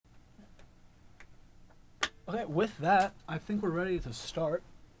Okay, with that, I think we're ready to start.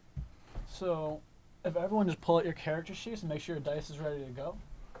 So, if everyone just pull out your character sheets and make sure your dice is ready to go.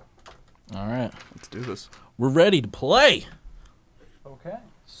 All right. Let's do this. We're ready to play. Okay,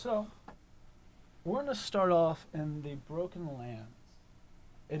 so we're going to start off in the Broken Lands.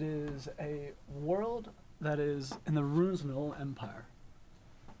 It is a world that is in the ruins of an old empire.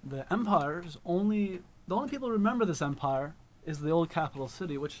 The only people who remember this empire is the old capital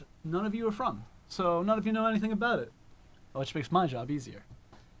city, which none of you are from. So none of you know anything about it, which makes my job easier.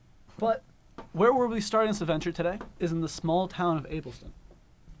 But where we'll be starting this adventure today is in the small town of Ableston.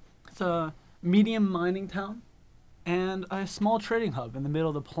 It's a medium mining town and a small trading hub in the middle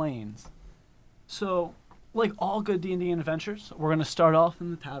of the plains. So, like all good D&D adventures, we're going to start off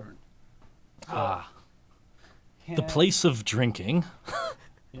in the tavern. So, The place of drinking.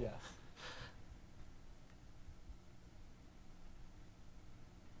 Yes.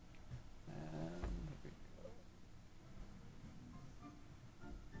 And here we go.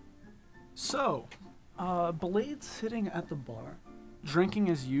 So, Blade's sitting at the bar, drinking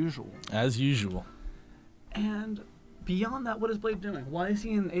as usual. As usual. And beyond that, what is Blade doing? Why is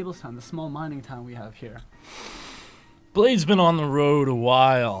he in Ablestown, the small mining town we have here? Blade's been on the road a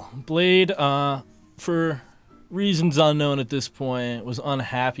while. Blade, for reasons unknown at this point, was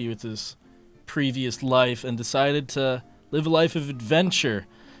unhappy with his previous life and decided to live a life of adventure.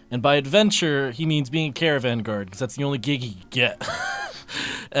 And by adventure, he means being a caravan guard, because that's the only gig he could get.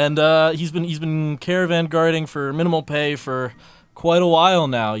 And he's been caravan guarding for minimal pay for quite a while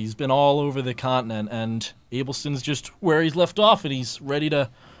now. He's been all over the continent, and Ableston's just where he's left off, and he's ready to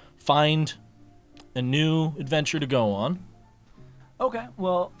find a new adventure to go on. Okay,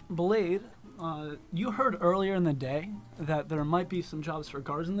 well, Blade, you heard earlier in the day that there might be some jobs for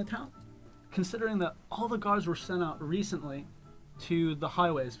guards in the town, considering that all the guards were sent out recently to the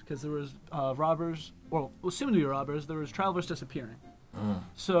highways because there was robbers, well, soon to be robbers, there was travelers disappearing.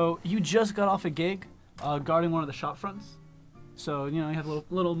 So you just got off a gig guarding one of the shop fronts. So, you have a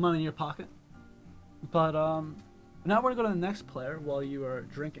little money in your pocket. But now we're going to go to the next player while you are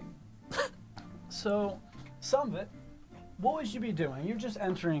drinking. So, Sumbit, what would you be doing? You're just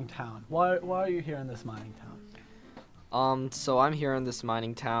entering town. Why are you here in this mining town? So I'm here in this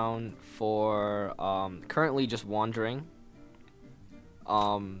mining town for currently just wandering.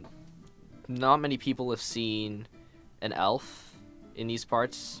 Not many people have seen an elf in these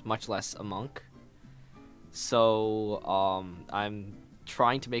parts, much less a monk. So I'm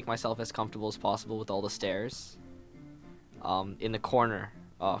trying to make myself as comfortable as possible with all the stairs in the corner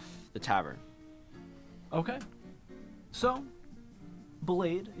of the tavern. Okay. So,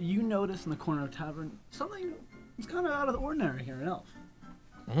 Blade, you notice in the corner of the tavern something is kind of out of the ordinary here, an elf.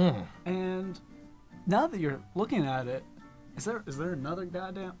 And now that you're looking at it, is there another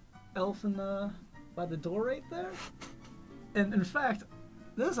goddamn elf by the door right there? And in fact,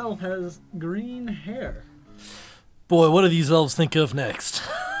 this elf has green hair. Boy, what do these elves think of next?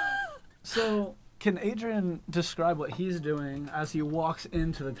 So, can Adrian describe what he's doing as he walks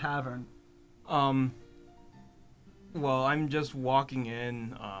into the tavern? Well, I'm just walking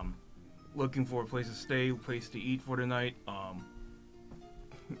in, looking for a place to stay, a place to eat for the night.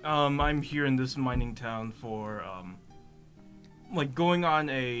 I'm here in this mining town for, going on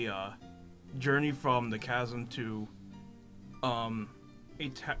a journey from the chasm to,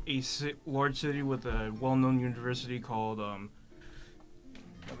 large city with a well-known university called,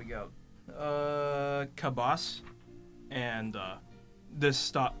 Kabas, and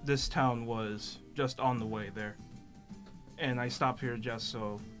this town was just on the way there, and I stopped here just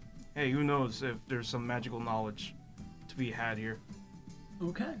so, hey, who knows if there's some magical knowledge to be had here.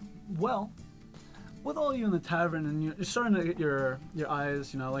 Okay, well, with all you in the tavern and you're starting to get your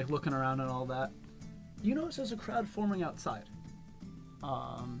eyes, looking around and all that, you notice there's a crowd forming outside.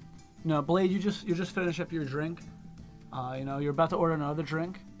 Blade, you just finished up your drink. You're about to order another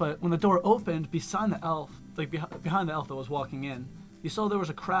drink, but when the door opened, behind the elf that was walking in, you saw there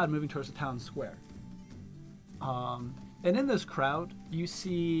was a crowd moving towards the town square. And in this crowd, you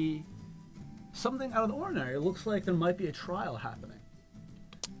see something out of the ordinary. It looks like there might be a trial happening.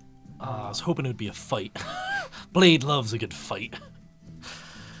 I was hoping it would be a fight. Blade loves a good fight.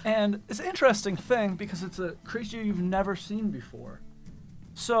 And it's an interesting thing because it's a creature you've never seen before.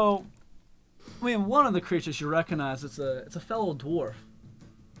 So, one of the creatures you recognize, it's a fellow dwarf.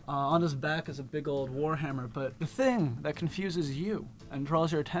 On his back is a big old warhammer, but the thing that confuses you and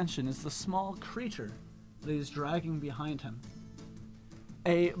draws your attention is the small creature that he's dragging behind him.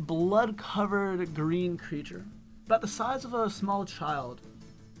 A blood-covered green creature, about the size of a small child.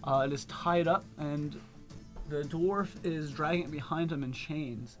 It is tied up, and The dwarf is dragging it behind him in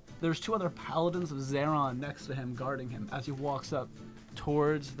chains. There's 2 other paladins of Zeron next to him, guarding him as he walks up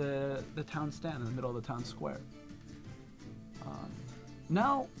towards the town stand in the middle of the town square.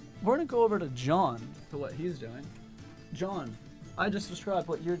 Now, we're going to go over to John, to what he's doing. John, I just described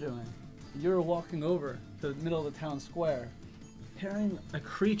what you're doing. You're walking over to the middle of the town square, carrying a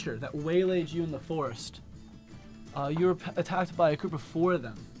creature that waylaid you in the forest. You were attacked by a group of 4 of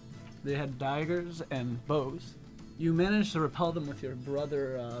them. They had daggers and bows. You managed to repel them with your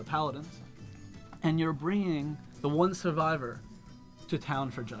brother paladins, and you're bringing the one survivor to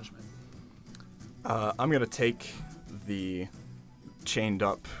town for judgment. I'm going to take the chained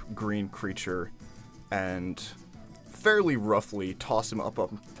up green creature and fairly roughly toss him up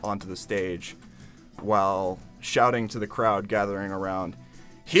onto the stage while shouting to the crowd gathering around,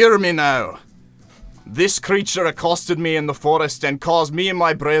 "Hear me now! This creature accosted me in the forest and caused me and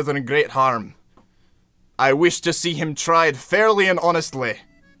my brethren great harm. I wish to see him tried fairly and honestly."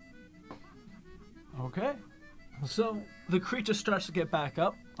 Okay. So the creature starts to get back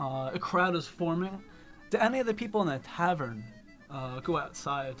up. A crowd is forming. Do any of the people in the tavern go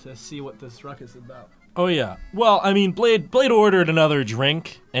outside to see what this ruckus is about? Oh yeah. Well, I mean, Blade ordered another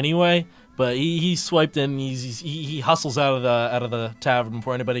drink anyway, but he swiped in. He hustles out of the tavern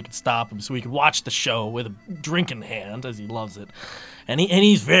before anybody could stop him, so he could watch the show with a drink in hand, as he loves it. And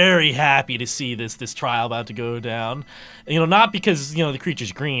he's very happy to see this trial about to go down. You know, not because the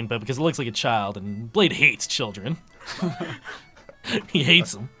creature's green, but because it looks like a child, and Blade hates children. He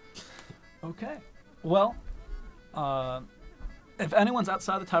hates them. Okay. Well, if anyone's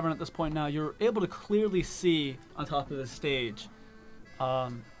outside the tavern at this point now, you're able to clearly see on top of the stage.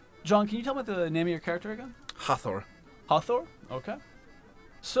 John, can you tell me the name of your character again? Hathor. Hathor? Okay.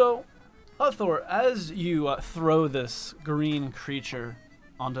 So, Hathor, as you throw this green creature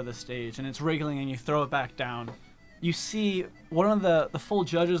onto the stage and it's wriggling and you throw it back down, you see one of the full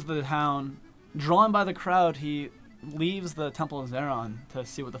judges of the town, drawn by the crowd, he leaves the Temple of Zeron to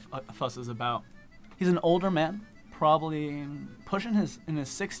see what the fuss is about. He's an older man, probably pushing in his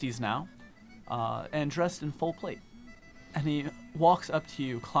 60s now, and dressed in full plate. And he walks up to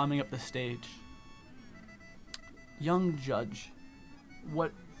you, climbing up the stage. "Young judge,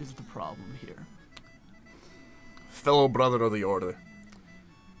 what is the problem here?" Fellow brother of the order,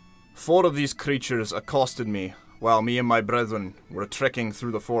 4 of these creatures accosted me while me and my brethren were trekking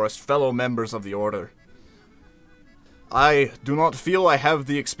through the forest, fellow members of the order. I do not feel I have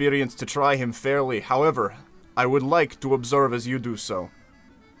the experience to try him fairly. However, I would like to observe as you do so.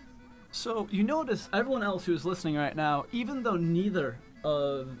 So you notice everyone else who's listening right now, even though neither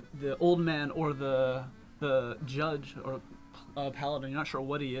of the old man or the judge or paladin, you're not sure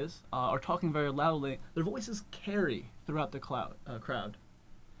what he is, are talking very loudly, their voices carry throughout the crowd.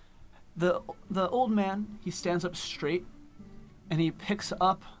 The old man, he stands up straight, and he picks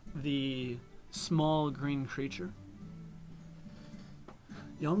up the small green creature.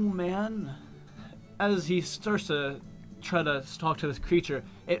 "Young man," as he starts to try to talk to this creature,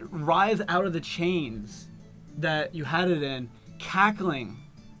 it writhes out of the chains that you had it in, cackling.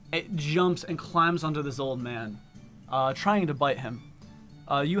 It jumps and climbs onto this old man, trying to bite him.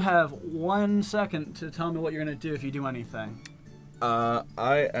 You have 1 second to tell me what you're going to do if you do anything.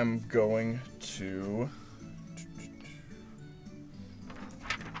 I am going to...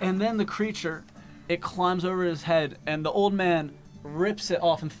 And then the creature, it climbs over his head, and the old man rips it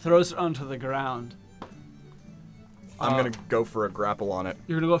off and throws it onto the ground. I'm going to go for a grapple on it.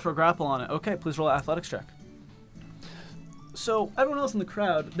 You're going to go for a grapple on it. Okay, please roll an athletics check. So everyone else in the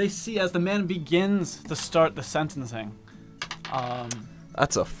crowd, they see as the man begins to start the sentencing.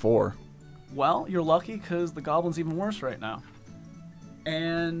 That's a 4. Well, you're lucky because the goblin's even worse right now.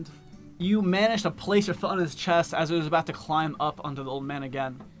 And you manage to place your foot on his chest as it was about to climb up onto the old man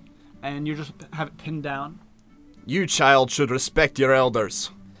again. And you just have it pinned down. You child should respect your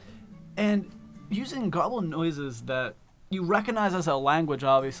elders. And using goblin noises that you recognize as a language,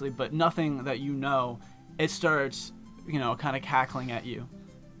 obviously, but nothing that you know, it starts, kind of cackling at you.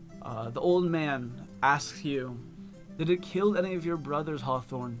 The old man asks you, "Did it kill any of your brothers,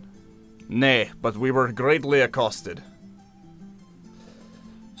 Hawthorne?" Nay, but we were greatly accosted.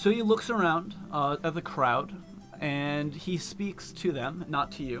 So he looks around at the crowd, and he speaks to them,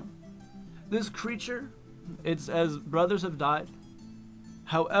 not to you. "This creature, it's as brothers have died.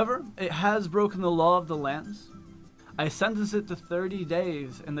 However, it has broken the law of the lands. I sentence it to 30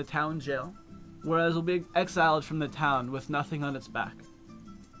 days in the town jail, whereas it will be exiled from the town with nothing on its back."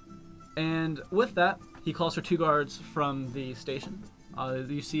 And with that, he calls for 2 guards from the station.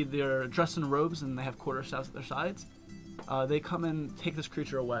 You see they're dressed in robes and they have quarterstaffs at their sides. They come and take this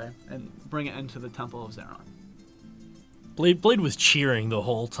creature away and bring it into the Temple of Zeron. Blade was cheering the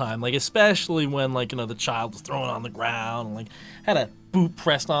whole time, like especially when like the child was thrown on the ground and like had a boot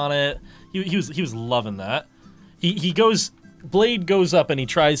pressed on it. He was loving that. Blade goes up and he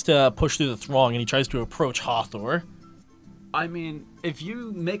tries to push through the throng and he tries to approach Hathor. I mean, if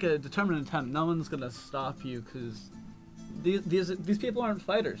you make a determined attempt, no one's gonna stop you because these people aren't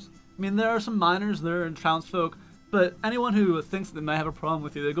fighters. I mean, there are some miners, there are townsfolk, but anyone who thinks they may have a problem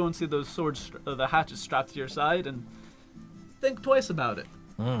with you, they go and see those swords, the hatchets strapped to your side, and think twice about it.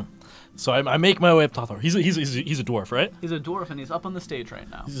 So I make my way up to Hathor. He's a dwarf, right? He's a dwarf and he's up on the stage right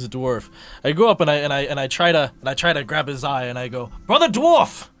now. He's a dwarf. I go up and I try to grab his eye and I go, "Brother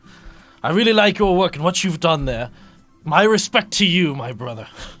dwarf, I really like your work and what you've done there. My respect to you, my brother."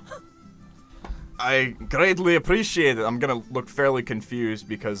 I greatly appreciate it. I'm gonna look fairly confused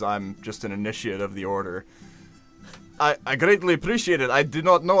because I'm just an initiate of the order. I greatly appreciate it. I did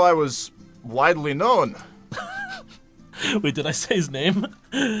not know I was widely known. Wait, did I say his name?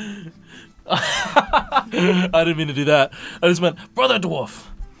 I didn't mean to do that. I just meant, "Brother dwarf,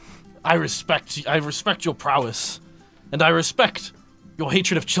 I respect your prowess, and I respect your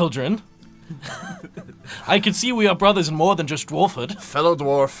hatred of children. I can see we are brothers in more than just dwarfhood." Fellow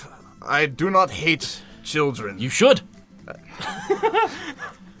dwarf, I do not hate children. You should.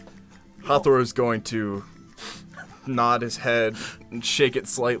 Hathor is going to nod his head and shake it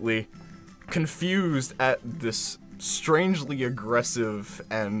slightly, confused at this strangely aggressive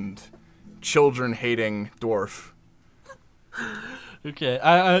and children-hating dwarf.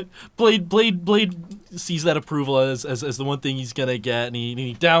 Okay, Blade sees that approval as the one thing he's gonna get, and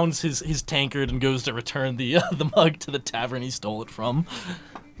he downs his tankard and goes to return the mug to the tavern he stole it from.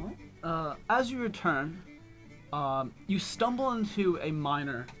 As you return, you stumble into a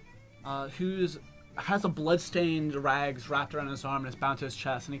miner who's has a bloodstained rags wrapped around his arm and it's bound to his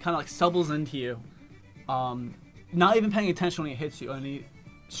chest, and he kind of like stumbles into you, not even paying attention when he hits you, and he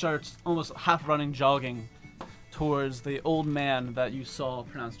starts almost half running, jogging towards the old man that you saw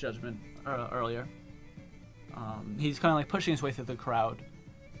pronounce judgment earlier. He's kind of like pushing his way through the crowd,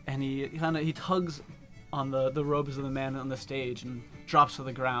 and he tugs on the robes of the man on the stage and drops to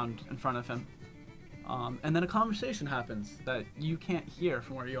the ground in front of him. And then a conversation happens that you can't hear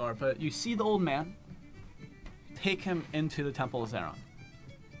from where you are, but you see the old man take him into the Temple of Zeron.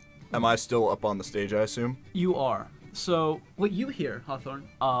 Am I still up on the stage, I assume? You are. So what you hear, Hawthorne,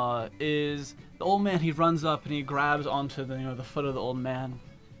 is the old man. He runs up and he grabs onto the foot of the old man,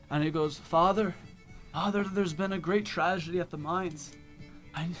 and he goes, Father, there's been a great tragedy at the mines.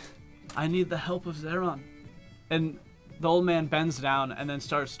 I need the help of Zeron." And the old man bends down and then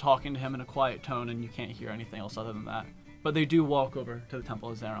starts talking to him in a quiet tone, and you can't hear anything else other than that. But they do walk over to the Temple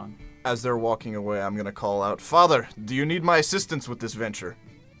of Zeron. As they're walking away, I'm gonna call out, "Father, do you need my assistance with this venture?"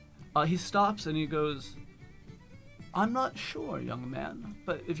 He stops and he goes, "I'm not sure, young man,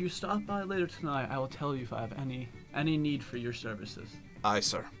 but if you stop by later tonight, I will tell you if I have any need for your services." Aye,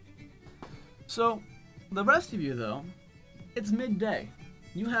 sir. So, the rest of you, though, it's midday.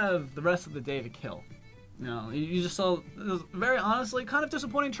 You have the rest of the day to kill. You just saw, very honestly, kind of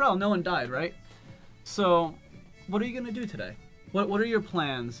disappointing trial. No one died, right? So, what are you going to do today? What are your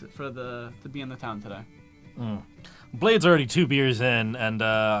plans to be in the town today? Blade's already 2 beers in,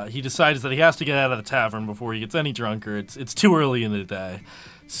 and he decides that he has to get out of the tavern before he gets any drunker. It's too early in the day.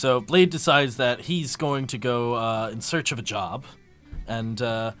 So Blade decides that he's going to go in search of a job and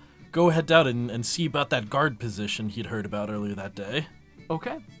go head out and see about that guard position he'd heard about earlier that day.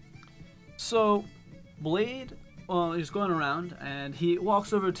 Okay. So Blade, he's going around, and he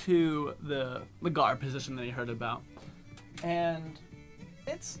walks over to the guard position that he heard about. And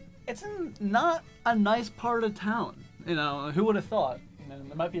it's in not a nice part of town. Who would have thought?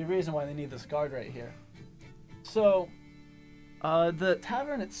 There might be a reason why they need this guard right here. So, the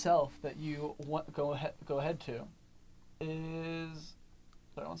tavern itself that you go ahead to is...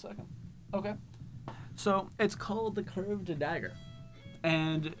 Sorry, 1 second. Okay. So, it's called the Curved Dagger.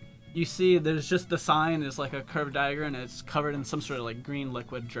 And you see there's just the sign is like a curved dagger, and it's covered in some sort of like green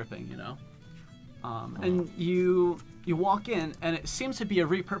liquid dripping, And you walk in, and it seems to be a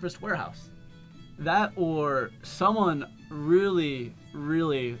repurposed warehouse. That or someone really,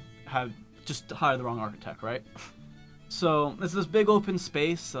 really had just hired the wrong architect, right? So it's this big open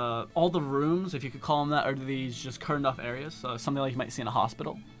space. All the rooms, if you could call them that, are these just curtained off areas, something like you might see in a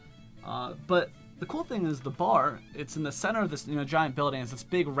hospital. But the cool thing is the bar. It's in the center of this giant building. It's this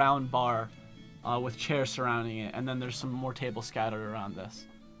big round bar with chairs surrounding it, and then there's some more tables scattered around this.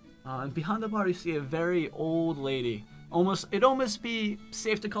 And behind the bar, you see a very old lady. It'd almost be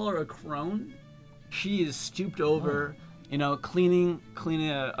safe to call her a crone. She is stooped over, cleaning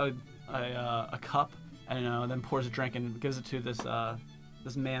a cup, and then pours a drink and gives it to this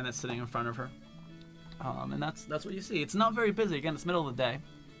man that's sitting in front of her. And that's what you see. It's not very busy. Again, it's middle of the day.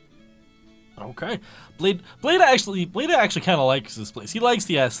 Okay, Blade actually kind of likes this place. He likes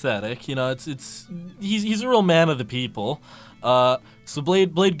the aesthetic. You know, he's a real man of the people. So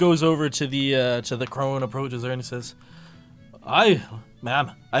Blade goes over to the crone, approaches her, and he says,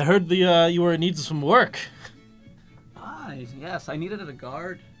 Ma'am, I heard you were in need of some work." Yes, I needed a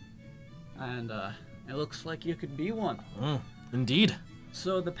guard, and it looks like you could be one. Indeed.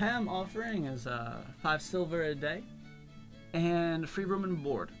 So the pay I'm offering is 5 silver a day, and free room and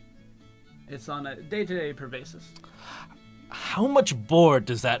board. It's on a day-to-day per basis. How much board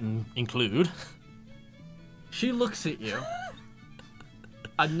does that include? She looks at you.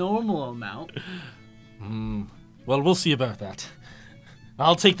 A normal amount. Well, we'll see about that.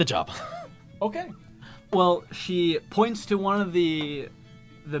 I'll take the job. Okay. Well, she points to one of the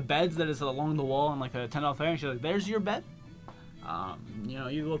beds that is along the wall in like a $10 fair, and she's like, "There's your bed.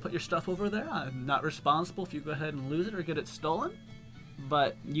 You go put your stuff over there. I'm not responsible if you go ahead and lose it or get it stolen,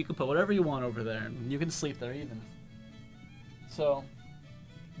 but you can put whatever you want over there, and you can sleep there even." So,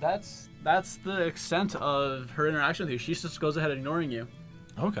 that's the extent of her interaction with you. She just goes ahead ignoring you.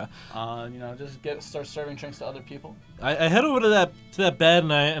 Okay. Just start serving drinks to other people. I head over to that bed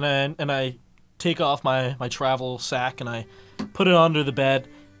and I take off my travel sack and I put it under the bed,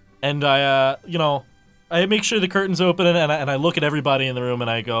 and I make sure the curtain's open and I look at everybody in the room and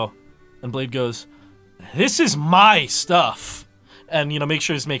I go, and Blade goes, "This is my stuff," and make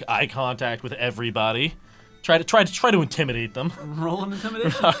sure to make eye contact with everybody. Try to intimidate them. Roll an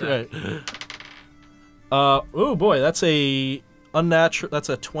intimidation check. Right. Oh boy, that's a unnatural. That's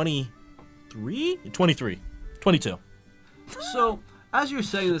a 23, 22. So, as you're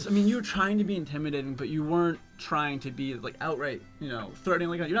saying this, I mean, you were trying to be intimidating, but you weren't trying to be like outright, threatening.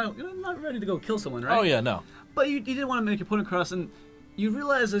 Like you're not ready to go kill someone, right? Oh yeah, no. But you didn't want to make your point across, and you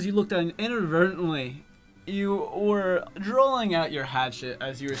realize as you looked down inadvertently, you were drawing out your hatchet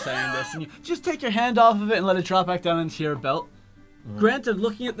as you were saying this, and you just take your hand off of it and let it drop back down into your belt. Granted,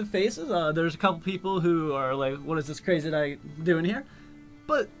 looking at the faces, there's a couple people who are like, "What is this crazy guy doing here?"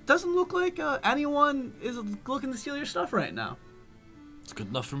 But doesn't look like anyone is looking to steal your stuff right now. It's good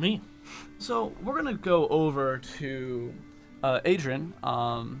enough for me. So we're gonna go over to Adrian.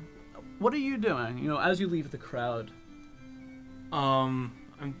 What are you doing? As you leave the crowd. I'm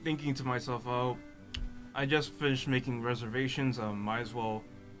thinking to myself, I just finished making reservations. Might as well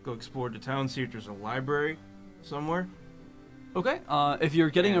go explore the town, see if there's a library somewhere. Okay. If you're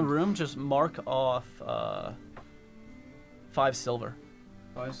getting a room, just mark off 5 silver.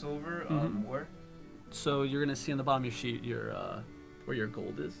 5 silver. Where? So you're gonna see on the bottom of your sheet where your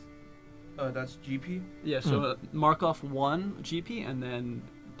gold is. That's GP. Yeah. So mark off 1 GP and then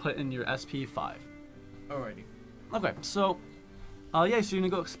put in your SP 5. Alrighty. Okay. So. So you're gonna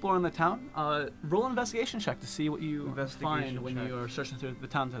go explore in the town. Roll an investigation check to see what you find when you are searching through the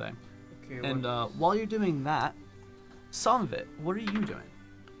town today. Okay. And while you're doing that, Somvit, what are you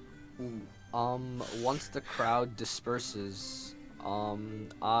doing? Once the crowd disperses,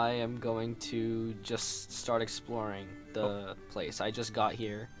 I am going to just start exploring the place. I just got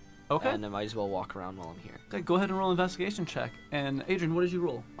here. Okay. And I might as well walk around while I'm here. Okay, go ahead and roll an investigation check. And Adrian, what did you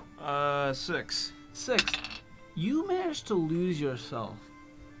roll? 6. 6. You managed to lose yourself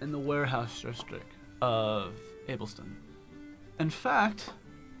in the warehouse district of Ableston. In fact,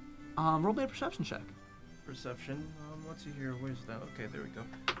 roll me a perception check. Perception. Let's see here. Where's that? Okay, there we go.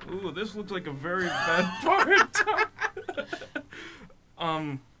 Ooh, this looks like a very bad part.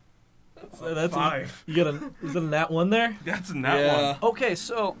 That's 5. Is that a nat 1 there? That's a nat 1. Okay,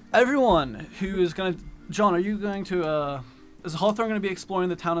 so everyone who is gonna, John, are you going to? Is Hawthorne going to be exploring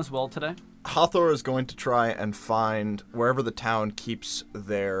the town as well today? Hathor is going to try and find wherever the town keeps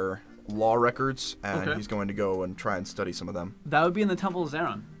their law records, and Okay. he's going to go and try and study some of them. That would be in the Temple of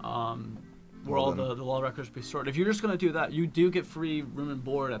Zaron, where Well all then. the law records be stored. If you're just going to do that, you do get free room and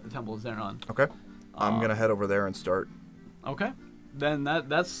board at the Temple of Zaron. Okay. I'm going to head over there and start. Okay. Then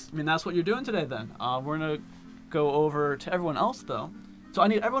that's what you're doing today then. We're going to go over to everyone else though. So I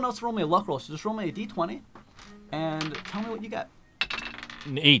need everyone else to roll me a luck roll. So just roll me a d20 and tell me what you get.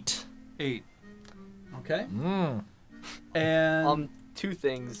 An 8. 8. Okay. And 2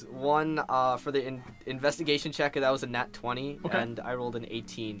 things. One, for the investigation check, that was a nat 20, Okay. and I rolled an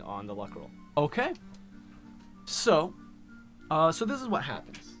 18 on the luck roll. okay. So this is what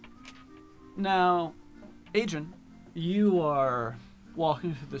happens. Now, Adrian, you are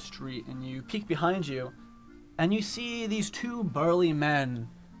walking through the street and you peek behind you and you see these 2 burly men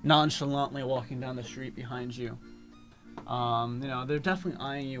nonchalantly walking down the street behind you. They're definitely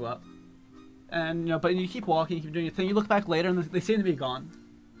eyeing you up. And but you keep walking, you keep doing your thing. You look back later, and they seem to be gone.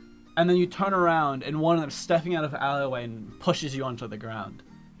 And then you turn around, and one of them stepping out of the alleyway and pushes you onto the ground.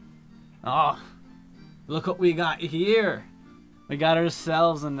 Oh, look what we got here. We got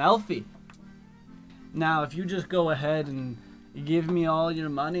ourselves an Elfie. Now, if you just go ahead and give me all your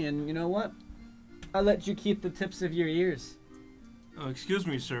money, and you know what? I'll let you keep the tips of your ears. Oh, excuse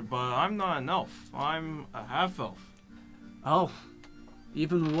me, sir, but I'm not an elf. I'm a half-elf. Oh,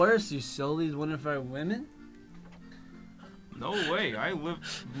 even worse, you sullied one of our women? No way.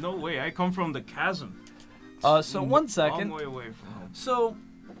 No way. I come from the chasm. So one second. Long way away from home. So,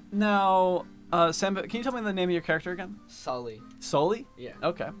 now, Sam, can you tell me the name of your character again? Sully. Sully? Yeah.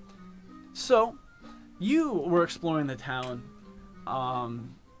 Okay. So, you were exploring the town,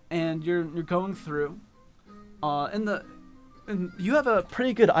 and you're going through, and you have a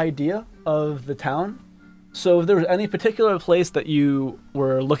pretty good idea of the town. So if there was any particular place that you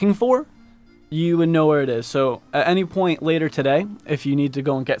were looking for, you would know where it is. So at any point later today, if you need to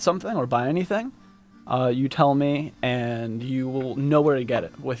go and get something or buy anything, you tell me, and you will know where to get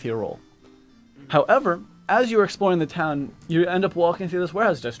it with your roll. However, as you're exploring the town, you end up walking through this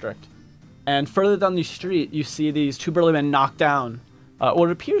warehouse district. And further down the street, you see these two burly men knock down what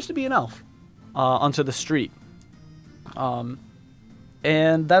appears to be an elf onto the street.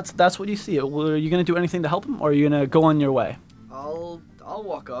 And that's what you see. Are you going to do anything to help him, or are you going to go on your way? I'll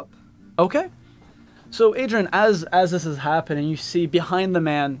walk up. Okay. So, Adrian, as this is happening, you see behind the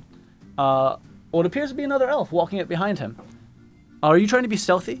man what appears to be another elf walking up behind him. Are you trying to be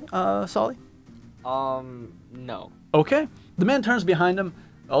stealthy, Solly? No. Okay. The man turns behind him.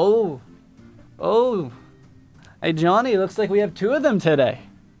 Oh. Hey, Johnny, looks like we have two of them today.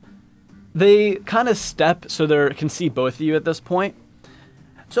 They kind of step so they can see both of you at this point.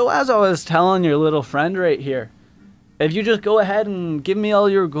 So as I was telling your little friend right here, if you just go ahead and give me all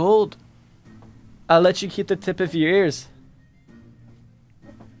your gold, I'll let you keep the tip of your ears.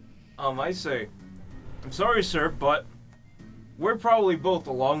 I say, I'm sorry, sir, but we're probably both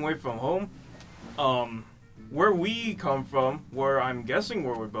a long way from home. Where we come from, where I'm guessing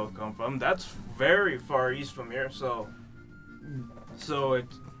where we both come from, that's very far east from here, so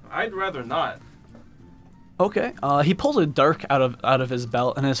I'd rather not. Okay. He pulls a dirk out of his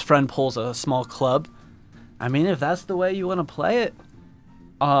belt, and his friend pulls a small club. I mean, if that's the way you want to play it.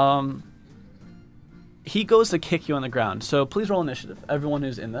 He goes to kick you on the ground. So please roll initiative, everyone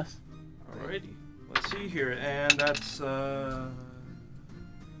who's in this. Alrighty. Let's see here, and that's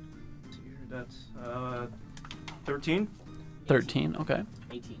 13. 13. Okay.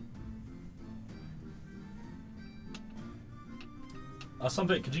 18.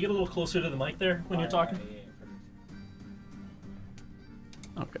 Something. Could you get a little closer to the mic there when you're talking?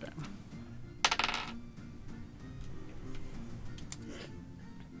 Okay.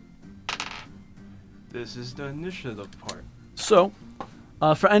 This is the initiative part. So,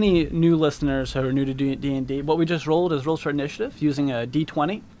 for any new listeners who are new to D&D, what we just rolled is rolls for initiative using a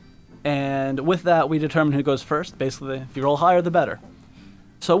D20. And with that, we determine who goes first. Basically, if you roll higher, the better.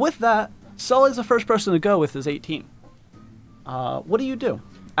 So with that, Sully's the first person to go with his 18. What do you do?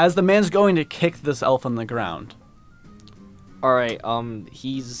 As the man's going to kick this elf on the ground. Alright,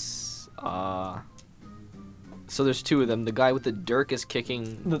 he's, so there's two of them. The guy with the dirk is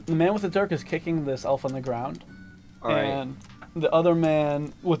kicking... The man with the dirk is kicking this elf on the ground. Alright. And the other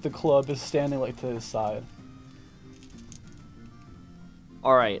man with the club is standing like to his side.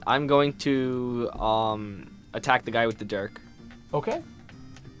 Alright, I'm going to, attack the guy with the dirk. Okay.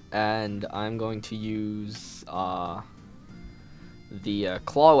 And I'm going to use, the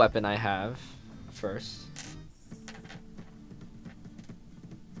claw weapon I have first.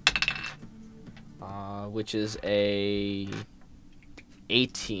 Which is a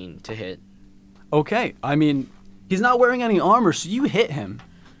 18 to hit. Okay. I mean, he's not wearing any armor, so you hit him.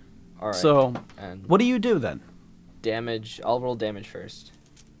 Alright. So, and what do you do then? damage, I'll roll damage first.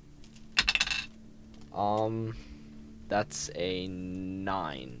 That's a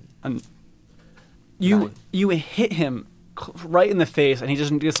 9. You Nine. you hit him right in the face, and he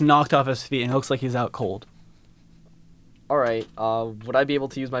just gets knocked off his feet, and it looks like he's out cold. Alright, would I be able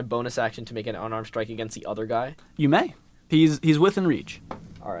to use my bonus action to make an unarmed strike against the other guy? You may. He's within reach.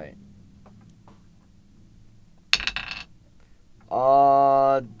 Alright.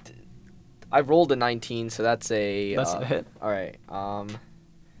 I rolled a 19, so that's a... That's a hit. Alright,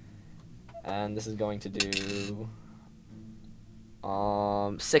 and this is going to do...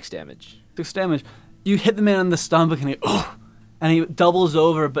 6 damage. 6 damage. You hit the man in the stomach, and he doubles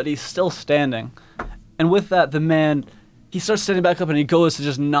over, but he's still standing. And with that, the man, he starts standing back up, and he goes to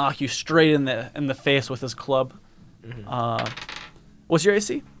just knock you straight in the face with his club. Mm-hmm. What's your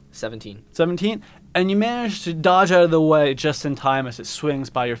AC? 17. 17, and you manage to dodge out of the way just in time as it swings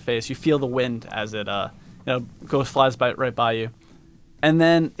by your face. You feel the wind as it flies right by you. And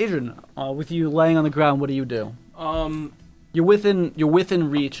then Adrian, with you laying on the ground, what do you do? You're within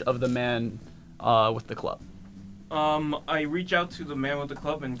reach of the man with the club. I reach out to the man with the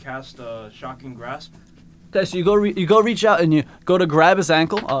club and cast a shocking grasp. Okay, so you go reach out and you go to grab his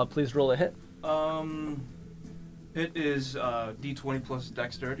ankle. Please roll a hit. Hit is D20 plus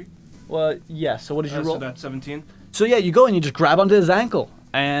dexterity. Well, yeah. So what did you roll? So that's 17. So yeah, you go and you just grab onto his ankle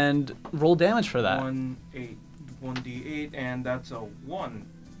and roll damage for that. 1d8, and that's a 1.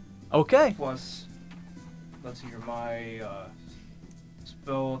 Okay. Plus, let's hear my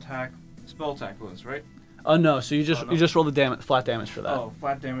spell attack was right. Oh no, so you just roll the flat damage for that. Oh,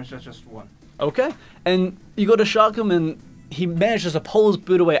 flat damage. That's just 1. Okay. And you go to shock him, and he manages to pull his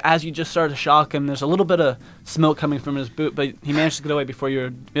boot away as you just start to shock him. There's a little bit of smoke coming from his boot, but he managed to get away before you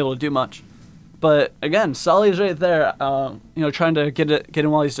were able to do much. But again, Sully's right there, trying to get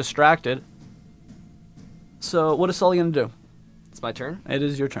him while he's distracted. So what is Sully gonna do? It's my turn. It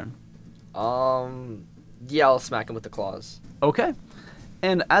is your turn. Yeah, I'll smack him with the claws. Okay.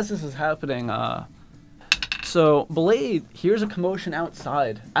 And as this is happening, so Blade hears a commotion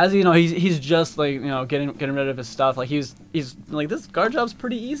outside. As he's just getting rid of his stuff. Like he's like, this guard job's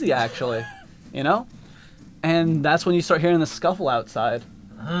pretty easy actually, And that's when you start hearing the scuffle outside.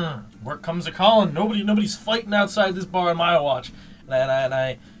 Work comes a calling. Nobody's fighting outside this bar on my watch. And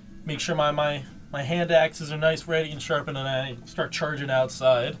I make sure my hand axes are nice, ready, and sharpened, and I start charging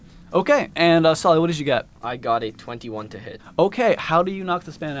outside. Okay, and Sully, what did you get? I got a 21 to hit. Okay, how do you knock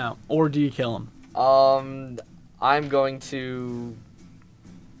this man out? Or do you kill him? I'm going to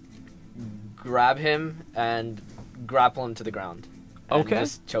grab him and grapple him to the ground. And Okay.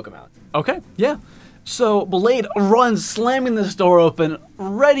 just choke him out. Okay, yeah. So Blade runs, slamming this door open,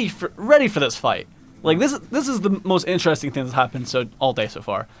 ready for this fight. Like this is the most interesting thing that's happened all day so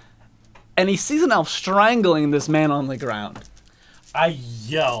far. And he sees an elf strangling this man on the ground. I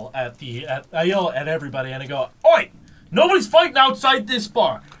yell at everybody and I go, "Oi! Nobody's fighting outside this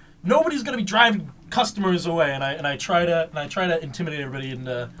bar. Nobody's gonna be driving customers away." And I try to intimidate everybody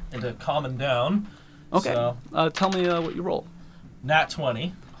into calming down. Okay. So, Tell me what you roll. nat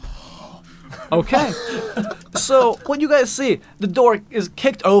 20. Okay. So what you guys see, the door is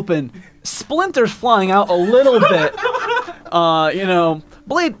kicked open, splinters flying out a little bit.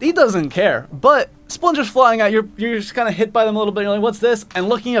 Blade, he doesn't care, but splinters flying out, you're just kind of hit by them a little bit. You're like, what's this? And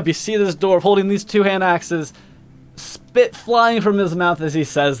looking up, you see this dwarf holding these 2 hand axes, spit flying from his mouth as he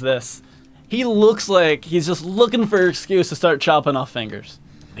says this. He looks like he's just looking for an excuse to start chopping off fingers.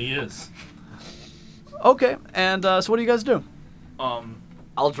 He is. Okay, and so what do you guys do?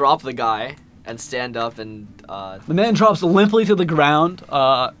 I'll drop the guy and stand up and The man drops limply to the ground.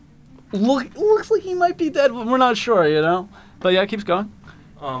 Looks like he might be dead, but we're not sure, But yeah, it keeps going.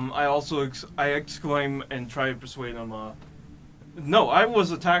 I also I exclaim and try to persuade him. No, I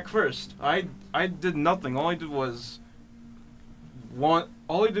was attacked first. I did nothing. All I did was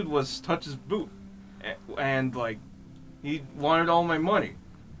touch his boot, and like he wanted all my money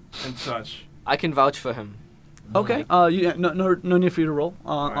and such. I can vouch for him. Okay. No need for you to roll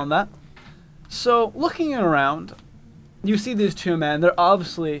on that. So looking around, you see these 2 men. They're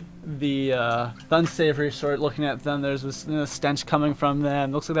obviously the unsavory sort. Looking at them, there's this stench coming from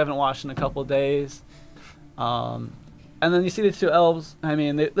them. Looks like they haven't washed in a couple of days. And then you see the 2 elves. I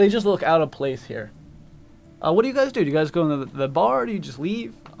mean, they just look out of place here. What do you guys do? Do you guys go into the bar? Do you just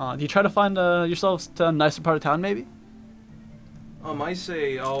leave? Do you try to find yourselves to a nicer part of town, maybe? I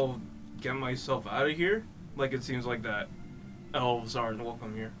say I'll get myself out of here. Like it seems like that elves aren't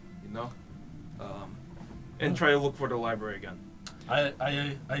welcome here, and try to look for the library again.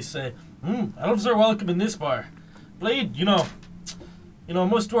 I say, elves are welcome in this bar. Blade,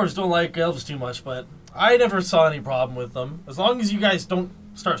 most dwarves don't like elves too much, but I never saw any problem with them. As long as you guys don't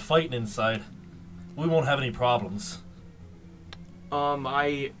start fighting inside, we won't have any problems. I'll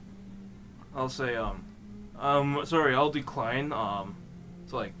say, sorry, I'll decline.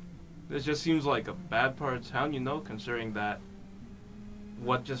 It's like, this just seems like a bad part of town, considering that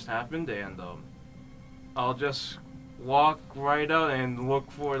what just happened, and I'll just walk right out and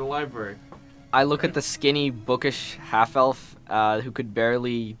look for the library. I look at the skinny, bookish half-elf who could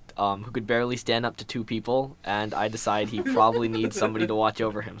barely stand up to 2 people, and I decide he probably needs somebody to watch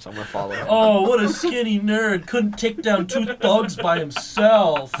over him, so I'm gonna follow him. Oh, what a skinny nerd! Couldn't take down 2 thugs by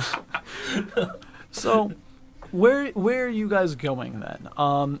himself. So, where are you guys going then?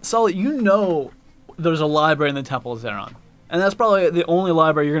 Sully, there's a library in the Temple of Zeron, and that's probably the only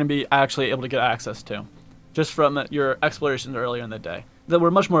library you're going to be actually able to get access to, just from your explorations earlier in the day. that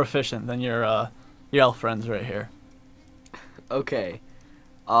we're much more efficient than your elf friends right here. Okay.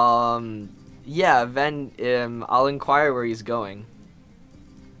 Yeah, then I'll inquire where he's going.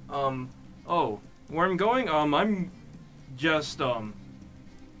 Oh, where I'm going? I'm just a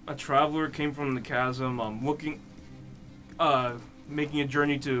traveler, came from the chasm. Making a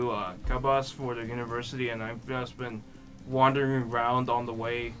journey to Kabas for the university, and I've just been wandering around on the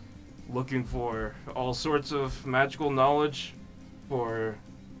way, looking for all sorts of magical knowledge for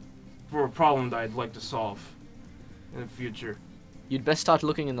a problem that I'd like to solve in the future. You'd best start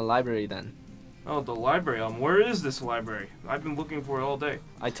looking in the library then. Oh, the library. Where is this library? I've been looking for it all day.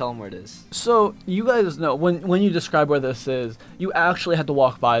 I tell him where it is. So you guys know when you describe where this is, you actually had to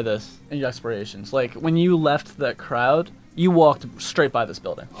walk by this in your explorations. Like when you left that crowd, you walked straight by this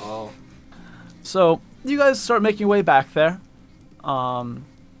building. Oh. So you guys start making your way back there,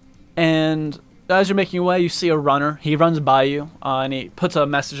 and as you're making your way, you see a runner. He runs by you, and he puts a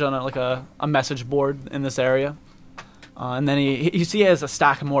message on a message board in this area. And then you see he has a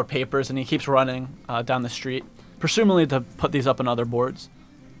stack of more papers, and he keeps running down the street, presumably to put these up on other boards.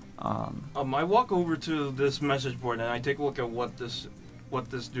 I walk over to this message board and I take a look at what this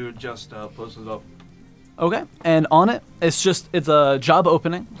dude just posted up. Okay, and on it, it's a job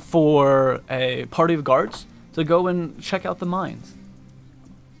opening for a party of guards to go and check out the mines.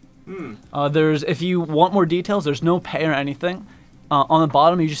 If you want more details, there's no pay or anything. On the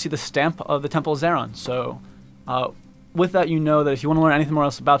bottom, you just see the stamp of the Temple of Zeron. So, with that, you know that if you want to learn anything more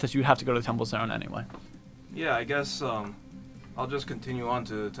else about this, you have to go to the Temple of Zeron anyway. Yeah, I guess I'll just continue on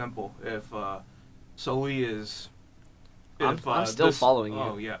to the temple if Sully is. I'm still following you.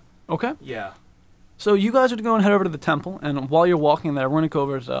 Oh yeah. Okay. Yeah. So you guys are going to head over to the temple, and while you're walking there, we're going to go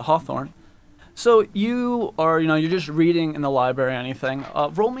over to Hawthorne. So you're just reading in the library or anything.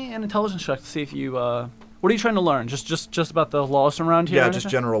 Roll me an intelligence check to see if you, what are you trying to learn? Just about the laws around here? Yeah, or just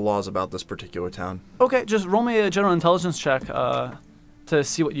anything? general laws about this particular town. Okay, just roll me a general intelligence check to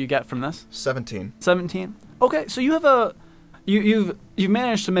see what you get from this. 17. 17. Okay, so you have you've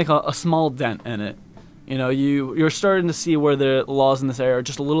managed to make a small dent in it. You know, you're starting to see where the laws in this area are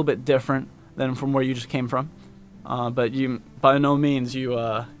just a little bit different than from where you just came from. But you, by no means,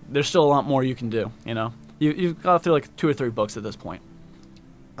 there's still a lot more you can do. You know, you've got through like 2 or 3 books at this point.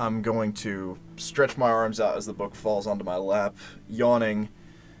 I'm going to stretch my arms out as the book falls onto my lap, yawning,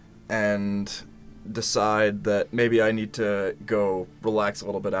 and decide that maybe I need to go relax a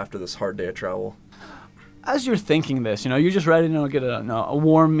little bit after this hard day of travel. As you're thinking this, you're just ready to get a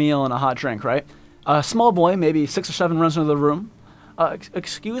warm meal and a hot drink, right? A small boy, maybe 6 or 7, runs into the room.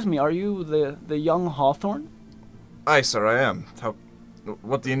 Excuse me, are you the young Hawthorne? Aye, sir, I am.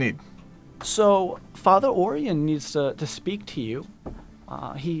 What do you need? So, Father Orion needs to speak to you.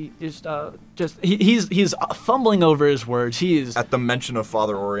 He is he's fumbling over his words. At the mention of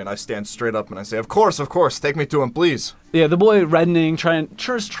Father Orion, I stand straight up and I say, Of course, take me to him, please." Yeah, the boy reddening, trying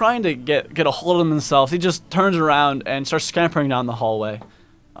to get a hold of himself. He just turns around and starts scampering down the hallway.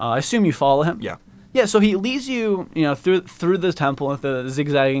 I assume you follow him? Yeah. Yeah, so he leads you, through the temple with the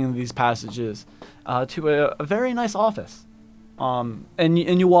zigzagging of these passages to a very nice office. And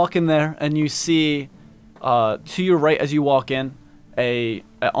you walk in there and you see to your right as you walk in a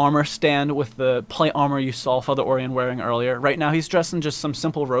armor stand with the plate armor you saw Father Orion wearing earlier. Right now he's dressed in just some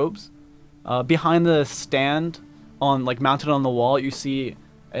simple robes. Behind the stand, mounted on the wall, you see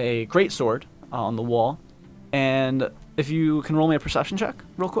a great sword on the wall. And if you can roll me a perception check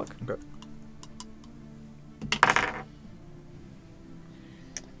real quick. Okay.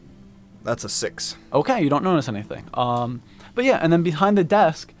 That's a 6. Okay, you don't notice anything. But yeah, and then behind the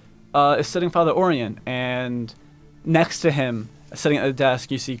desk is sitting Father Orion, and next to him, sitting at the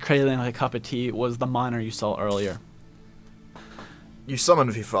desk, you see cradling like a cup of tea was the miner you saw earlier. You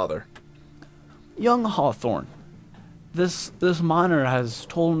summoned me, Father. Young Hawthorne, this miner has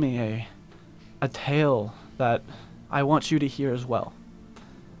told me a tale that I want you to hear as well.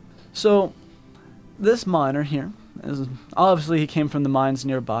 So, this miner here is obviously he came from the mines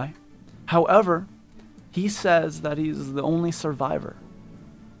nearby. However, he says that he's the only survivor.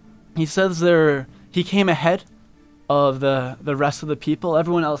 He says he came ahead of the rest of the people.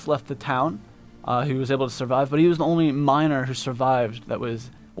 Everyone else left the town who was able to survive, but he was the only miner who survived that was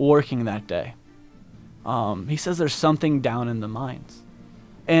working that day. He says there's something down in the mines.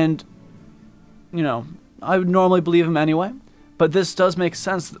 And, I would normally believe him anyway, but this does make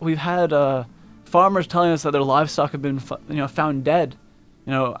sense. We've had farmers telling us that their livestock have been found dead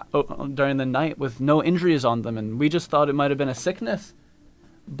during the night with no injuries on them, and we just thought it might have been a sickness.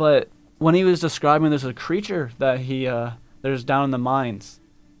 But when he was describing there's a creature that there's down in the mines,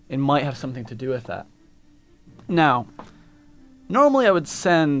 it might have something to do with that. Now, Normally I would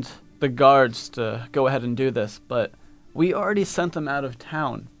send the guards to go ahead and do this, but we already sent them out of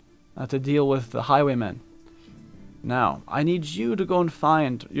town to deal with the highwaymen. Now, I need you to go and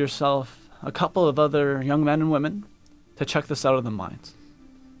find yourself a couple of other young men and women to check this out of the mines.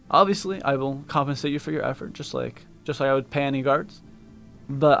 Obviously, I will compensate you for your effort, just like I would pay any guards.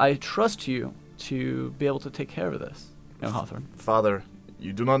 But I trust you to be able to take care of this, young Hawthorne. Father,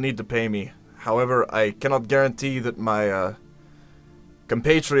 you do not need to pay me. However, I cannot guarantee that my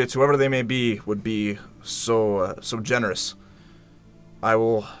compatriots, whoever they may be, would be so generous. I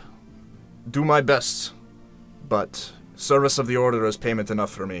will do my best, but service of the order is payment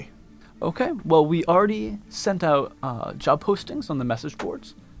enough for me. Okay, well, we already sent out job postings on the message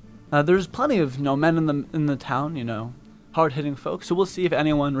boards. There's plenty of men in the town, hard-hitting folks, so we'll see if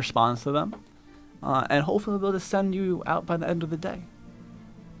anyone responds to them. And hopefully we'll be able to send you out by the end of the day.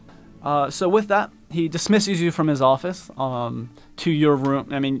 So with that, he dismisses you from his office to your room.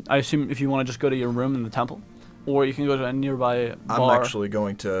 I mean, I assume if you want to just go to your room in the temple, or you can go to a nearby bar. I'm actually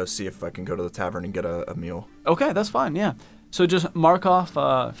going to see if I can go to the tavern and get a meal. Okay, that's fine, yeah. So just mark off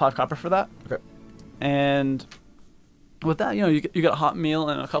 5 copper for that. Okay. And with that, you get a hot meal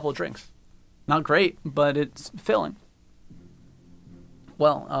and a couple of drinks. Not great, but it's filling.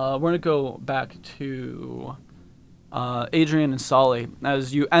 Well, we're going to go back to Adrian and Solly.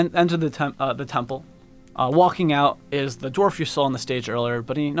 As you enter the temple, walking out is the dwarf you saw on the stage earlier,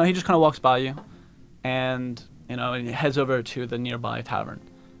 but he just kind of walks by you, and and he heads over to the nearby tavern.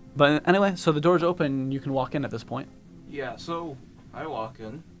 But anyway, so the door's open. You can walk in at this point. Yeah, so I walk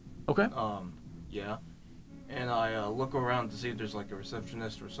in. Okay. Yeah. And I look around to see if there's like a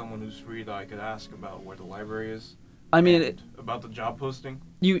receptionist or someone who's free that I could ask about where the library is. I mean, and about the job posting.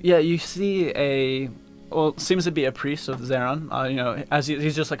 You see seems to be a priest of Zeron. As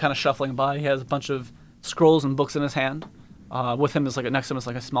he's just like kind of shuffling by, he has a bunch of scrolls and books in his hand. With him is next to him is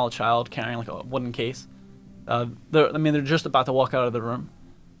like a small child carrying like a wooden case. They're just about to walk out of the room.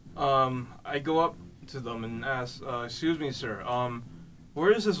 I go up to them and ask, excuse me, sir,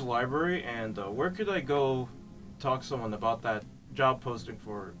 where is this library, and where could I go talk to someone about that job posting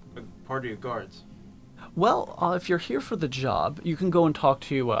for a party of guards? Well, if you're here for the job, you can go and talk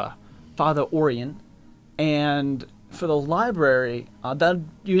to Father Orion, and for the library,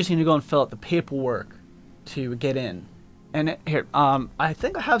 you just need to go and fill out the paperwork to get in. And here, I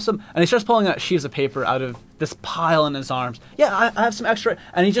think I have some. And he starts pulling out sheets of paper out of this pile in his arms. Yeah, I have some extra.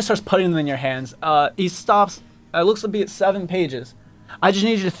 And he just starts putting them in your hands. He stops. It looks to be at 7 pages. I just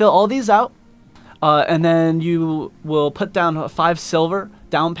need you to fill all these out, and then you will put down a 5 silver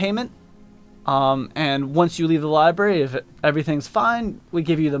down payment. And once you leave the library, if everything's fine, we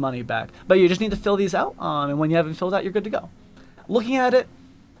give you the money back. But you just need to fill these out. And when you have them filled out, you're good to go. Looking at it,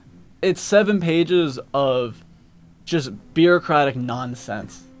 it's 7 pages of just bureaucratic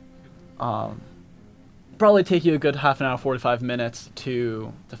nonsense. Probably take you a good half an hour, 45 minutes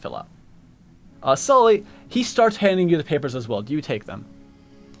to fill out. Sully, he starts handing you the papers as well. Do you take them?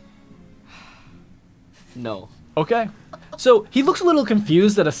 No. Okay. So he looks a little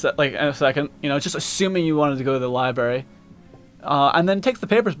confused in a second, just assuming you wanted to go to the library, and then takes the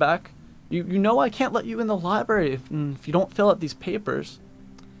papers back. I can't let you in the library if you don't fill out these papers.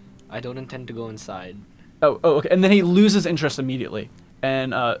 I don't intend to go inside. Oh, okay. And then he loses interest immediately,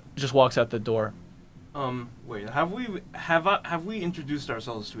 and just walks out the door. Wait, have we introduced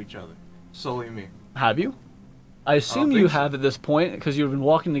ourselves to each other? Sully and me. Have you? I assume you have at this point, because you've been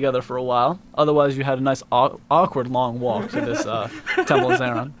walking together for a while. Otherwise, you had a nice awkward long walk to this Temple of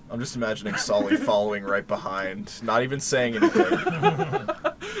Zeron. I'm just imagining Solly following right behind, not even saying anything.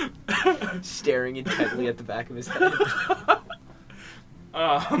 Staring intently at the back of his head.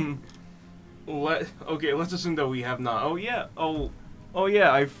 Okay, let's assume that we have not. Oh yeah,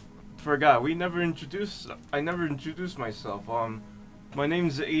 I forgot. I never introduced myself. My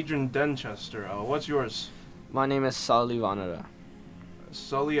name's Adrian Denchester. What's yours? My name is Sully Vanara.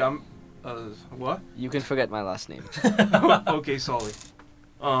 Sully, what? You can forget my last name. Okay, Sully.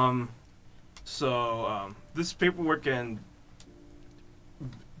 This paperwork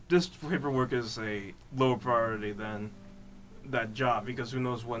is a lower priority than that job, because who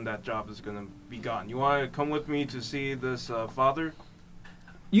knows when that job is gonna be gone. You wanna come with me to see this father?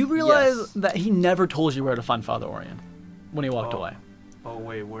 You realize that he never told you where to find Father Orion when he walked away. Oh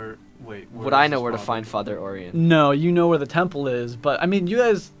wait, where Would I know where to find Father Orion? No, you know where the temple is, but I mean,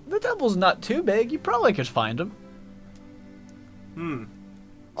 the temple's not too big. You probably could find him.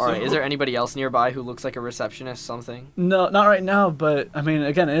 Alright, is there anybody else nearby who looks like a receptionist, something? No, not right now, but I mean,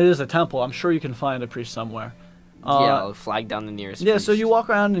 again, it is a temple. I'm sure you can find a priest somewhere. Yeah, I'll flag down the nearest. Yeah, so priest. you walk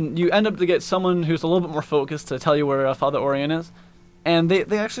around and you end up to get someone who's a little bit more focused to tell you where Father Orion is. And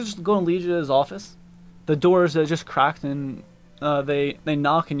they actually just go and lead you to his office. The doors are just cracked and they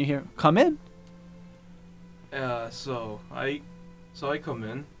knock and you hear, "Come in." So I come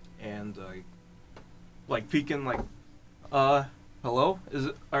in and like peek in like, hello?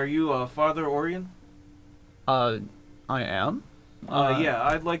 Are you Father Orion? I am. Yeah,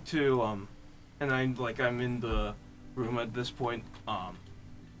 I'd like to and I'm in the room at this point.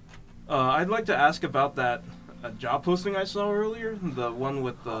 I'd like to ask about that job posting I saw earlier, the one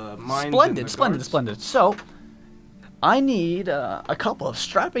with the mines. and the guards. Splendid. So, I need a couple of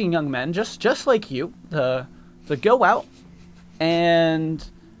strapping young men, just like you, to go out, and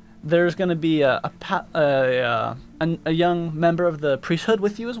there's going to be a young member of the priesthood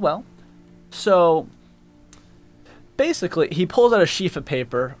with you as well. So, basically, he pulls out a sheaf of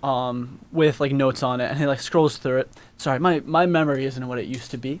paper with like notes on it, and he like scrolls through it. Sorry, my memory isn't what it used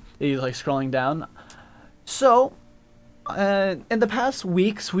to be. He's like scrolling down. So, in the past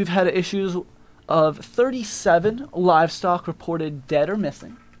weeks, we've had issues of 37 livestock reported dead or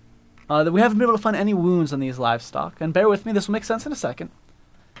missing. That we haven't been able to find any wounds on these livestock. And bear with me, this will make sense in a second.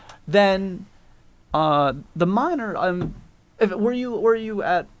 Then, the miner, were you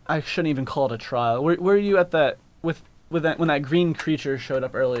at? I shouldn't even call it a trial. Were you at that with that when that green creature showed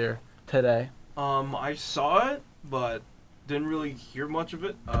up earlier today? I saw it, but didn't really hear much of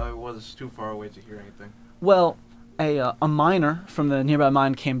it. I was too far away to hear anything. Well, a miner from the nearby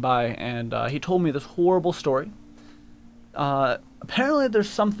mine came by, and he told me this horrible story. Apparently, there's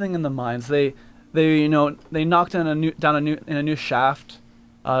something in the mines. They knocked in a new shaft.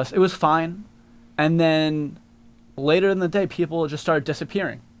 It was fine, and then later in the day, people just started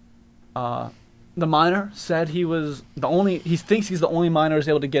disappearing. The miner said he thinks he's the only miner who's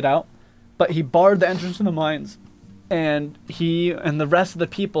able to get out, but he barred the entrance to the mines, and he and the rest of the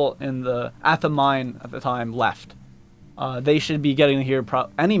people at the mine at the time left. They should be getting here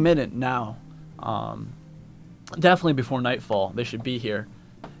any minute now. Definitely before nightfall, they should be here.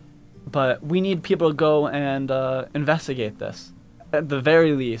 But we need people to go and investigate this. At the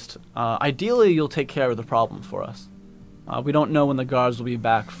very least, ideally, you'll take care of the problem for us. We don't know when the guards will be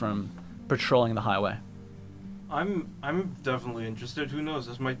back from patrolling the highway. I'm definitely interested. Who knows?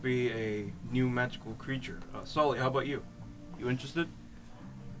 This might be a new magical creature. Sully, how about you? You interested?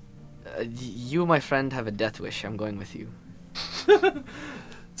 You, my friend, have a death wish. I'm going with you.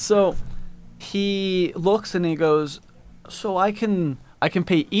 So he looks and he goes, "So I can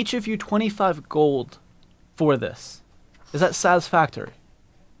pay each of you 25 gold for this. Is that satisfactory?"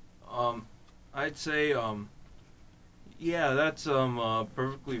 I'd say yeah, that's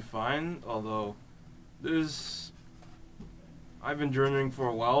perfectly fine. Although I've been journeying for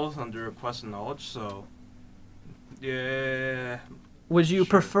a while under a quest of knowledge, so yeah. Would you Sure.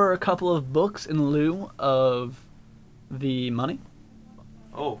 prefer a couple of books in lieu of the money?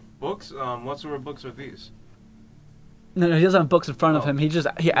 Oh, books? What sort of books are these? No, he doesn't have books in front of Oh. him. He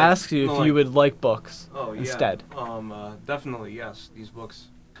asks you if you would like books Oh, yeah. instead. Definitely, yes, these books.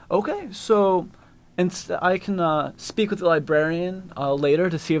 Okay, so I can speak with the librarian later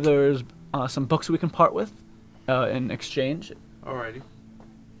to see if there's some books we can part with in exchange. Alrighty.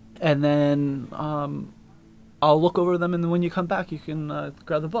 And then I'll look over them, and then when you come back, you can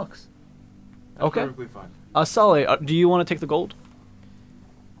grab the books. That's Okay. perfectly fine. Sully, do you want to take the gold?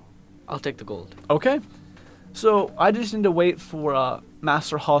 I'll take the gold. Okay. So I just need to wait for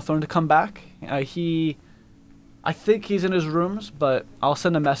Master Hawthorne to come back. I think he's in his rooms, but I'll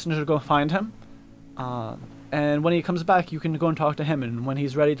send a messenger to go find him. And when he comes back, you can go and talk to him. And when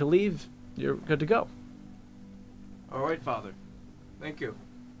he's ready to leave, you're good to go. Alright, Father. Thank you.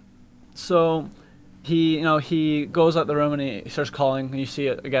 So he goes out the room and he starts calling. And you see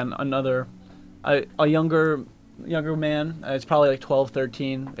it again, a younger man. It's probably like 12,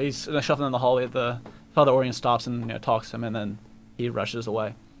 13. He's shuffling in the hallway. Father Orion stops and talks to him, and then he rushes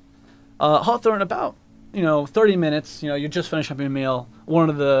away. Hawthorne, about 30 minutes. You just finished up your meal. One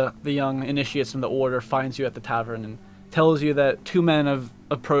of the young initiates in the order finds you at the tavern and tells you that two men have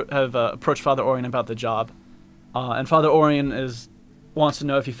approached Father Orion about the job, and Father Orion wants to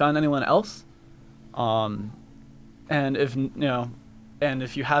know if you found anyone else, and if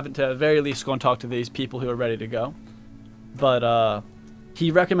you haven't, to at the very least go and talk to these people who are ready to go. But he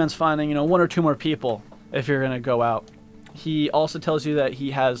recommends finding one or two more people if you're gonna go out. He also tells you that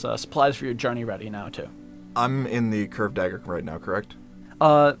he has supplies for your journey ready now too. I'm in the Curved Dagger right now, correct?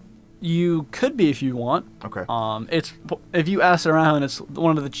 You could be if you want. Okay. If you ask around, it's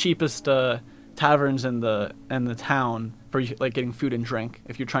one of the cheapest taverns in the town for like getting food and drink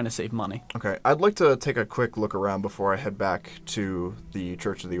if you're trying to save money. Okay, I'd like to take a quick look around before I head back to the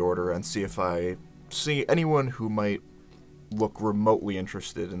Church of the Order and see if I see anyone who might look remotely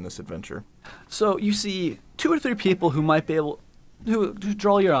interested in this adventure. So you see 2 or 3 people who might be able to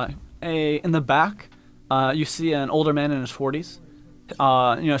draw your eye. In the back, you see an older man in his 40s.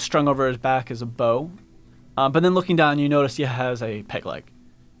 Strung over his back is a bow. But then looking down, you notice he has a peg leg.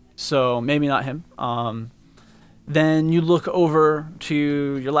 So maybe not him. Then you look over to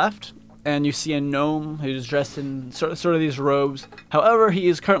your left, and you see a gnome who's dressed in sort of these robes. However, he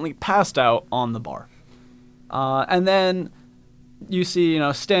is currently passed out on the bar. And then you see,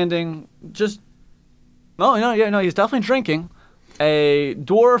 standing just... Oh, no, he's definitely drinking. A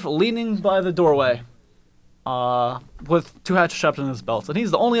dwarf leaning by the doorway. With 2 hatchet strapped in his belt. And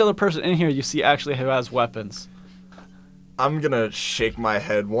he's the only other person in here you see actually who has weapons. I'm gonna shake my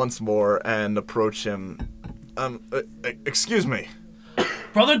head once more and approach him. Excuse me.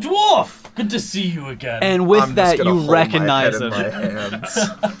 Brother Dwarf! Good to see you again. And with I'm that, just gonna you hold recognize my him. head in my hands.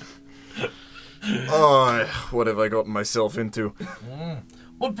 Oh, what have I gotten myself into?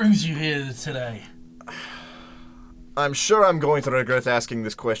 What brings you here today? I'm sure I'm going to regret asking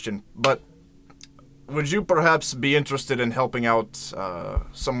this question, but would you perhaps be interested in helping out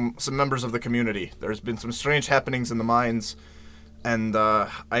some members of the community? There's been some strange happenings in the mines, and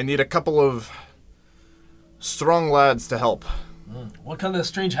I need a couple of strong lads to help. What kind of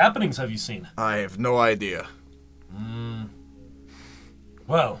strange happenings have you seen? I have no idea.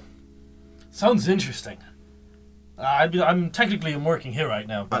 Well, sounds interesting. I'm technically working here right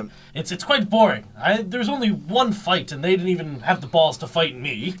now, but it's quite boring. There's only one fight, and they didn't even have the balls to fight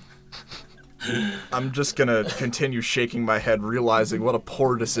me. I'm just gonna continue shaking my head, realizing what a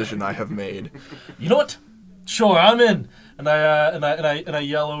poor decision I have made. You know what? Sure, I'm in. And I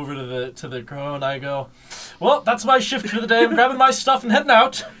yell over to the crow, and I go, well, that's my shift for the day. I'm grabbing my stuff and heading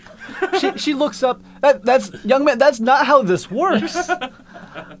out. She looks up. That's young man. That's not how this works.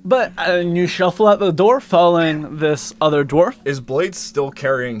 But you shuffle out the door, following this other dwarf. Is Blade still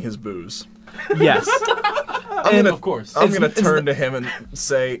carrying his booze? Yes. Of course. I'm gonna turn to him and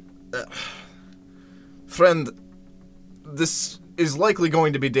say, friend, this is likely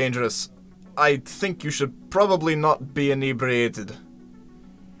going to be dangerous. I think you should probably not be inebriated.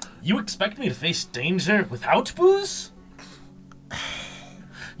 You expect me to face danger without booze?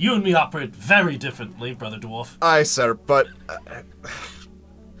 You and me operate very differently, Brother Dwarf. Aye, sir, but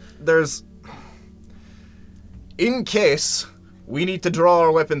there's... In case we need to draw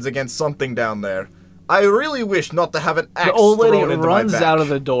our weapons against something down there, I really wish not to have an axe The old lady thrown into my runs back. out of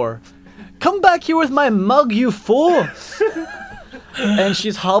the door. Come back here with my mug, you fool! And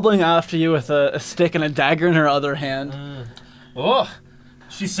she's hobbling after you with a stick and a dagger in her other hand. Oh,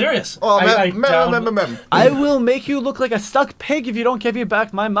 she's serious. Oh, I I will make you look like a stuck pig if you don't give me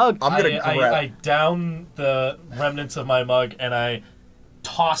back my mug. I'm gonna grab... I down the remnants of my mug and I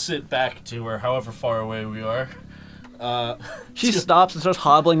toss it back to her, however far away we are. She stops and starts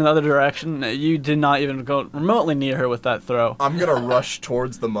hobbling in the other direction. You did not even go remotely near her with that throw. I'm gonna rush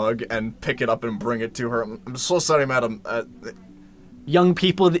towards the mug and pick it up and bring it to her. I'm so sorry, madam. Young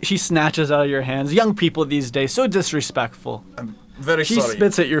people, she snatches out of your hands. Young people these days, so disrespectful. I'm very She sorry.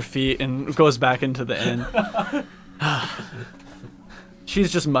 spits at your feet and goes back into the inn.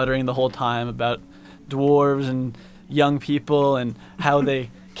 She's just muttering the whole time about dwarves and young people and how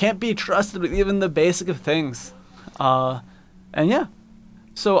they can't be trusted with even the basic of things. And yeah.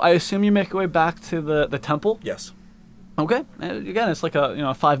 So I assume you make your way back to the temple? Yes. Okay. And again, it's like a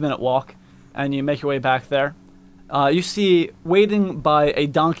 5-minute walk, and you make your way back there. You see, waiting by a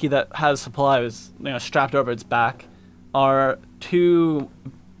donkey that has supplies, strapped over its back, are 2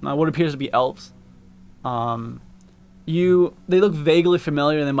 what appears to be elves. They look vaguely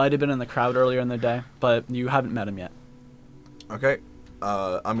familiar. They might have been in the crowd earlier in the day, but you haven't met them yet. Okay.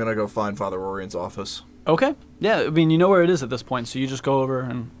 I'm gonna go find Father Orion's office. Okay. Yeah, I mean, you know where it is at this point, so you just go over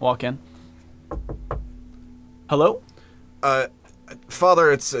and walk in. Hello?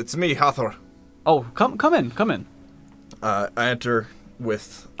 Father, it's me, Hathor. Oh, come in. I enter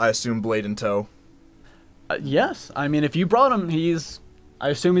with, I assume, Blade in tow. Yes. I mean, if you brought him, I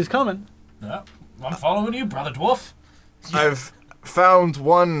assume he's coming. Yeah, I'm following you, Brother Dwarf. I've found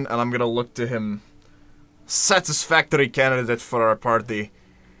one, and I'm gonna look to him, satisfactory candidate for our party.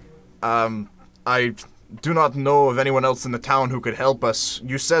 I do not know of anyone else in the town who could help us.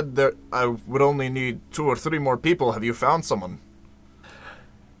 You said that I would only need 2 or 3 more people. Have you found someone?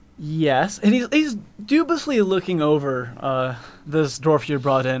 Yes, and he's dubiously looking over this dwarf you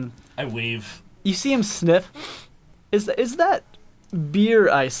brought in. I wave. You see him sniff. Is that beer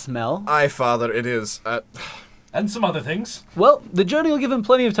I smell? Aye, Father, it is. And some other things. Well, the journey will give him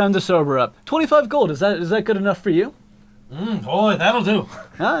plenty of time to sober up. 25 gold, is that good enough for you? Boy, that'll do.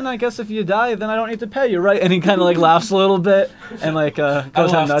 And I guess if you die, then I don't need to pay you, right? And he kind of like laughs a little bit and like goes I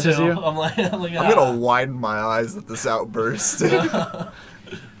and laugh nudges too. you. I'm like I'm gonna widen my eyes at this outburst.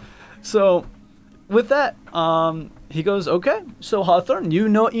 So, with that, he goes, okay, so Hawthorne, you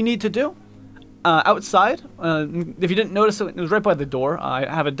know what you need to do. Outside, if you didn't notice, it was right by the door. I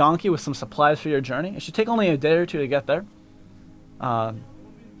have a donkey with some supplies for your journey. It should take only a day or two to get there.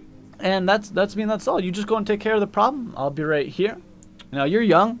 And that's all. You just go and take care of the problem. I'll be right here. Now, you're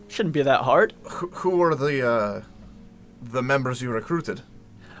young. Shouldn't be that hard. Who were the members you recruited?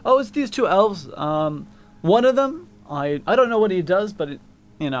 Oh, it's these two elves. One of them, I don't know what he does, but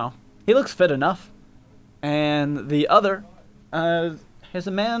he looks fit enough. And the other, is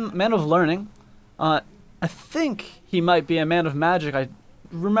a man of learning. I think he might be a man of magic. I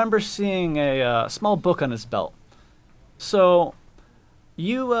remember seeing a small book on his belt. So,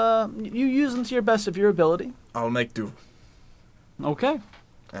 you use them to your best of your ability. I'll make do. Okay.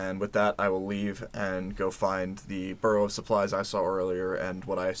 And with that, I will leave and go find the burrow of supplies I saw earlier and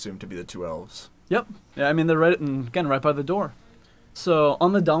what I assume to be the two elves. Yep. Yeah, I mean, they're right by the door. So,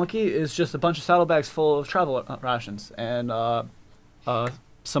 on the donkey is just a bunch of saddlebags full of travel rations and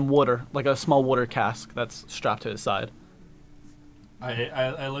some water, like a small water cask that's strapped to his side.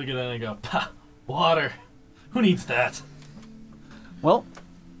 I look at it and I go, "Pah, water. Who needs that?" Well,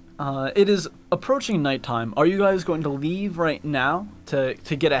 it is approaching nighttime. Are you guys going to leave right now to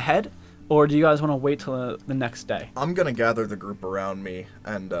get ahead, or do you guys want to wait till the next day? I'm gonna gather the group around me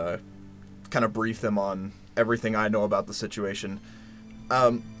and kind of brief them on everything I know about the situation.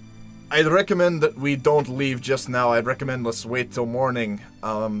 I'd recommend that we don't leave just now. I'd recommend let's wait till morning.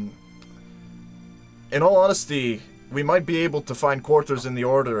 In all honesty, we might be able to find quarters in the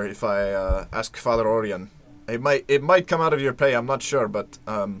order if I ask Father Orion. It might come out of your pay, I'm not sure, but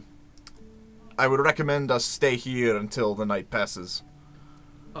I would recommend us stay here until the night passes.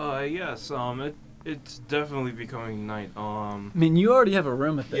 Yes, it's definitely becoming night. I mean, you already have a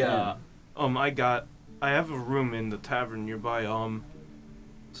room at the Yeah. inn. I have a room in the tavern nearby.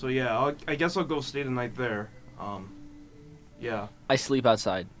 So yeah, I guess I'll go stay the night there. Yeah. I sleep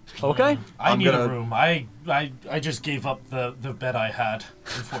outside. Okay. I I'm need a gonna- room. I just gave up the bed I had,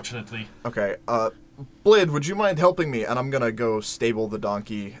 unfortunately. Okay, Blade, would you mind helping me? And I'm gonna go stable the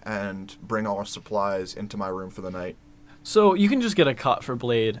donkey and bring all our supplies into my room for the night. So you can just get a cot for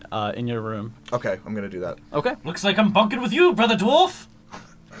Blade in your room. Okay, I'm gonna do that. Okay. Looks like I'm bunking with you, brother dwarf.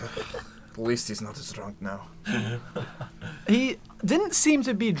 At least he's not as drunk now. He didn't seem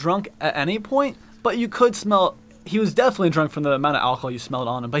to be drunk at any point, but you could smell. He was definitely drunk from the amount of alcohol you smelled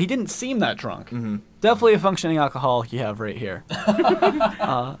on him, but he didn't seem that drunk. Mm-hmm. Definitely a functioning alcoholic you have right here.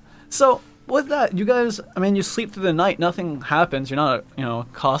 So with that, you guys, I mean, you sleep through the night. Nothing happens. You're not,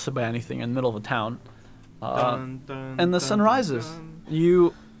 accosted by anything in the middle of the town. Dun, dun, And the dun, sun dun, rises. dun.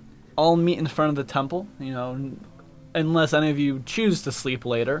 You all meet in front of the temple. Unless any of you choose to sleep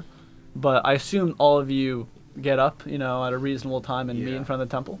later. But I assume all of you get up, at a reasonable time and meet Yeah. in front of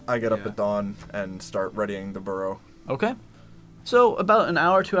the temple. I get up Yeah. at dawn and start readying the burrow. Okay. So about an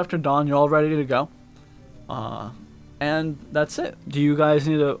hour or two after dawn, you're all ready to go. And that's it. Do you guys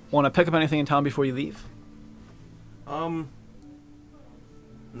want to pick up anything in town before you leave? No.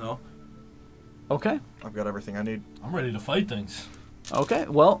 Okay. I've got everything I need. I'm ready to fight things. Okay.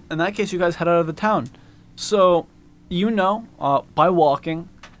 Well, in that case, you guys head out of the town. So, by walking,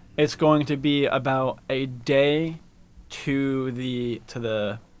 it's going to be about a day to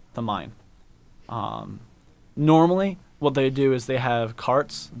the mine. Normally, what they do is they have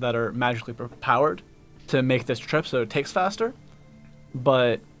carts that are magically powered to make this trip, so it takes faster.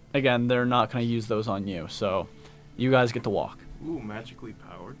 But again, they're not going to use those on you, so you guys get to walk. Ooh, magically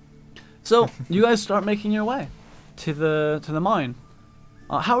powered. So you guys start making your way to the mine.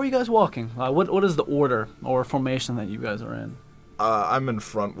 How are you guys walking? What is the order or formation that you guys are in? I'm in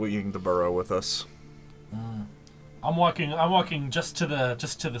front, leading the burrow with us. I'm walking just to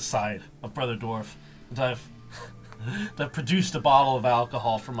the side of Brother Dwarf, and I've produced a bottle of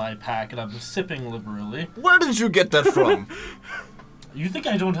alcohol from my pack, and I'm sipping liberally. Where did you get that from? You think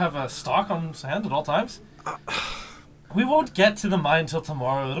I don't have a stock on hand at all times? We won't get to the mine till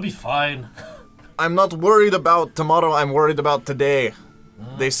tomorrow. It'll be fine. I'm not worried about tomorrow, I'm worried about today.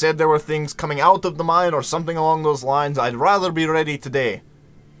 They said there were things coming out of the mine or something along those lines. I'd rather be ready today.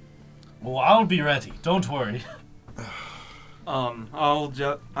 Well, I'll be ready. Don't worry.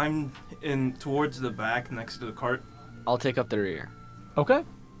 I'm in towards the back next to the cart. I'll take up the rear. Okay.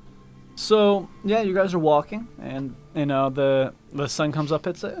 So yeah, you guys are walking, and the sun comes up.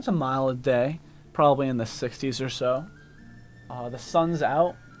 It's a mile a day, probably in the 60s or so. The sun's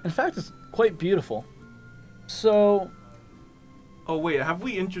out. In fact, it's quite beautiful. So, Oh wait, have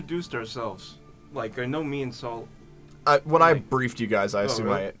we introduced ourselves? Like, I know me and Saul. When I briefed you guys, I assume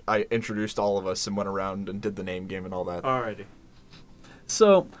really? I introduced all of us and went around and did the name game and all that. Alrighty.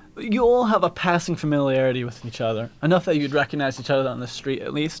 so you all have a passing familiarity with each other, enough that you'd recognize each other on the street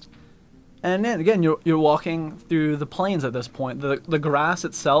at least. And then again, you're walking through the plains at this point. The grass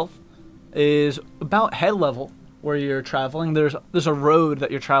itself is about head level where you're traveling. There's a road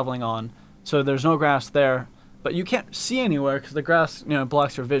that you're traveling on, so there's no grass there, but you can't see anywhere because the grass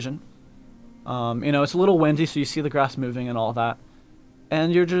blocks your vision. It's a little windy, so you see the grass moving and all that,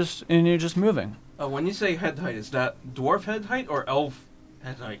 and you're just moving. When you say head height, is that dwarf head height or elf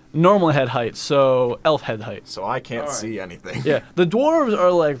head height? Normal head height, so elf head height. So I can't Alright. see anything. Yeah, the dwarves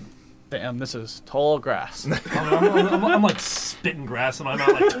are like, damn, this is tall grass. I'm like spitting grass in my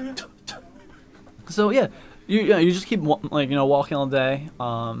mouth. Like, So yeah, you just keep walking all day,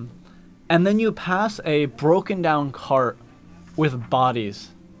 and then you pass a broken down cart with bodies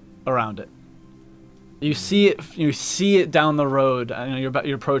around it. You see it down the road.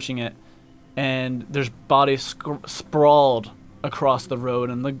 You're approaching it, and there's bodies sprawled across the road,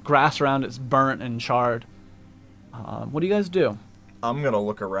 and the grass around it's burnt and charred. What do you guys do? I'm gonna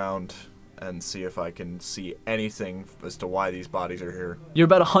look around and see if I can see anything as to why these bodies are here. You're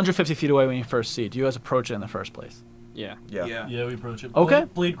about 150 feet away when you first see it. Do you guys approach it in the first place? Yeah. Yeah. yeah, we approach it. Okay.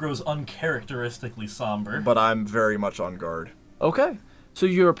 Blade grows uncharacteristically somber. But I'm very much on guard. Okay. So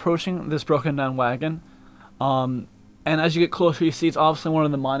you're approaching this broken down wagon, and as you get closer, you see it's obviously one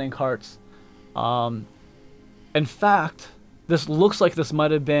of the mining carts. In fact, this looks like this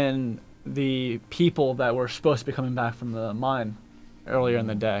might have been the people that were supposed to be coming back from the mine earlier in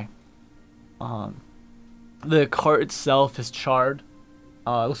the day. The cart itself is charred. It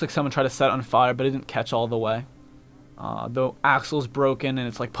looks like someone tried to set it on fire, but it didn't catch all the way. The axle's broken and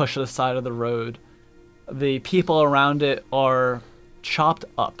it's like pushed to the side of the road. The people around it are chopped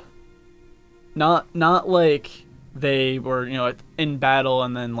up. Not like they were, in battle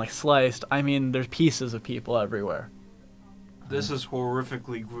and then like sliced. I mean, there's pieces of people everywhere. This is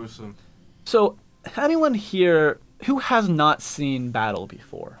horrifically gruesome. So, anyone here who has not seen battle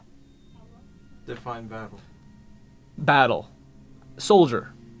before? Define battle. Battle.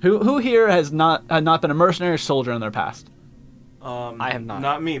 Soldier. Who here had not been a mercenary or soldier in their past? I have not.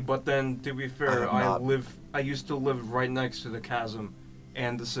 Not me, but then to be fair, I have not. I used to live right next to the chasm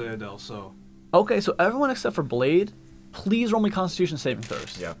and the citadel, so Okay, so everyone except for Blade, please roll me Constitution saving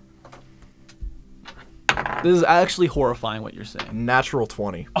throws. Yeah. This is actually horrifying what you're saying. Natural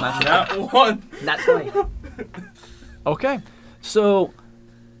 20. that one. Not 20. Okay, so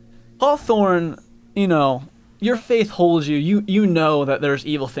Hawthorne, your faith holds you. You know that there's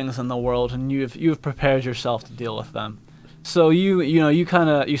evil things in the world, and you've prepared yourself to deal with them. So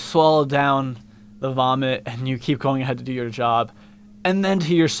you swallow down the vomit, and you keep going ahead to do your job, and then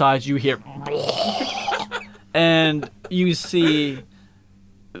to your side you hear, and you see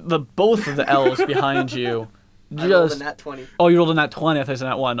both of the elves behind you. I rolled a nat 20. Oh, you rolled a nat 20. I thought you said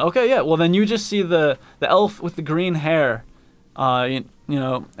nat 1. Okay, yeah. Well, then you just see the elf with the green hair,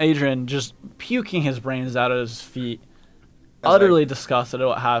 Adrian, just puking his brains out at his feet, utterly disgusted at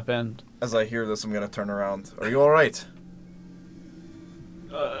what happened. As I hear this, I'm gonna turn around. Are you alright?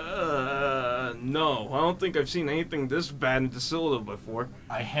 No, I don't think I've seen anything this bad in Dacilda before.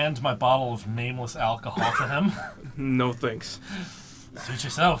 I hand my bottle of nameless alcohol to him. No thanks. Suit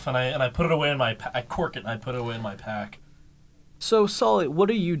yourself, and I put it away in my I cork it and I put it away in my pack. So, Sully, what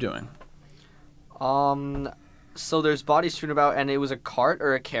are you doing? So there's bodies strewn about, and it was a cart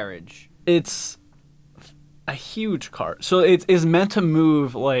or a carriage? It's a huge cart. So it is meant to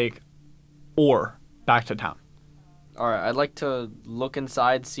move, like, ore back to town. Alright, I'd like to look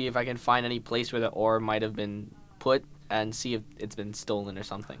inside, see if I can find any place where the ore might have been put, and see if it's been stolen or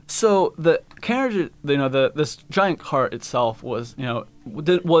something. So the carriage, this giant cart itself was,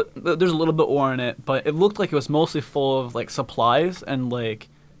 there's a little bit ore in it, but it looked like it was mostly full of like supplies and like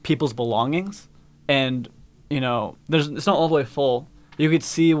people's belongings, and it's not all the way full. You could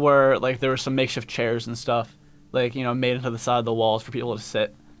see where like there were some makeshift chairs and stuff, like made into the side of the walls for people to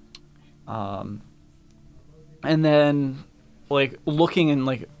sit. And then like looking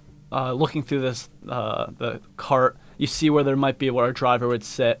through this the cart, you see where there might be where a driver would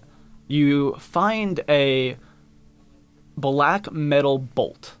sit. You find a black metal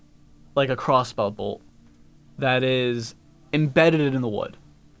bolt, like a crossbow bolt, that is embedded in the wood.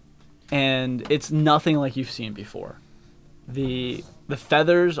 And it's nothing like you've seen before. The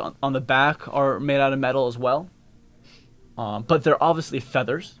feathers on the back are made out of metal as well. But they're obviously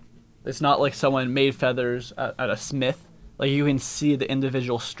feathers. It's not like someone made feathers at a smith. Like you can see the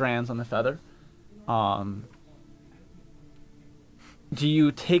individual strands on the feather. Do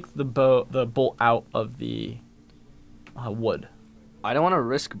you take the bolt out of the wood? I don't want to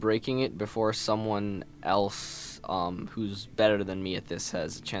risk breaking it before someone else who's better than me at this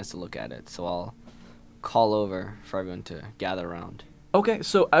has a chance to look at it. So I'll call over for everyone to gather around. Okay,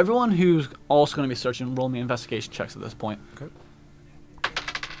 so everyone who's also going to be searching, roll me investigation checks at this point. Okay.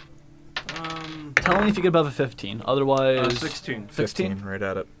 Tell me if you get above a 15. Otherwise, 16. 16? Right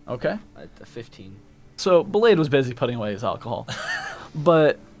at it. Okay. At the 15. So Blade was busy putting away his alcohol,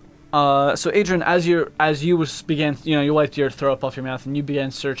 but so Adrian, as you began, you wiped your throw up off your mouth and you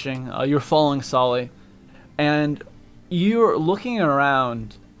began searching. You're following Solly, and you're looking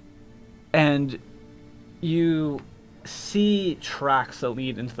around, and you see tracks that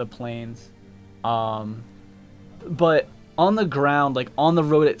lead into the plains, but on the ground, like on the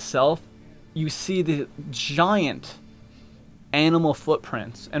road itself, you see the giant animal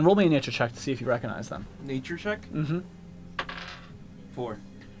footprints. And roll me a nature check to see if you recognize them. Nature check? Mm-hmm. 4.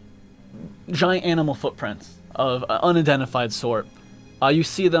 Giant animal footprints of unidentified sort. You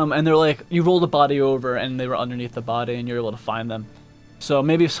see them, and they're like, you roll the body over, and they were underneath the body, and you're able to find them. So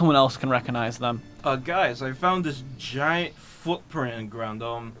maybe if someone else can recognize them. Guys, I found this giant footprint in the ground.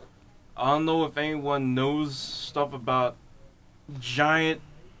 I don't know if anyone knows stuff about giant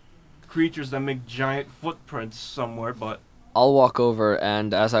creatures that make giant footprints somewhere, but I'll walk over,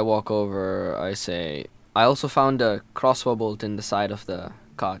 and as I walk over, I say, I also found a crossbow bolt in the side of the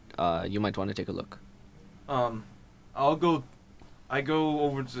cot. You might want to take a look. I go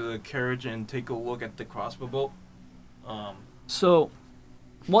over to the carriage and take a look at the crossbow bolt. So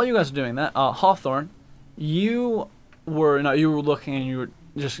while you guys are doing that, Hawthorne, you were looking, and you were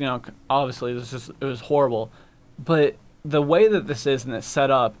just, obviously it was horrible, but the way that this is and it's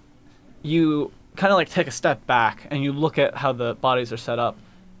set up, you kind of like take a step back and you look at how the bodies are set up,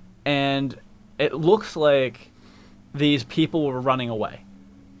 and it looks like these people were running away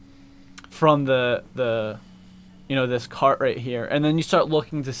from the this cart right here. And then you start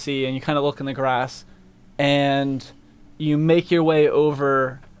looking to see, and you kind of look in the grass, and you make your way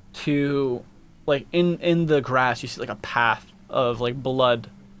over to, like, in the grass you see like a path of like blood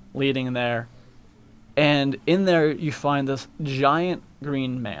leading in there, and in there you find this giant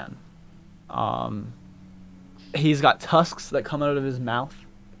green man. He's got tusks that come out of his mouth.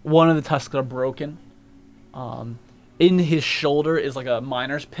 One of the tusks are broken. In his shoulder is like a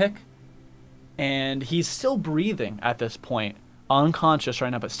miner's pick, and he's still breathing at this point, unconscious right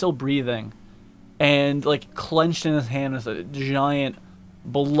now, but still breathing. And like clenched in his hand is a giant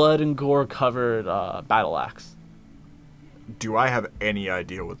blood and gore covered battle axe. Do I have any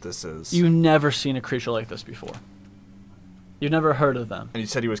idea what this is? You've never seen a creature like this before. You've never heard of them. And you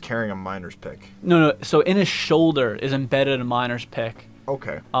said he was carrying a miner's pick. No. So in his shoulder is embedded a miner's pick.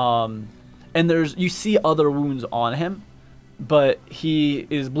 Okay. And you see other wounds on him, but he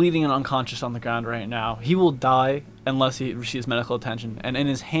is bleeding and unconscious on the ground right now. He will die unless he receives medical attention. And in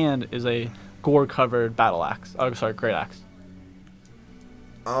his hand is a gore-covered battle axe. Oh, sorry, great axe.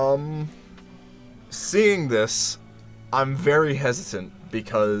 Seeing this, I'm very hesitant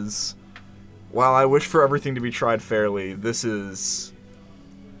because while I wish for everything to be tried fairly,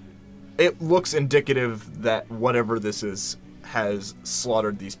 it looks indicative that whatever this is has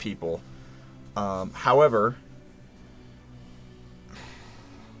slaughtered these people. However,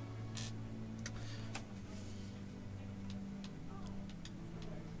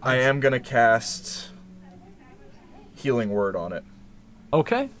 I am going to cast Healing Word on it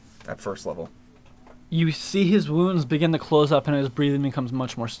Okay. at first level. You see his wounds begin to close up and his breathing becomes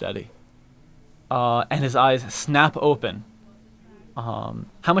much more steady. And his eyes snap open. How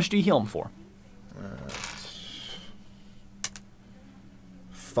much do you heal him for?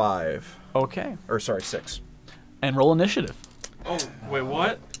 5. Okay. Or sorry, 6. And roll initiative. Oh, wait,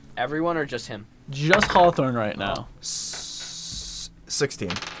 what? Everyone or just him? Just Hawthorne right now. 16.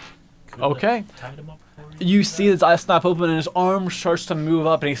 Okay. Tied him up for You see his eyes snap open and his arm starts to move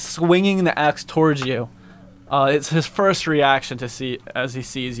up and he's swinging the axe towards you. It's his first reaction to see as he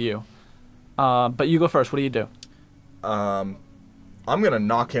sees you. But you go first. What do you do? I'm going to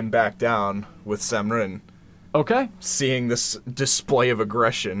knock him back down with Semrin, Okay. seeing this display of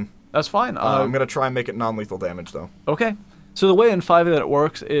aggression. That's fine. I'm going to try and make it non-lethal damage, though. Okay. So the way in 5 that it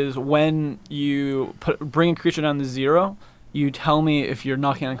works is when you bring a creature down to 0, you tell me if you're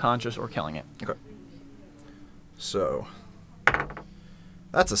knocking unconscious or killing it. Okay. So,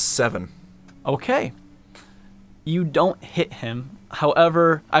 that's a 7. Okay. You don't hit him.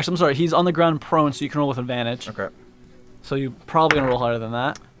 However, actually, I'm sorry, he's on the ground prone, so you can roll with advantage. Okay. So you're probably going to roll higher than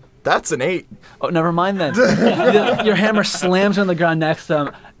that. That's an 8. Oh, never mind then. Your hammer slams on the ground next to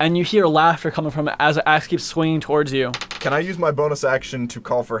him, and you hear laughter coming from it as the axe keeps swinging towards you. Can I use my bonus action to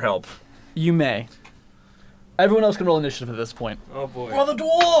call for help? You may. Everyone else can roll initiative at this point. Oh boy. Brother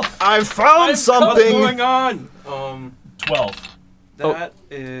Dwarf! I found What's something! going on? 12. That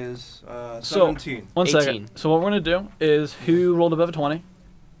is So, 17. One 18. second. So what we're going to do is who rolled above a 20?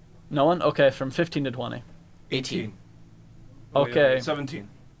 No one? Okay, from 15 to 20. 18. Okay. 17.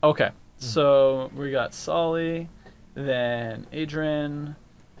 Okay. So we got Solly, then Adrian,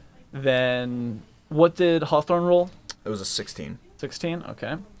 then what did Hawthorne roll? It was a 16. 16?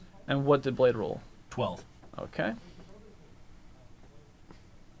 Okay. And what did Blade roll? 12. Okay.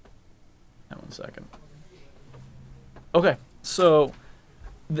 And 1 second. Okay, so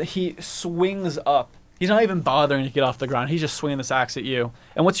he swings up. He's not even bothering to get off the ground. He's just swinging this axe at you.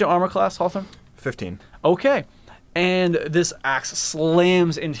 And what's your armor class, Hawthorne? 15. Okay. And this axe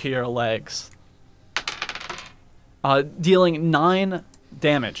slams into your legs, dealing 9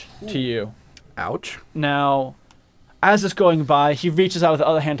 damage to you. Ouch. Now, as it's going by, he reaches out with the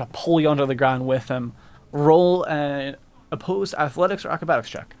other hand to pull you onto the ground with him. Roll an opposed athletics or acrobatics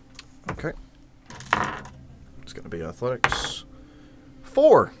check. Okay. It's going to be athletics.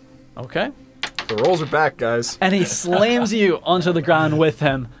 4. Okay. The rolls are back, guys. And he slams you onto the ground with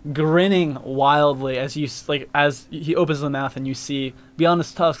him, grinning wildly as as he opens the mouth and you see beyond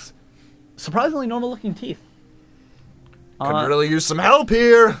his tusks surprisingly normal-looking teeth. Could really use some help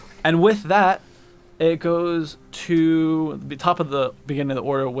here. And with that, it goes to the top of the beginning of the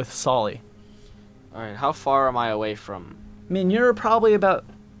order with Solly. All right, how far am I away from? I mean, you're probably about.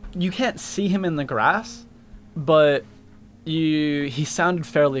 You can't see him in the grass, but he sounded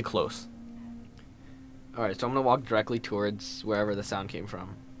fairly close. All right, so I'm gonna walk directly towards wherever the sound came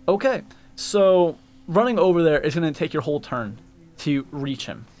from. Okay, so running over there is going to take your whole turn to reach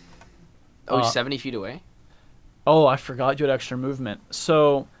him. Oh, he's 70 feet away? Oh, I forgot you had extra movement.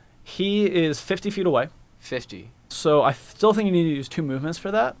 So he is 50 feet away. 50. So I still think you need to use 2 movements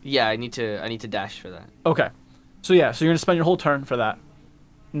for that. Yeah, I need to dash for that. Okay. So yeah, so you're going to spend your whole turn for that.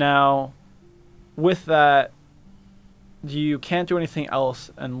 Now, with that, you can't do anything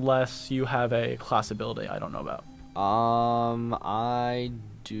else unless you have a class ability I don't know about. I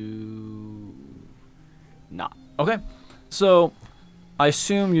do not. Okay. So I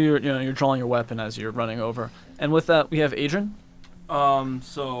assume you're drawing your weapon as you're running over. And with that, we have Adrian.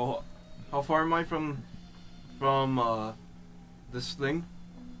 So how far am I from this thing?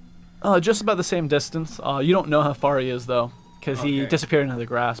 Just about the same distance. You don't know how far he is though, because he Okay. disappeared into the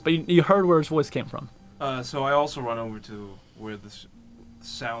grass. But you heard where his voice came from. So I also run over to where this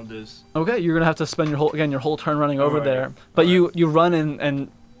sound is. Okay, you're gonna have to spend your whole turn running over Alright. there. But Alright. you run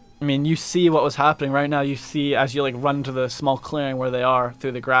and I mean you see what was happening right now. You see as you run into the small clearing where they are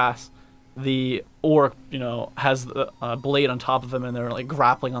through the grass, the orc has the blade on top of him and they're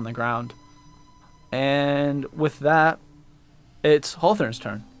grappling on the ground. And with that, it's Hawthorne's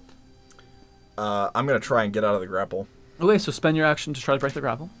turn. I'm going to try and get out of the grapple. Okay, so spend your action to try to break the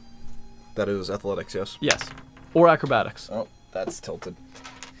grapple. That is athletics, yes. Yes, or acrobatics. Oh, that's tilted.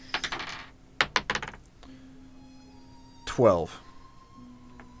 12.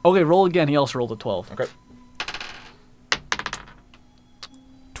 Okay, roll again. He also rolled a 12. Okay.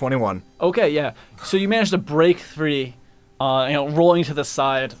 21. Okay, yeah. So you managed to break free, rolling to the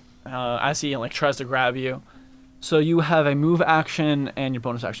side as he tries to grab you. So you have a move action and your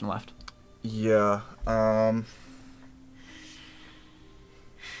bonus action left. Yeah.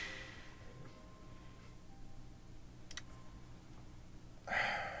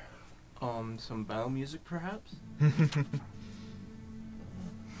 Some battle music perhaps?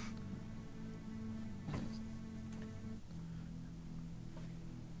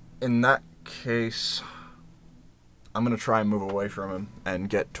 In that case, I'm going to try and move away from him and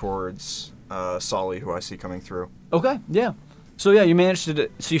get towards Solly, who I see coming through. Okay, yeah. So yeah, you managed to.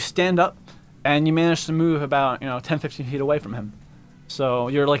 So you stand up, and you managed to move about 10, 15 feet away from him. So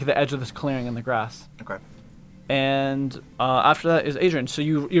you're at the edge of this clearing in the grass. Okay. And after that is Adrian. So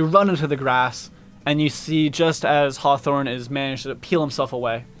you run into the grass, and you see just as Hawthorne is managed to peel himself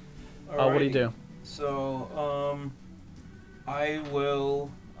away. What do you do? So, I will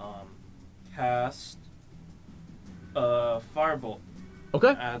cast a firebolt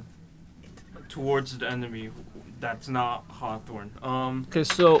Okay. towards the enemy that's not Hawthorne. Okay,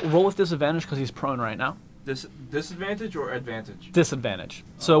 so roll with disadvantage because he's prone right now. Disadvantage or advantage? Disadvantage.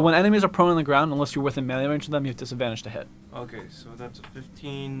 So when enemies are prone on the ground, unless you're within melee range of them, you have disadvantage to hit. Okay, so that's a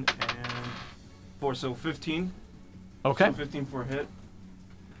 15 and 4, so 15. Okay. So 15 for a hit.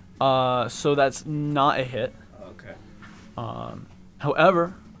 So that's not a hit. Okay.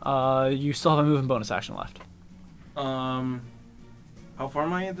 However, You still have a movement bonus action left. How far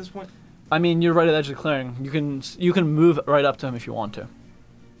am I at this point? I mean, you're right at the edge of the clearing. You can move right up to him if you want to.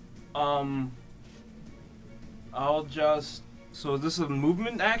 I'll just. So this is a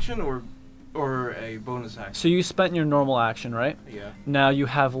movement action or a bonus action? So you spent your normal action, right? Yeah. Now you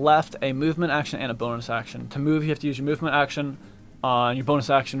have left a movement action and a bonus action. To move, you have to use your movement action. Your bonus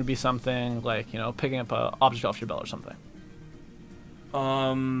action would be something like, picking up an object off your belt or something.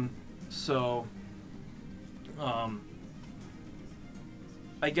 So.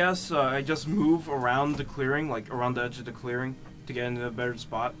 I guess I just move around the clearing, like around the edge of the clearing, to get into a better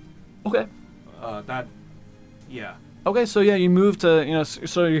spot. Okay. Yeah. Okay, so yeah, you move to,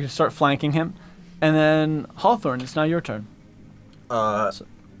 so you can start flanking him. And then Hawthorne, it's now your turn. Do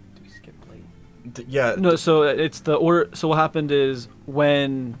we skip Blade? Yeah. No, so it's the order. So what happened is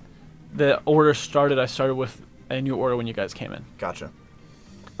when the order started, I started with a new order when you guys came in. Gotcha.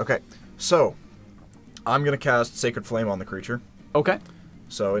 Okay, so I'm gonna cast Sacred Flame on the creature. Okay.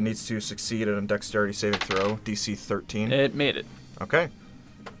 So it needs to succeed at a Dexterity saving throw, DC 13. It made it. Okay.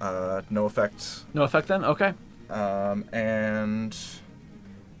 No effect. No effect then? Okay. And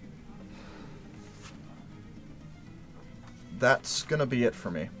that's gonna be it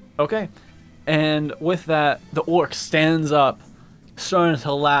for me. Okay. And with that, the orc stands up, starting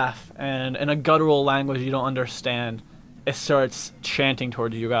to laugh, and in a guttural language you don't understand, it starts chanting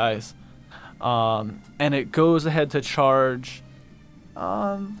towards you guys. And it goes ahead to charge.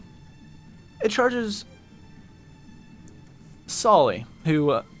 It charges Solly,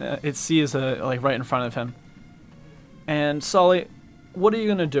 who it sees right in front of him. And Solly, what are you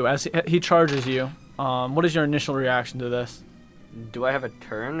gonna do as he charges you? What is your initial reaction to this? Do I have a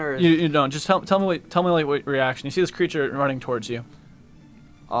turn or? You don't. Just tell me what reaction. You see this creature running towards you.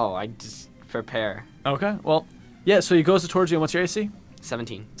 Oh, I just prepare. Okay. Well, yeah. So he goes towards you. And what's your AC?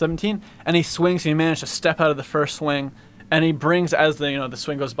 17. 17. And he swings. And you manage to step out of the first swing, and he brings as the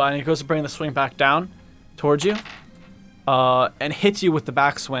swing goes by, and he goes to bring the swing back down towards you, and hits you with the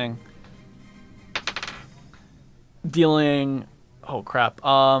backswing, dealing. Oh crap.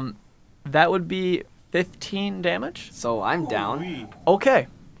 That would be 15 damage. So I'm down. Holy. Okay.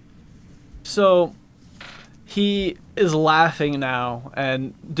 So he is laughing now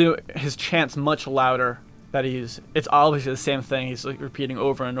and do his chants much louder. It's obviously the same thing. He's like repeating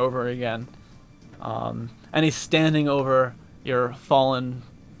over and over again. And he's standing over your fallen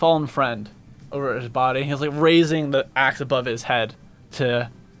friend over his body. He's like raising the axe above his head to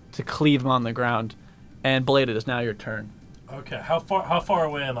cleave him on the ground. And Blade, it is now your turn. Okay, how far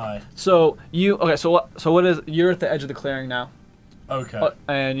away am I? So what is, you're at the edge of the clearing now. Okay.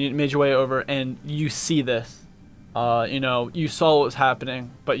 And you made your way over, and you see this. You saw what was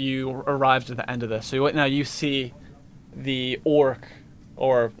happening, but you arrived at the end of this. So now you see the orc,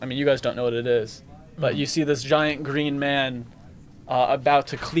 you guys don't know what it is, but you see this giant green man about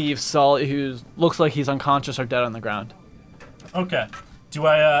to cleave Saul, who looks like he's unconscious or dead on the ground. Okay. Do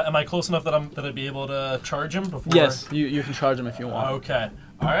I am I close enough that I'd be able to charge him before? Yes, you can charge him if you want. Okay.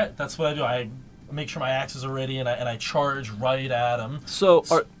 All right. That's what I do. I make sure my axes are ready and I charge right at him. So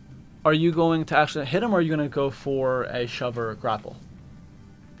are you going to actually hit him, or are you going to go for a shove or a grapple?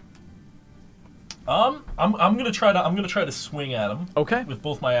 I'm gonna try to swing at him. Okay. With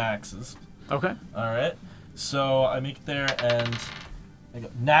both my axes. Okay. All right. So I make it there and I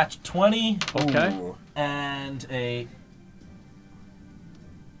got nat 20. Okay. Ooh. And a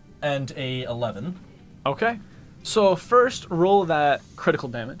 11. Okay. So first roll that critical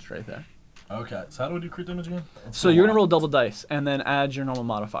damage right there. Okay. So how do I do crit damage again? So you're gonna roll double dice and then add your normal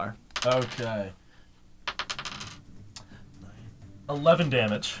modifier. Okay. 11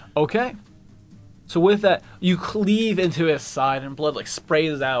 damage. Okay. So with that, you cleave into his side and blood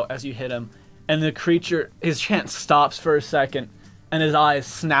sprays out as you hit him, and the creature, his chant stops for a second, and his eyes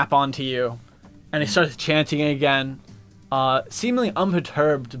snap onto you, and he starts chanting again, seemingly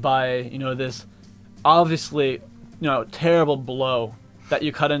unperturbed by this obviously terrible blow that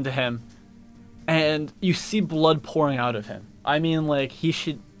you cut into him, and you see blood pouring out of him. I mean, he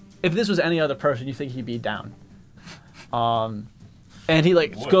should, if this was any other person, you think he'd be down. And he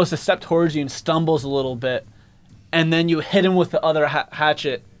goes to step towards you and stumbles a little bit, and then you hit him with the other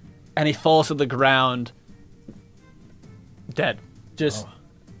hatchet, and he falls to the ground, dead. Just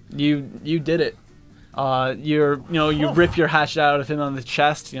you did it. You rip your hatchet out of him on the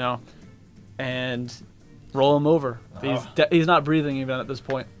chest, and roll him over. He's not breathing even at this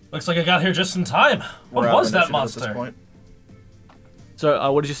point. Looks like I got here just in time. What We're out was of that initiative monster? At this point.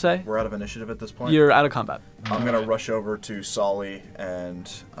 So what did you say? We're out of initiative at this point. You're out of combat. I'm gonna rush over to Solly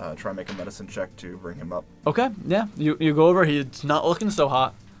and try and make a medicine check to bring him up. Okay, yeah. You go over. He's not looking so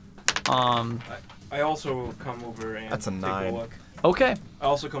hot. I also come over and That's a take 9. a look. Okay. I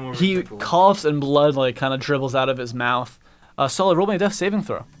also come over He and take a look. coughs and blood like kind of dribbles out of his mouth. Sully, roll me a death saving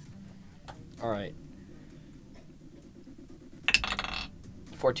throw. All right.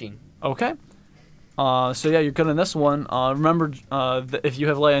 14. Okay. So yeah, you're good in this one. Remember, if you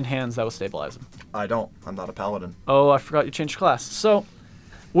have lay on hands, that will stabilize him. I don't. I'm not a paladin. Oh, I forgot you changed class. So,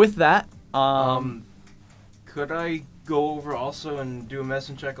 with that, Could I go over also and do a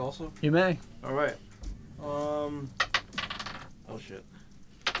medicine check also? you may. All right. Oh shit.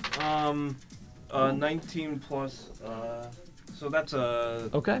 19 plus. So that's a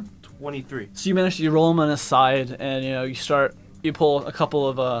Okay. 23. So you manage to roll him on his side, and you pull a couple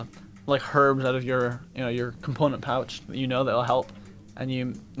of like herbs out of your component pouch that that'll help, and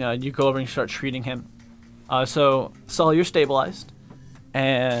you go over and you start treating him. So Sully, you're stabilized,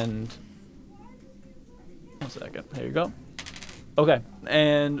 and 1 second. There you go. Okay,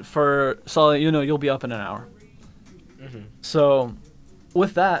 and for Sully, you'll be up in an hour. So,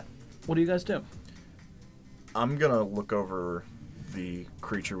 with that, what do you guys do? I'm gonna look over the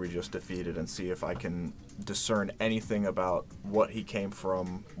creature we just defeated and see if I can discern anything about what he came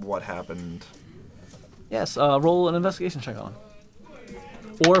from, what happened. Yes, roll an investigation check on him.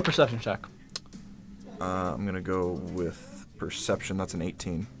 Or a perception check. I'm gonna go with perception. That's an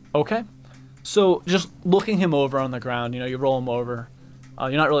 18. Okay. So just looking him over on the ground, you roll him over.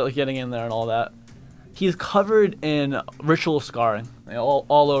 You're not really getting in there and all that. He's covered in ritual scarring,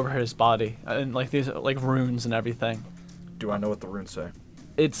 all over his body, and like these like runes and everything. Do I know what the runes say?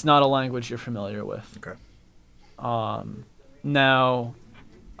 It's not a language you're familiar with. Okay. Now,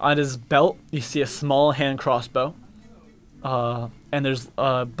 on his belt, you see a small hand crossbow, and there's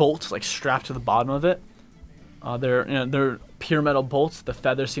bolts like strapped to the bottom of it. They're pure metal bolts. The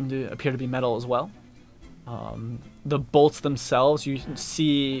feathers seem to appear to be metal as well. The bolts themselves, you can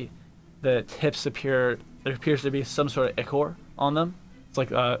see the tips there appears to be some sort of ichor on them. It's like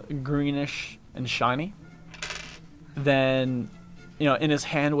greenish and shiny. Then, in his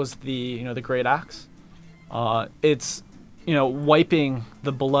hand was the great axe. It's, wiping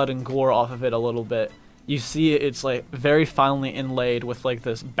the blood and gore off of it a little bit. You see it's like very finely inlaid with like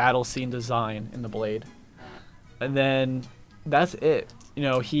this battle scene design in the blade. And then that's it.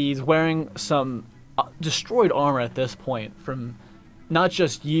 He's wearing some destroyed armor at this point from not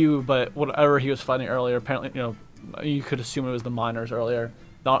just you, but whatever he was fighting earlier. Apparently, you could assume it was the miners earlier.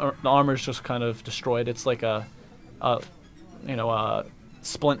 The armor's just kind of destroyed. It's like a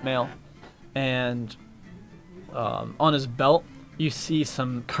splint mail. And on his belt, you see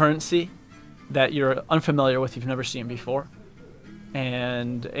some currency that you're unfamiliar with. You've never seen before.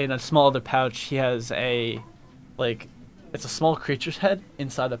 And in a small other pouch, he has it's a small creature's head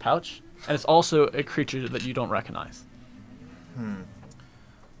inside the pouch, and it's also a creature that you don't recognize.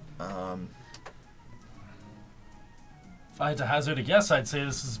 If I had to hazard a guess, I'd say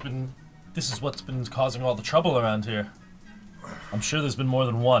this is what's been causing all the trouble around here. I'm sure there's been more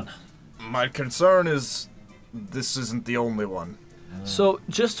than one. My concern is this isn't the only one. So,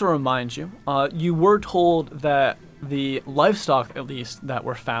 just to remind you, you were told that the livestock, at least, that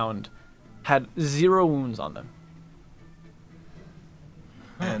were found had 0 wounds on them.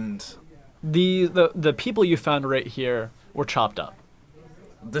 And The people you found right here were chopped up.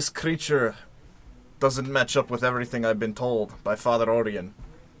 this creature doesn't match up with everything I've been told by Father Orion.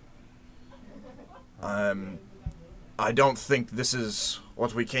 I don't think this is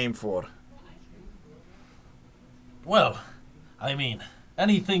what we came for. Well, I mean,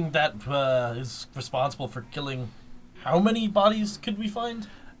 anything that is responsible for killing... How many bodies could we find?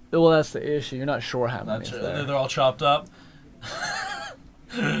 Well, that's the issue. You're not sure how many is there. They're all chopped up.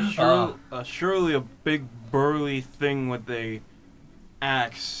 Surely a big burly thing with a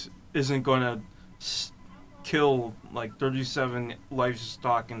axe isn't going to kill like 37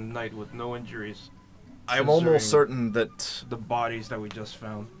 livestock in a night with no injuries. I'm almost certain that The bodies that we just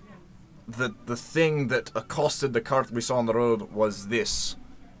found. the thing that accosted the cart we saw on the road was this,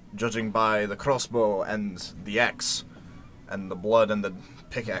 judging by the crossbow and the axe, and the blood and the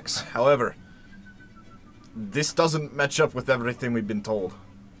pickaxe. However, this doesn't match up with everything we've been told.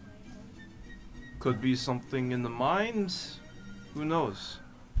 Could be something in the mines. Who knows?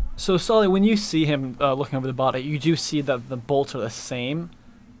 So, Sully, when you see him looking over the body, you do see that the bolts are the same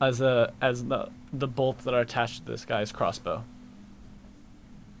as the bolts that are attached to this guy's crossbow.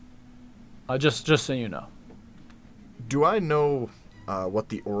 Just so you know. Do I know what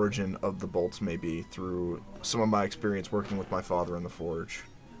the origin of the bolts may be through some of my experience working with my father in the forge?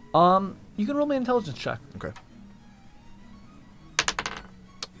 You can roll me an intelligence check. Okay.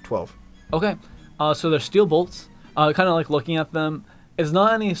 12. Okay. So they're steel bolts. Kind of like looking at them, it's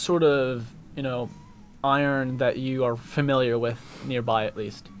not any sort of, iron that you are familiar with nearby, at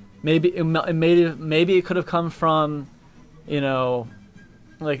least. Maybe maybe it could have come from,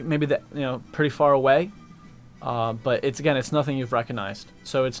 like maybe pretty far away. But it's nothing you've recognized.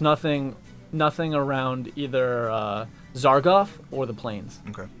 So it's nothing around either Zargoth or the plains.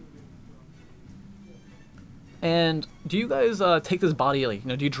 Okay. And do you guys take this body, like,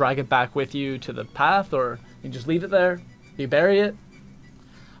 do you drag it back with you to the path, or you just leave it there? Do you bury it?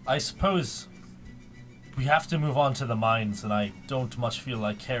 I suppose we have to move on to the mines, and I don't much feel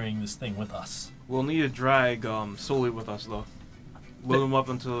like carrying this thing with us. We'll need to drag Sully with us, though. Load him up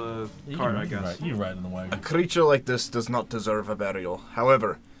into the cart, I guess. You ride in the A wagon. creature like this does not deserve a burial.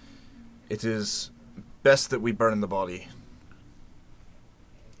 However, it is best that we burn the body.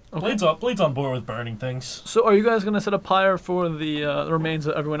 Okay. Blade's on board with burning things. So are you guys going to set a pyre for the remains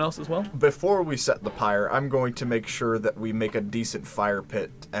of everyone else as well? Before we set the pyre, I'm going to make sure that we make a decent fire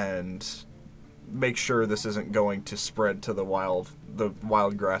pit and make sure this isn't going to spread to the wild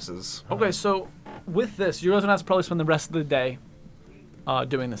grasses. Okay, so with this, you guys are going to have to probably spend the rest of the day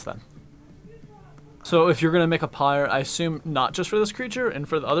doing this then. So if you're going to make a pyre, I assume not just for this creature and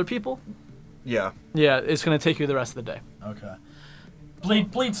for the other people? Yeah. Yeah, it's going to take you the rest of the day. Okay.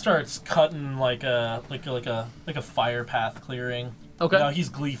 Blade starts cutting like a fire path clearing. Okay. He's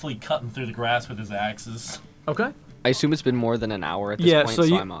gleefully cutting through the grass with his axes. Okay. I assume it's been more than an hour at this point,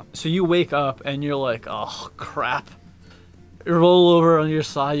 so I'm up. So you wake up and you're like, oh, crap. You roll over on your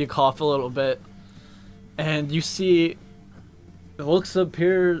side, you cough a little bit, and you see, it looks up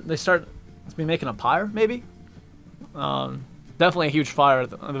here, they start to be making a pyre, maybe? Definitely a huge fire at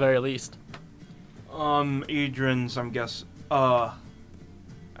the very least. Adrian's,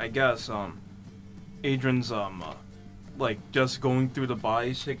 Adrian's, like, just going through the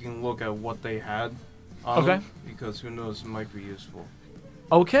bodies, taking a look at what they had on Okay. them, because who knows, it might be useful.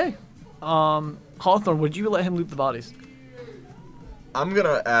 Okay. Hawthorne, would you let him loot the bodies? I'm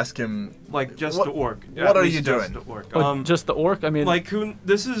gonna ask him. Like, just What- the orc. what At are least you just doing? The orc. Oh, just the orc? I mean, Like,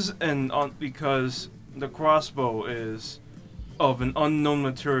 this is because the crossbow is of an unknown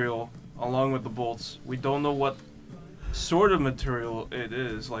material, along with the bolts. We don't know what sort of material it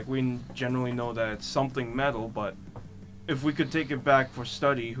is. Like, we generally know that it's something metal, but if we could take it back for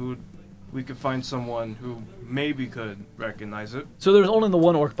study, we could find someone who maybe could recognize it. so there's only the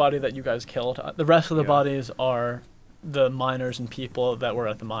one orc body that you guys killed. The rest of the Yeah. bodies are the miners and people that were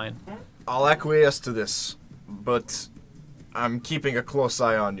at the mine. I'll acquiesce to this, but I'm keeping a close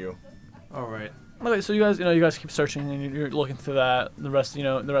eye on you. All right. Okay, so you guys keep searching and you're looking through that. The rest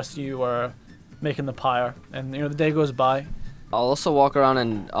of you are making the pyre, and the day goes by. I'll also walk around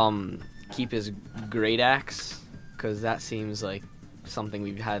and keep his great axe, because that seems like something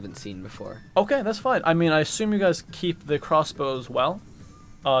we haven't seen before. Okay, that's fine. I mean, I assume you guys keep the crossbows well.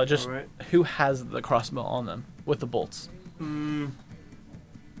 Just All right. who has the crossbow on them with the bolts? I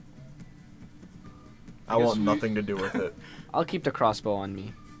guess want we- nothing to do with it. I'll keep the crossbow on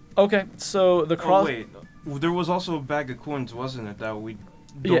me. Okay, so the Oh, cross. wait. There was also a bag of coins, wasn't it, that we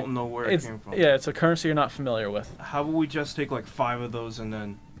Yeah, don't know where it came from? it's a currency you're not familiar with. How about we just take, like, 5 of those and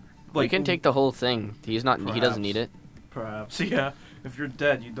then... We can take the whole thing. He Perhaps. doesn't need it. Perhaps, yeah. If you're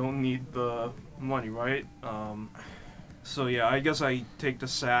dead, you don't need the money, right? So yeah, I guess I take the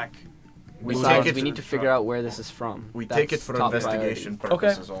sack. We Besides, take it. we need to figure out where this is from. We That's take it for top investigation Okay.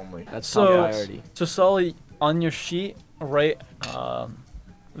 purposes only. Priority. That's So- top priority. So Sully, on your sheet, write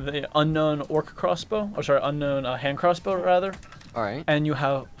the unknown orc crossbow, or sorry, unknown hand crossbow rather, All right. and you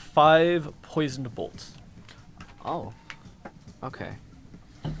have 5 poisoned bolts. Oh. Okay.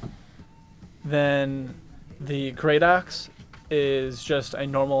 Then the great axe is just a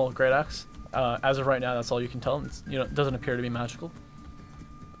normal great axe. As of right now, that's all you can tell. It doesn't appear to be magical.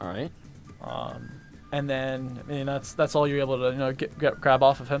 All right. And then that's all you're able to grab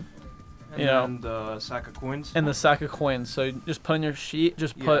off of him. And You know. then the sack of coins. And the sack of coins. So you just put in your sheet.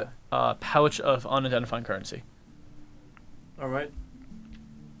 Just put pouch of unidentified currency. Alright.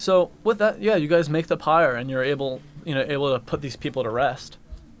 So with that, yeah, you guys make the pyre, and you're able to put these people to rest.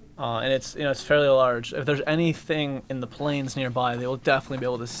 And it's fairly large. If there's anything in the plains nearby, they will definitely be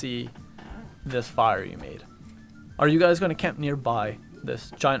able to see this fire you made. Are you guys going to camp nearby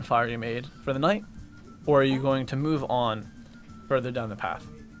this giant fire you made for the night, or are you going to move on further down the path?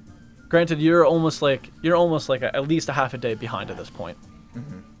 Granted, you're almost like at least a half a day behind at this point.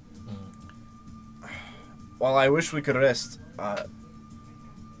 While I wish we could rest,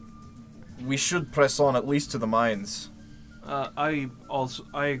 we should press on at least to the mines. I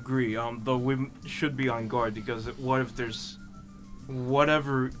agree. Though we should be on guard, because what if there's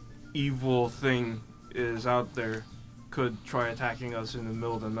whatever evil thing is out there could try attacking us in the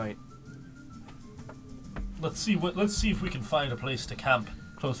middle of the night. Let's see if we can find a place to camp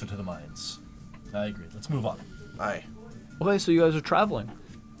closer to the mines. I agree. Let's move on. Aye. Okay, so you guys are traveling,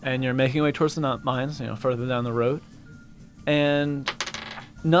 and you're making your way towards the mines, further down the road, and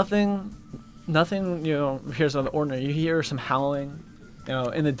nothing, appears out of the ordinary. You hear some howling,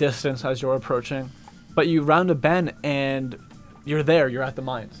 in the distance as you're approaching, but you round a bend and you're there. You're at the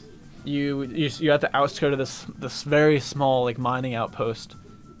mines. You're at the outskirts of this very small mining outpost,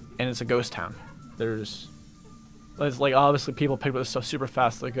 and it's a ghost town. There's obviously people picked up this stuff super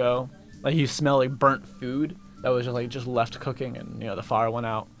fast to go. You smell burnt food that was just left cooking, and the fire went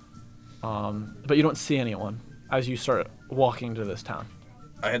out. But you don't see anyone as you start walking to this town.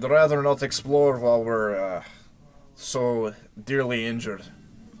 I'd rather not explore while we're so dearly injured.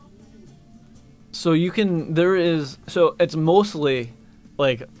 So it's mostly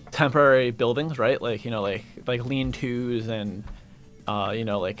temporary buildings, right? Like lean-tos and kind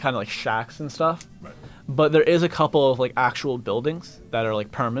of shacks and stuff. Right. But there is a couple of actual buildings that are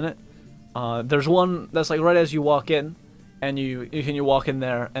permanent. There's one that's right as you walk in, and you walk in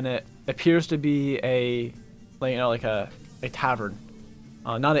there, and it appears to be a tavern,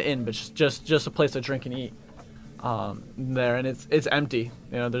 not an inn, but just a place to drink and eat. There, and it's empty.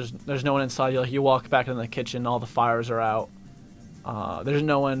 There's no one inside. You walk back in the kitchen, all the fires are out. There's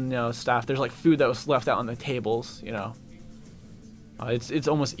no one, staff. There's food that was left out on the tables. It's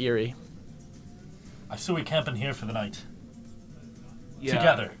almost eerie. I say we camp in here for the night. Yeah.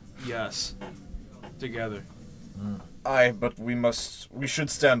 Together. Yes. Together. Aye, but we should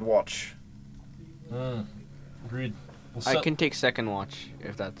stand watch. Agreed. I can take second watch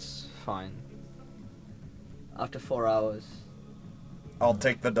if that's fine. After 4 hours. I'll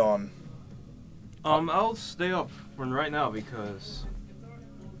take the dawn. I'll stay up for right now because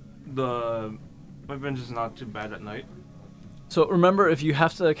my vengeance is not too bad at night. So remember, if you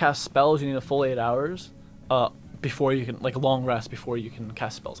have to cast spells, you need a full 8 hours before you can, long rest before you can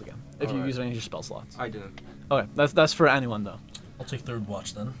cast spells again. If you Alright. use any of your spell slots. I didn't. Okay, that's for anyone though. I'll take third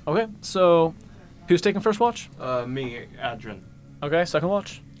watch then. Okay, so who's taking first watch? Me, Adrian. Okay, second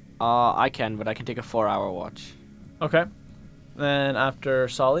watch. I can, but I can take a 4-hour watch. Okay. Then after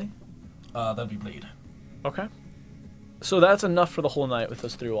Solly. That'd be Blade. Okay. So that's enough for the whole night with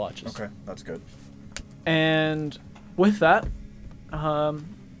those 3 watches. Okay, that's good. And with that,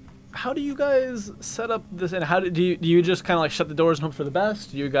 how do you guys set up this? And how do you just kind of shut the doors and hope for the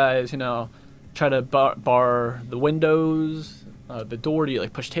best? Do you guys, try to bar the windows, the door? Do you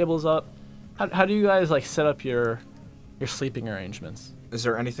push tables up? How do you guys set up your sleeping arrangements? Is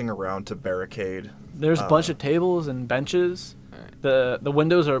there anything around to barricade? There's a bunch of tables and benches. Alright. The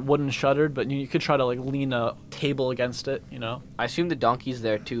windows are wooden shuttered, but you could try to lean a table against it. I assume the donkey's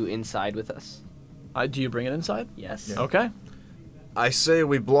there too, inside with us. Do you bring it inside? Yes. Yeah. Okay. I say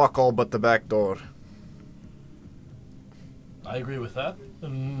we block all but the back door. I agree with that.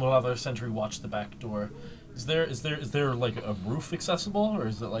 And we'll have our sentry watch the back door. Is there a roof accessible, or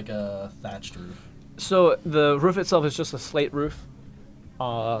is it a thatched roof? So the roof itself is just a slate roof.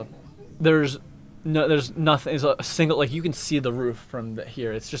 There's nothing. It's a single. You can see the roof from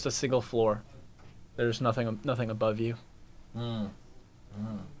here. It's just a single floor. There's nothing above you.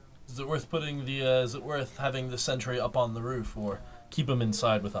 Is it worth is it worth having the sentry up on the roof, or keep him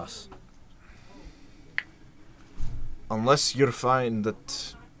inside with us? Unless you find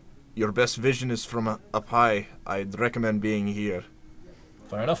that your best vision is from up high, I'd recommend being here.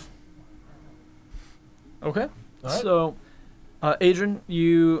 Fair enough. Okay. All right. So, Adrian,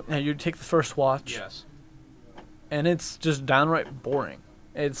 you take the first watch. Yes. And it's just downright boring.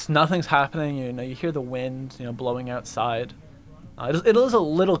 Nothing's happening. You hear the wind, blowing outside. It is a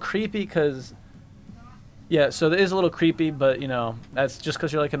little creepy because, so it is a little creepy, but that's just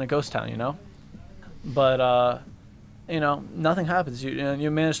because you're in a ghost town, But nothing happens.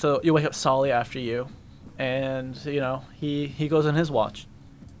 You manage to wake up Solly after you, and he goes on his watch.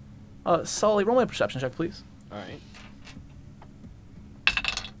 Solly, roll my perception check, please. Alright.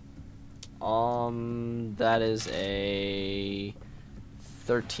 That is a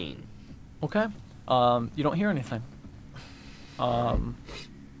 13. Okay. You don't hear anything.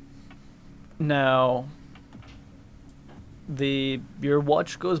 Now, your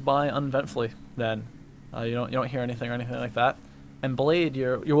watch goes by uneventfully. Then, you don't hear anything or anything like that. And Blade,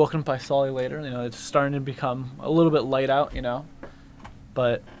 you're woken up by Solly later. It's starting to become a little bit light out.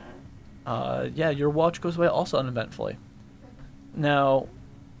 But, your watch goes by also uneventfully. Now,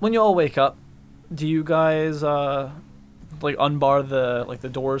 when you all wake up, do you guys unbar the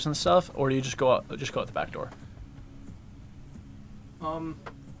doors and stuff, or do you just go out the back door?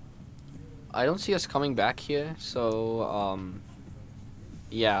 I don't see us coming back here, so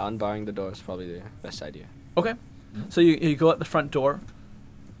yeah, unbarring the door is probably the best idea. Okay. So you go out the front door,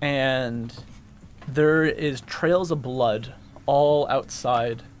 and there is trails of blood all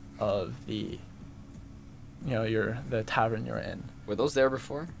outside of the, the tavern you're in. Were those there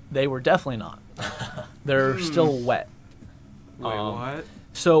before? They were definitely not. They're still wet. Wait, what?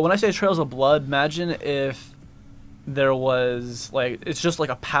 So when I say trails of blood, imagine if there was it's just like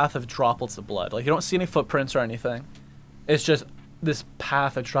a path of droplets of blood. Like you don't see any footprints or anything. It's just this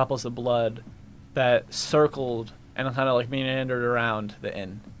path of droplets of blood that circled and kind of like meandered around the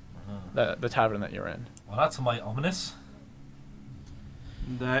inn, the tavern that you're in. Well, that's mighty ominous.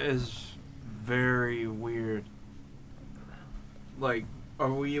 That is very weird. Like,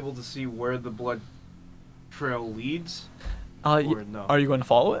 are we able to see where the blood trail leads? Or no? Are you going to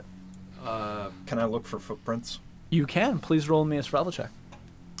follow it? Can I look for footprints? You can. Please roll me a survival check.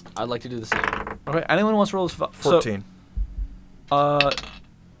 I'd like to do the same. Okay. Anyone wants to roll a survival? 14.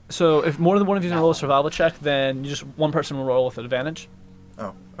 So if more than one of you can roll a survival check, then just one person will roll with advantage.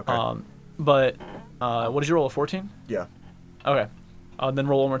 Oh, okay. But what did you roll? A 14? Yeah. Okay. Then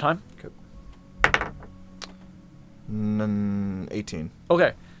roll one more time. 18.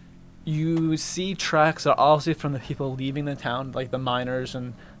 Okay. You see tracks that are obviously from the people leaving the town, like the miners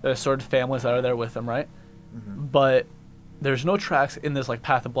and the sort of families that are there with them, right? Mm-hmm. But there's no tracks in this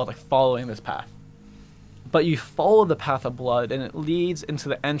path of blood, following this path. But you follow the path of blood, and it leads into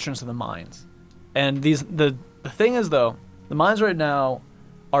the entrance of the mines. And the thing is, though, the mines right now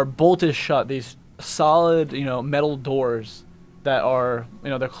are bolted shut. These solid, metal doors that are,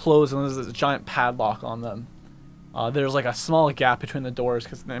 they're closed, and there's this giant padlock on them. There's a small gap between the doors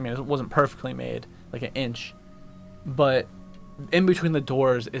because it wasn't perfectly made, like an inch, but in between the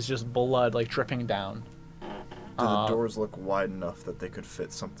doors is just blood dripping down. Do the doors look wide enough that they could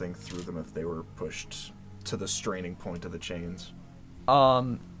fit something through them if they were pushed to the straining point of the chains?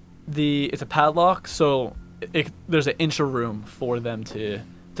 It's a padlock, so there's an inch of room for them to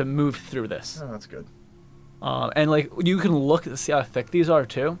move through this. Oh, that's good. And you can look to see how thick these are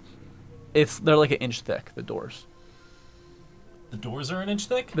too. They're an inch thick, the doors. The doors are an inch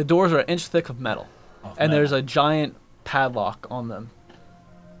thick? The doors are an inch thick of metal. And there's a giant padlock on them.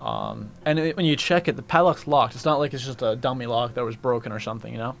 When you check it, the padlock's locked. It's not like it's just a dummy lock that was broken or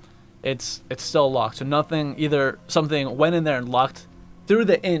something, It's still locked. So something went in there and locked through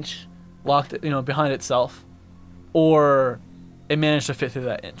the inch, locked it, behind itself, or it managed to fit through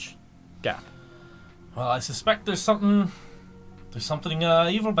that inch gap. Well, I suspect there's something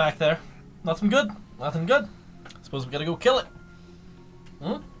evil back there. Nothing good. Suppose we gotta go kill it.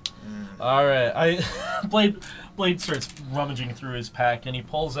 All right. Blade starts rummaging through his pack, and he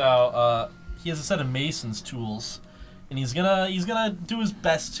pulls out. He has a set of mason's tools, and he's gonna do his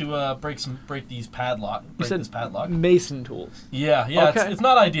best to break this padlock. Mason tools. Yeah. Okay. It's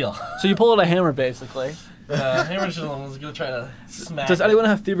not ideal. So you pull out a hammer, basically. Hammer's gonna try to smack. Does it. anyone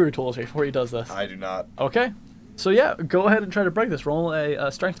have thievery tools before he does this? I do not. Okay. So yeah, go ahead and try to break this. Roll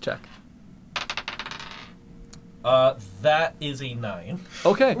a strength check. That is a 9.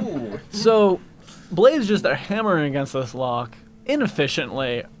 Okay. Ooh. So Blade's just there hammering against this lock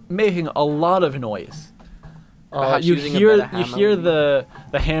inefficiently, making a lot of noise. Perhaps You using a hear better you hammer hear would be-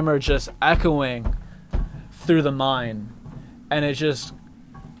 the hammer just echoing through the mine, and it just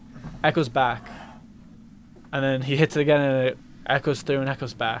echoes back. And then he hits it again, and it echoes through and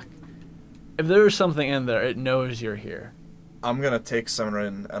echoes back. If there's something in there, it knows you're here. I'm going to take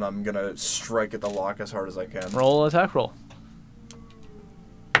Summonin, and I'm going to strike at the lock as hard as I can. Roll attack roll.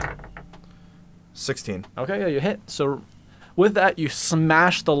 16. Okay, yeah, you hit. So with that, you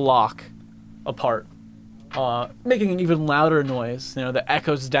smash the lock apart, making an even louder noise. That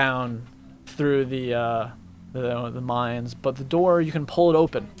echoes down through the mines. But the door, you can pull it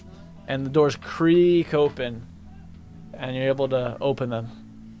open, and the doors creak open, and you're able to open them.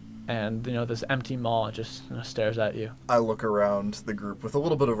 And this empty maw just stares at you. I look around the group with a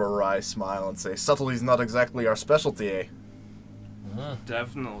little bit of a wry smile and say, subtlety's not exactly our specialty, eh?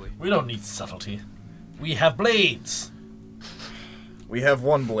 Definitely. We don't need subtlety. We have blades. We have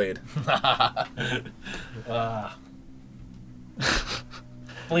one blade.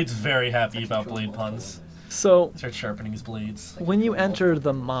 Blade's very happy about blade puns. So Starts sharpening his blades. when you enter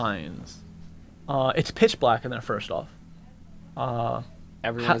the mines, it's pitch black in there. First off,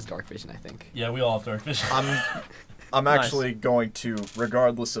 Everyone has dark vision, I think. Yeah, we all have dark vision. I'm Nice. actually going to,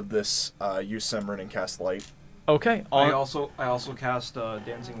 regardless of this, use Simran and cast light. okay. I also cast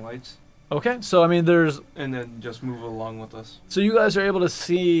dancing lights, Okay. So there's and then just move along with us. So you guys are able to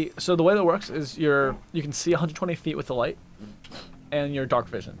see. So the way that works is you can see 120 feet with the light, and your dark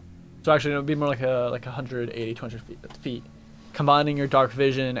vision. So actually, it would be more like 180, 200 feet, combining your dark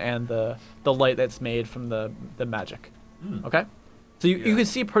vision and the light that's made from the magic. Mm. Okay, so you Yeah. can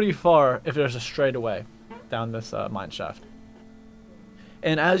see pretty far if there's a straightaway down this mine shaft.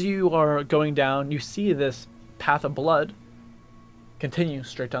 And as you are going down, you see this path of blood continue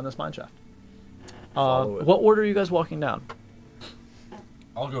straight down this mine shaft. Follow it. What order are you guys walking down?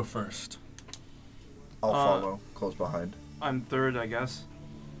 I'll go first. I'll Uh, follow, close behind. I'm third, I guess.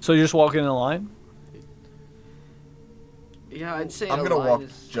 So you're just walking in a line? Yeah, I'd say I'm a gonna line walk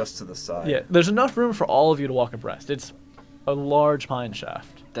is- just to the side. Yeah, there's enough room for all of you to walk abreast. It's a large mine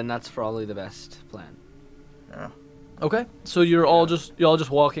shaft. Then that's probably the best plan. Yeah. Okay, so you're all just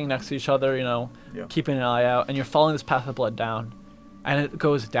walking next to each other, you know, Yeah. keeping an eye out, and you're following this path of blood down, and it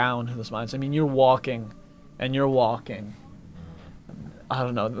goes down to this mine. I mean, you're walking, and you're walking. I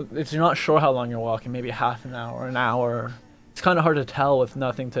don't know. You're not sure how long you're walking. Maybe half an hour, an hour. It's kind of hard to tell with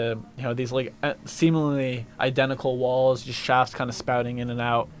nothing to, you know, these like seemingly identical walls, just shafts kind of spouting in and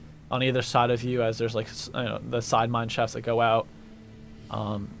out on either side of you as there's like you know, the side mine shafts that go out.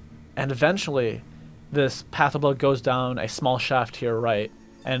 And eventually, this path of blood goes down a small shaft to your right,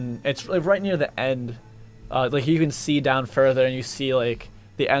 and it's like right near the end. Like you can see down further, and you see like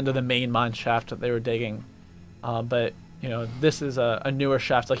the end of the main mine shaft that they were digging. But you know, this is a newer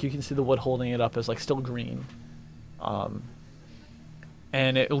shaft. Like you can see the wood holding it up is like still green.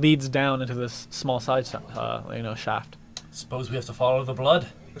 And it leads down into this small side, you know, shaft. Suppose we have to follow the blood.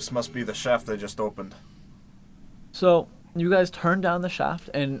 This must be the shaft they just opened. So you guys turn down the shaft,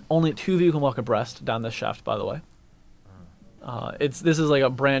 and only two of you can walk abreast down this shaft. By the way, this is like a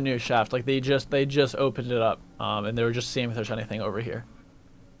brand new shaft. Like they just opened it up, and they were just seeing if there's anything over here.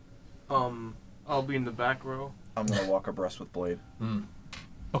 I'll be in the back row. I'm gonna walk abreast with Blade.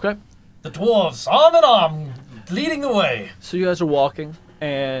 Okay. The dwarves, arm in arm, leading the way. So you guys are walking,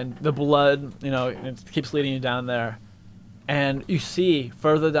 and the blood, you know, it keeps leading you down there, and you see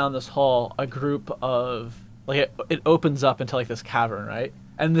further down this hall a group of like it opens up into like this cavern, right?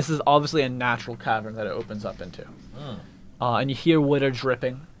 And this is obviously a natural cavern that it opens up into. And you hear water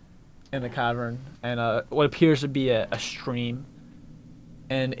dripping in the cavern, and what appears to be a stream.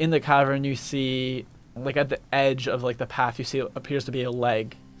 And in the cavern, you see, like at the edge of like the path, you see it appears to be a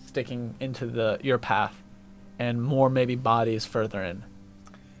leg sticking into your path, and more maybe bodies further in.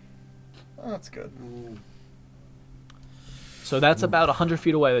 Oh, that's good. So that's about 100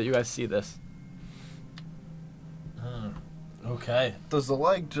 feet away that you guys see this. Okay. Does the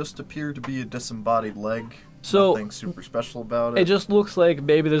leg just appear to be a disembodied leg? So Nothing super special about it. it just looks like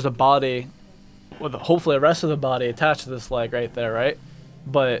maybe there's a body, with hopefully the rest of the body attached to this leg right there, right?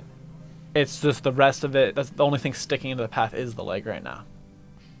 But it's just the rest of it. That's the only thing sticking into the path is the leg right now.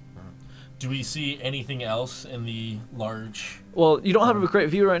 Do we see anything else in the large? Well, you don't have a great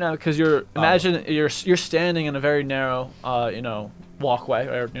view right now because imagine you're standing in a very narrow, you know, walkway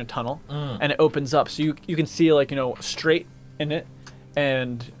or you know, tunnel, and it opens up, so you can see like you know straight in it,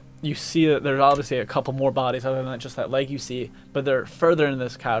 and you see that there's obviously a couple more bodies other than just that leg you see, but they're further in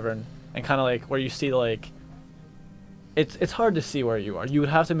this cavern and kind of like where you see like. It's hard to see where you are. You would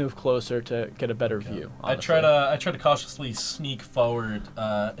have to move closer to get a better view. I try to cautiously sneak forward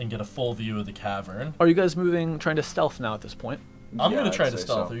and get a full view of the cavern. Are you guys trying to stealth now at this point? I'm Yeah, gonna I'd try to say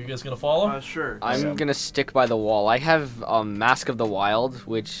stealth. so. Are you guys gonna follow? Sure. I'm Yeah. gonna stick by the wall. I have Mask of the Wild,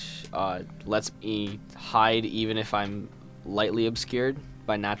 which lets me hide even if I'm lightly obscured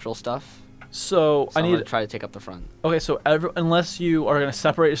by natural stuff. So, So I I'm need. gonna try to take up the front. Okay, so unless you are going to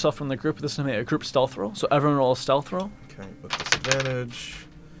separate yourself from the group, this is going to be a group stealth roll. So everyone roll a stealth roll. Okay, with disadvantage.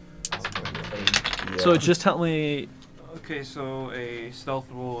 Yeah. So just tell me. Okay, so a stealth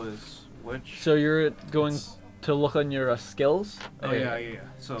roll is which? So you're going to look on your skills. Oh yeah.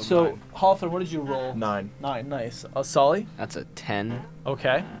 So So Hawthorne, what did you roll? 9 9. Nice. Solly. That's a 10.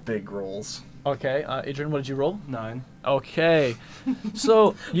 Okay. big rolls. Okay. Adrian, what did you roll? 9. Okay.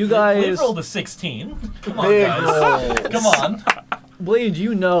 So you Blade guys, rolled a 16. Come on, Big guys. rolls. Come on. Blade,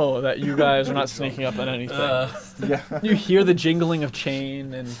 you know that you guys are not sneaking up on anything. Yeah. You hear the jingling of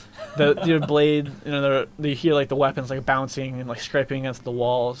chain and your blade. You know, you hear like the weapons like bouncing and like scraping against the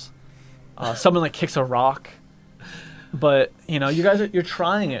walls. Someone like kicks a rock, but you know you guys you're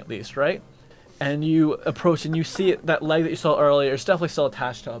trying at least, right? And you approach and you see that leg that you saw earlier is definitely still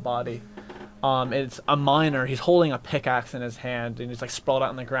attached to a body. It's a miner. He's holding a pickaxe in his hand and he's like sprawled out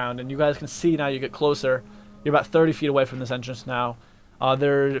on the ground. And you guys can see now. You get closer. You're about 30 feet away from this entrance now.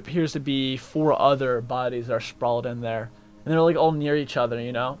 There appears to be 4 other bodies that are sprawled in there, and they're like all near each other.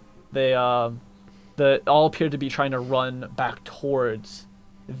 You know, they all appear to be trying to run back towards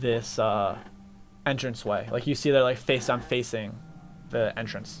this entranceway. Like you see, they're like face on facing the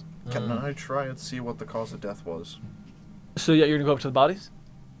entrance. Can I try and see what the cause of death was? So yeah, you're gonna go up to the bodies.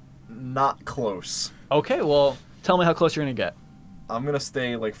 Not close. Okay, well, tell me how close you're gonna get. I'm gonna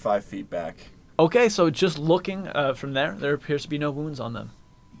stay like 5 feet back. Okay, so just looking from there appears to be no wounds on them.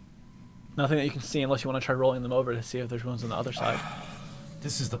 Nothing that you can see unless you want to try rolling them over to see if there's wounds on the other side.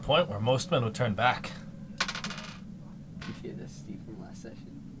 This is the point where most men would turn back. Yeah, that's Steve from last session.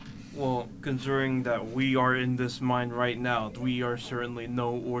 Well, considering that we are in this mine right now, we are certainly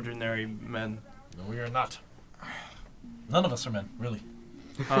no ordinary men. No, we are not. None of us are men, really.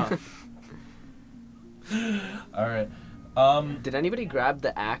 Huh. All right. Did anybody grab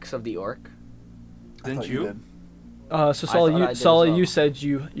the axe of the orc? Didn't you? So Solly, thought I did as Solly, well. you said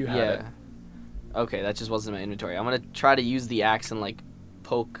you had it. Yeah. Okay, that just wasn't in my inventory. I'm gonna try to use the axe and like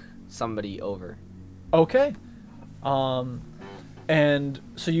poke somebody over. Okay. And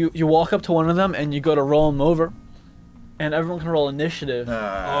so you walk up to one of them and you go to roll them over, and everyone can roll initiative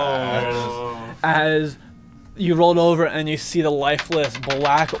Oh. as you rolled over and you see the lifeless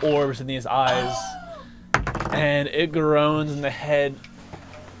black orbs in these eyes, and it groans and the head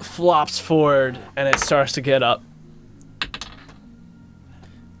flops forward and it starts to get up.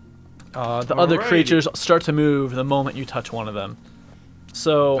 The other Alrighty. creatures start to move the moment you touch one of them.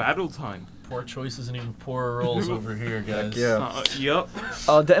 So, Battle time. Poor choices and even poorer rolls over here, guys. Yeah. Yep.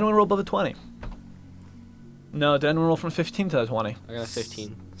 did anyone roll above a 20? No, did anyone roll from 15 to 20? I got a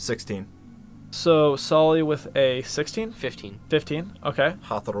 15. 16. So, Solly with a 16? 15. 15? Okay.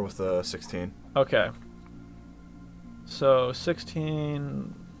 Hathor with a 16. Okay. So,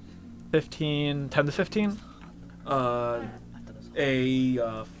 16, 15, 10 to 15? A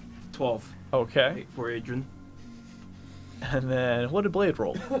 12 Okay. for Adrian. And then, what did Blade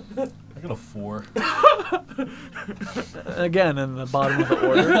roll? I got a 4. Again, in the bottom of the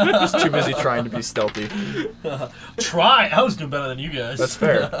order. Just too busy trying to be stealthy. Try. I was doing better than you guys. That's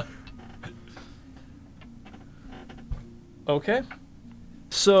fair. Okay.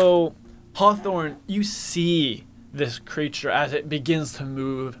 So, Hawthorne, you see this creature as it begins to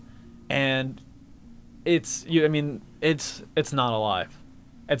move, and it's not alive.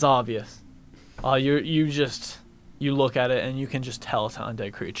 It's obvious. You look at it and you can just tell it's an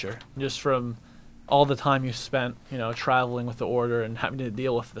undead creature just from all the time you spent, traveling with the order and having to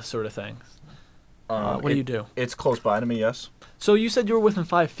deal with this sort of things. What do you do? It's close by to me, yes. So you said you were within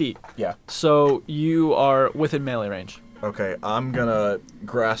 5 feet. Yeah. So you are within melee range. Okay, I'm gonna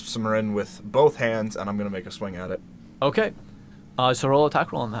grasp Samarin with both hands and I'm gonna make a swing at it. Okay. So roll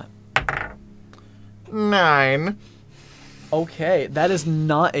attack roll on that. 9. Okay, that is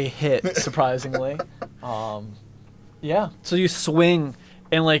not a hit, surprisingly. Yeah. So you swing,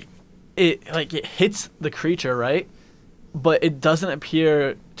 and it hits the creature, right? But it doesn't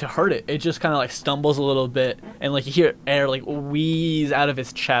appear to hurt it. It just kind of stumbles a little bit, and you hear air wheeze out of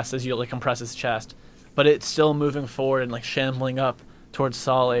its chest as you compress its chest. But it's still moving forward and shambling up towards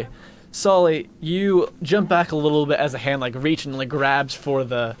Solly. Solly, you jump back a little bit as a hand reach and grabs for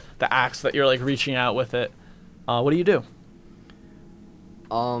the axe that you're reaching out with it. What do you do?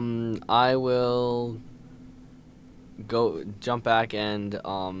 I will go jump back and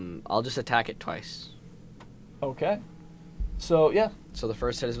I'll just attack it twice. Okay. So yeah. So the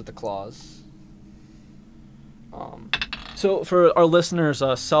first hit is with the claws. So for our listeners,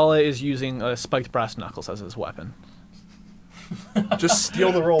 Solly is using spiked brass knuckles as his weapon. Just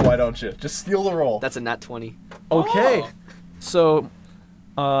steal the roll, why don't you? Just steal the roll. That's a nat 20. Okay. Oh. So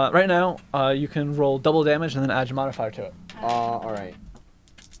right now you can roll double damage and then add your modifier to it. All right.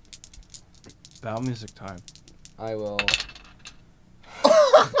 Battle music time. I will.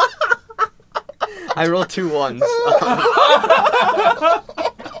 I rolled 2 ones.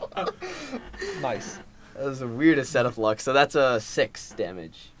 Nice. That was the weirdest set of luck. So that's a 6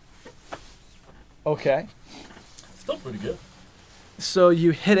 damage. Okay. Still pretty good. So you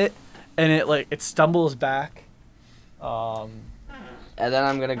hit it, and it stumbles back. And then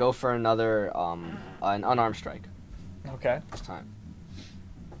I'm gonna go for another an unarmed strike Okay. this time.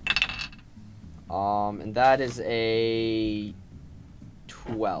 And that is a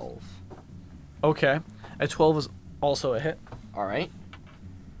 12. Okay. A 12 is also a hit. All right.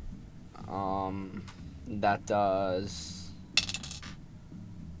 That does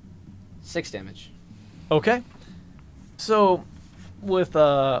 6 damage. Okay. So with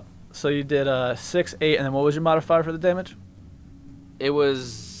so you did 6, 8, and then what was your modifier for the damage? It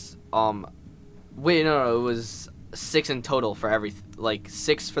was wait, no, it was 6 in total for every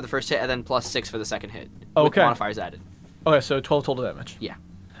 6 for the first hit and then plus 6 for the second hit. With Okay. modifiers added. Okay, so 12 total damage. Yeah.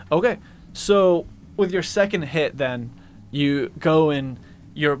 Okay. So with your second hit then, you go and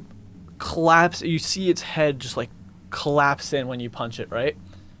you see its head just collapse in when you punch it, right?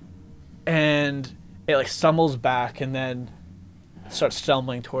 and it like stumbles back and then starts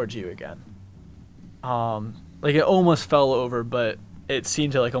stumbling towards you again. Like it almost fell over, but it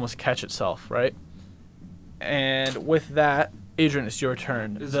seemed to like almost catch itself, right? And with that, Adrian, it's your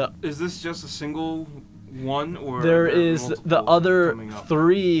turn. Is this just a single one, or There are is multiple the other coming up?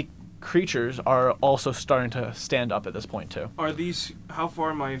 3 creatures are also starting to stand up at this point too. Are these? How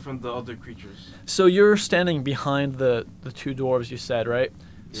far am I from the other creatures? So you're standing behind the 2 dwarves you said, right?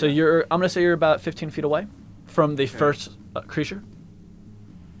 So Yeah. I'm gonna say you're about 15 feet away from the Okay. first creature.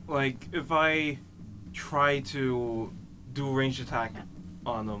 Like, if I try to do a ranged attack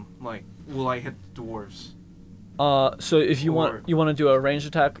on them, like, will I hit the dwarves? So if you Or- want to do a ranged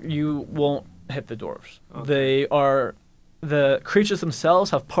attack, you won't hit the dwarves. Okay. The creatures themselves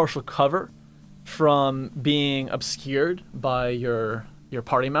have partial cover from being obscured by your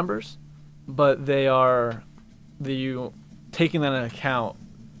party members, but taking that into account,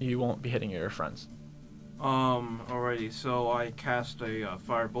 you won't be hitting your friends. Alrighty, so I cast a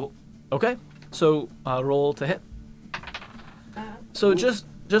firebolt. Okay, so roll to hit. So just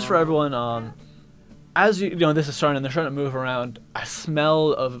for everyone, as you know, this is starting, and they're starting to move around. A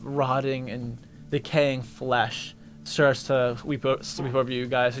smell of rotting and decaying flesh starts to sweep over you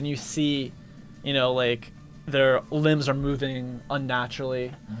guys, and you see, like their limbs are moving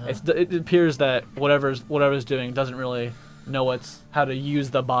unnaturally. It appears that whatever's doing doesn't really know how to use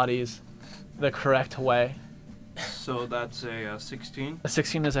the bodies the correct way. So that's a 16. A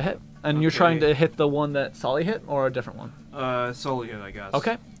 16 is a hit, and you're Okay. trying to hit the one that Solly hit, or a different one. Solely hit, I guess.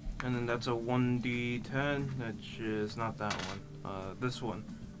 Okay. And then that's a 1d10, which is not that one. This one.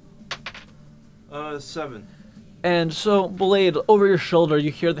 7. And so, Blade, over your shoulder,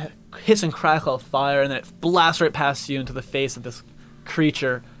 you hear the hiss and crackle of fire, and then it blasts right past you into the face of this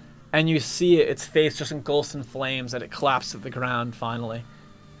creature. And you see its face just engulfs in flames, and it collapses to the ground finally.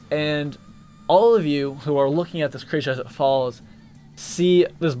 And all of you who are looking at this creature as it falls see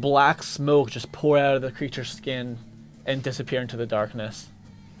this black smoke just pour out of the creature's skin and disappear into the darkness.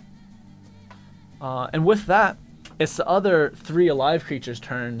 And with that, it's the other 3 alive creatures'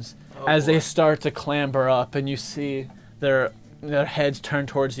 turns as they start to clamber up, and you see their heads turn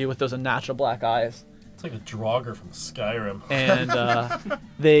towards you with those unnatural black eyes. It's like a Draugr from Skyrim. And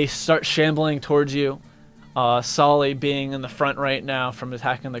they start shambling towards you. Solly being in the front right now from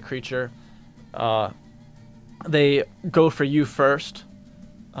attacking the creature. They go for you first,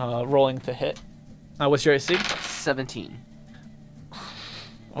 rolling to hit. What's your AC? 17.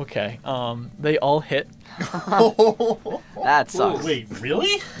 Okay. They all hit. That sucks. Wait,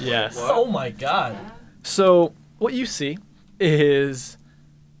 really? Yes. Oh my god. So what you see is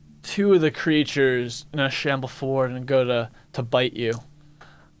 2 of the creatures shamble forward and go to bite you,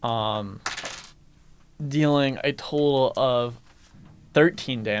 dealing a total of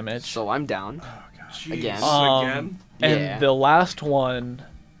 13 damage. So I'm down. Jeez, Again. again? And Yeah. the last one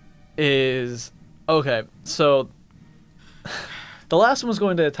is okay. So the last one was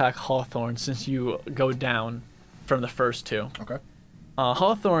going to attack Hawthorne since you go down from the first 2. Okay.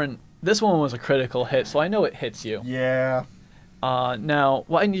 Hawthorne, this one was a critical hit, so I know it hits you. Yeah. Now,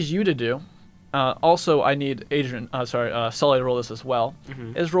 what I need you to do, also I need Sully to roll this as well,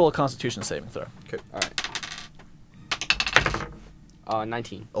 is roll a Constitution saving throw. Alright.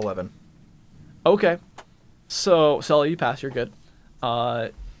 19. 11. Okay. So, Sully, you pass, you're good.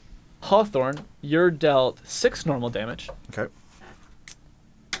 Hawthorne, you're dealt 6 normal damage Okay.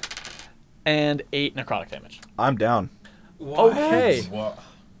 and 8 necrotic damage. I'm down. What? Okay. Wha-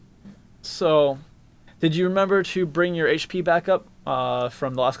 So, did you remember to bring your HP back up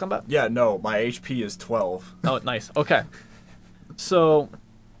from the last combat? Yeah, no, my HP is 12. Oh, nice. Okay. So,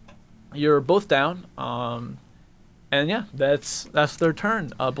 you're both down. And yeah, that's their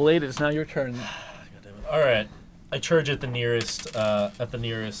turn. Blade, it's now your turn. All right, I charge at the nearest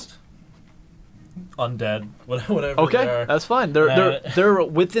undead, whatever they Okay, are. that's fine. They're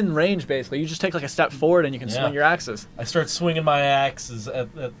within range basically. You just take like a step forward and you can Yeah. swing your axes. I start swinging my axes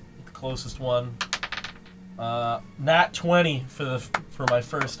at the closest one. Nat 20 for my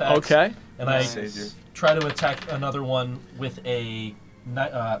first axe. Okay. And I Savior. try to attack another one with a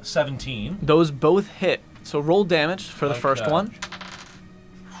 17. Those both hit. So roll damage for the first Okay. one.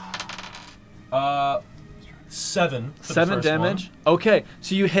 7. For the 7 first damage. Okay.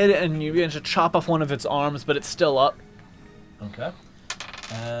 So you hit it and you begin to chop off one of its arms, but it's still up. one. Okay.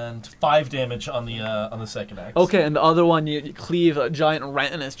 And 5 damage on the second axe. Okay, and the other one you cleave a giant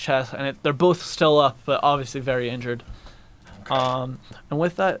rent in his chest, and they're both still up, but obviously very injured. And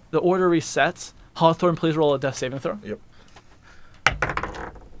with that, the order resets. Hawthorne, please roll a death saving throw. Yep.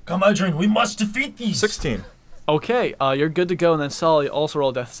 Come, Adrian, we must defeat these. 16. Okay, you're good to go, and then Sully also roll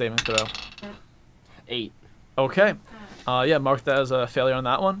a death saving throw. 8. Okay. Yeah, mark that as a failure on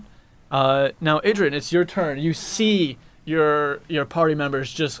that one. Now, Adrian, it's your turn. You see your party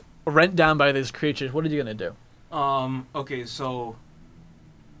members just rent down by these creatures. What are you gonna do? Okay, so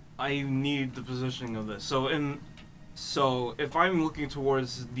I need the positioning of this. So if I'm looking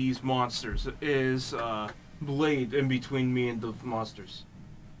towards these monsters, is Blade in between me and the monsters?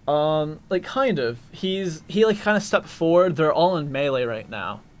 Like kind of. He like kind of stepped forward. They're all in melee right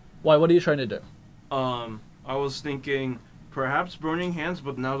now. Why? What are you trying to do? I was thinking perhaps Burning Hands,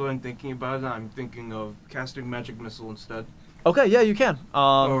 but now that I'm thinking about it, I'm thinking of casting Magic Missile instead. Okay, yeah, you can.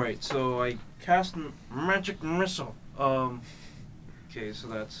 Alright, so I cast Magic Missile. Okay, so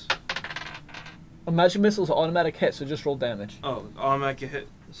that's... A magic missile is an automatic hit, so just roll damage. Oh, automatic hit.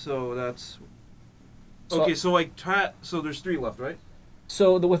 So that's... So- Okay, so so there's 3 left, right?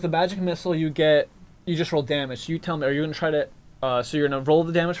 So with the magic missile, you just roll damage. You tell me, are you gonna try to? So you're gonna roll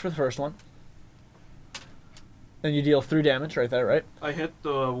the damage for the first one. Then you deal 3 damage right there, right? I hit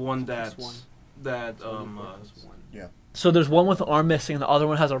the one Plus one. that So there's one with the arm missing, and the other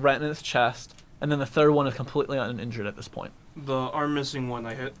one has a rent in its chest, and then the third one is completely uninjured at this point. the arm missing one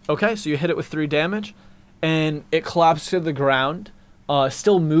I hit. Okay, so you hit it with 3 damage, and it collapses to the ground,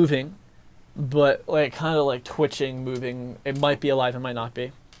 still moving, but like kind of like twitching, moving. It might be alive, it might not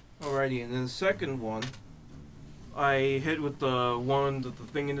be. Alrighty, and then the second one, I hit with the one with the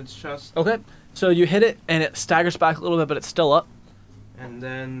thing in its chest. Okay, so you hit it, and it staggers back a little bit, but it's still up. And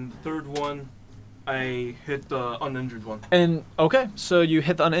then the third one, I hit the uninjured one. And okay, so you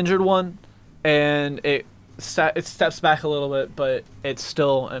hit the uninjured one, and it steps back a little bit, but it's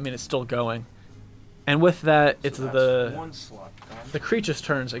still, I mean, it's still going. And with that, it's So that's the one slot gone. the creature's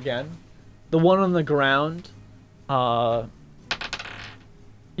turns again. The one on the ground,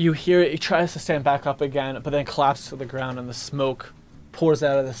 you hear it tries to stand back up again, but then collapses to the ground, and the smoke pours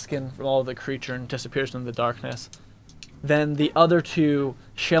out of the skin from all of the creature and disappears in the darkness. Then the other 2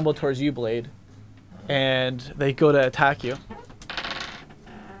 shamble towards you, Blade, and they go to attack you.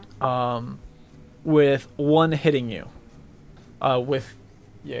 With one hitting you. With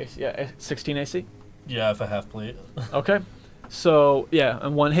 16 AC. Yeah, if I have plate. Okay. So yeah,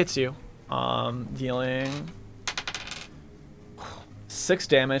 and one hits you, dealing 6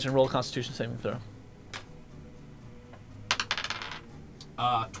 damage, and roll a Constitution saving throw.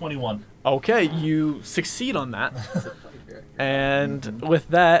 21. Okay, you succeed on that, and with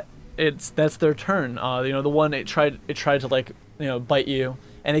that, that's their turn. The one it tried to like bite you,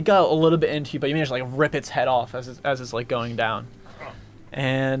 and it got a little bit into you, but you managed to like rip its head off as it's like going down.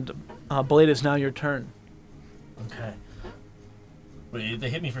 And Blade, is now your turn. Okay. Wait, they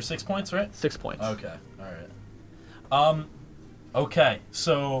hit me for 6 points, right? 6 points. Okay, alright. Okay,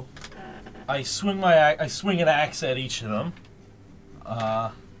 so I swing an axe at each of them.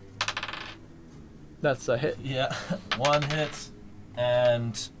 That's a hit. Yeah, 1 hits,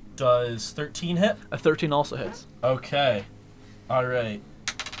 and does 13 hit? A 13 also hits. Okay, alright.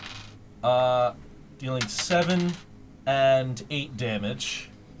 Dealing 7 and 8 damage,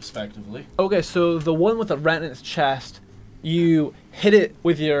 respectively. Okay, so the one with the rent in its chest, you hit it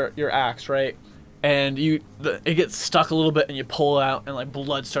with your axe, right? And it gets stuck a little bit, and you pull it out, and like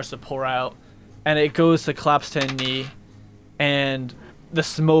blood starts to pour out, and it goes to collapse to a knee, and the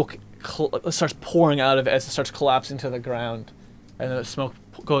smoke starts pouring out of it as it starts collapsing to the ground, and the smoke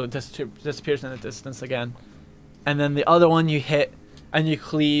disappears in the distance again. And then the other one you hit, and you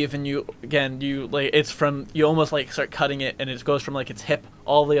cleave, and you almost like start cutting it, and it goes from like its hip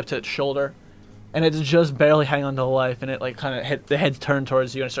all the way up to its shoulder, and it's just barely hanging on to life, and it like kind of the head's turned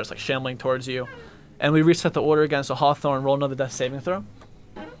towards you, and it starts like shambling towards you. And we reset the order again, so Hawthorne, roll another death saving throw.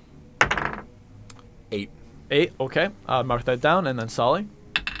 8. 8, okay. Mark that down, and then Solly.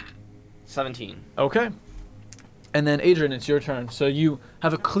 17. Okay. And then Adrian, it's your turn. So you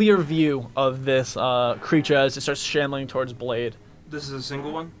have a clear view of this creature as it starts shambling towards Blade. This is a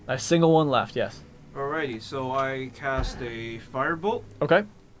single one? A single one left, yes. Alrighty, so I cast a Firebolt. Okay.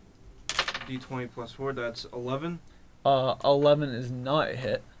 D20 plus 4, that's 11. 11 is not a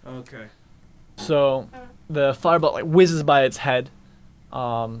hit. Okay. So the firebolt like whizzes by its head,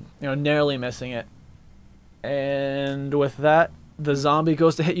 narrowly missing it. And with that, the zombie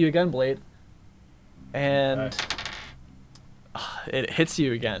goes to hit you again, Blade. And it hits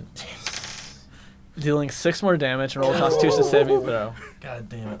you again. Dealing 6 more damage, and roll a Constitution saving throw. God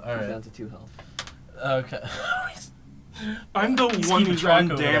damn it. Down Alright. to 2 health. Okay. I'm the He's one keeping who's track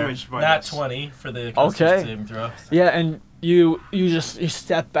over undamaged there. by Nat this. 20 for the Okay. Constitution saving throw. Yeah, and you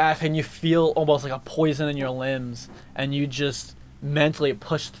step back, and you feel almost like a poison in your limbs, and you just mentally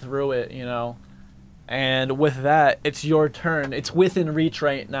push through it, And with that, it's your turn. It's within reach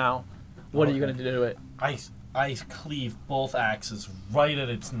right now. What are you Okay. going to do to it? I cleave both axes right at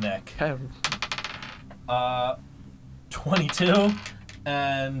its neck. Okay. 22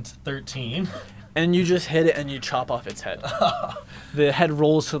 and 13. And you just hit it and you chop off its head. The head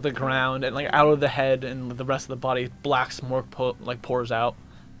rolls to the ground, and like out of the head and the rest of the body, black smoke pours out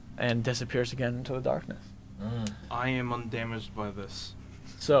and disappears again into the darkness. I am undamaged by this.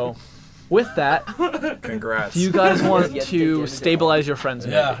 So, with that, Congrats. do you guys want Yet to again, stabilize your friends?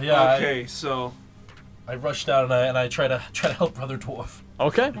 Yeah, maybe? yeah. Okay, so I rush down and I try to help Brother Dwarf.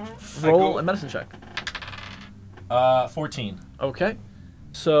 Okay. I Roll go- a medicine check. 14. Okay.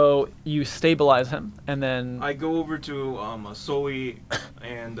 So you stabilize him, and then I go over to Sully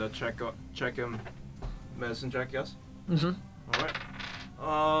and check him. Medicine check, yes. Mhm. All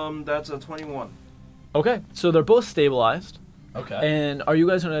right. That's a 21. okay. So they're both stabilized. Okay. And are you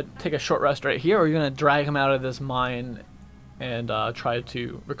guys gonna take a short rest right here, or are you gonna drag him out of this mine and try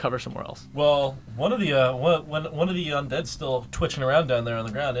to recover somewhere else? Well, one of the one of the undead's still twitching around down there on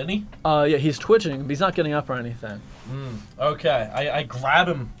the ground, isn't he? Yeah, he's twitching, but he's not getting up or anything. Okay. I grab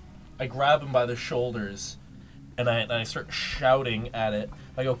him. I grab him by the shoulders, and I start shouting at it.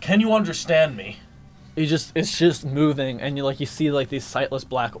 I go, "Can you understand me?" It's just moving, and you see like these sightless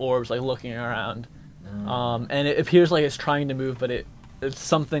black orbs like looking around, and it appears like it's trying to move, but it's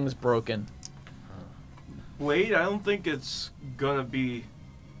something's broken. Blade, I don't think it's gonna be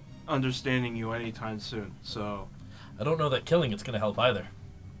understanding you anytime soon. So I don't know that killing it's gonna help either.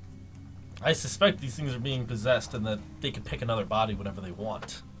 I suspect these things are being possessed and that they can pick another body whenever they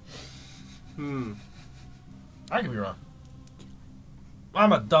want. I could be wrong.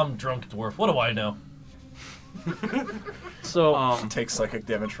 I'm a dumb drunk dwarf. What do I know? So Take psychic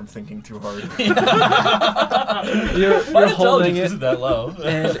damage from thinking too hard. you're My holding intelligence it, isn't that low.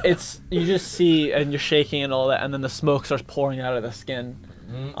 and you just see, and you're shaking and all that, and then the smoke starts pouring out of the skin.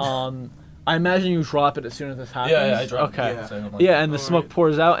 I imagine you drop it as soon as this happens. yeah, I dropped Okay. it. Yeah. So I'm like, Yeah, and the All smoke right.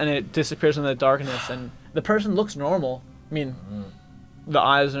 pours out, and it disappears in the darkness, and the person looks normal. I mean, the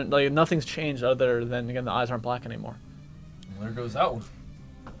eyes aren't like nothing's changed other than again the eyes aren't black anymore. There goes that one.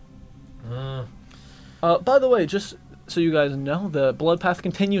 By the way, just so you guys know, the blood path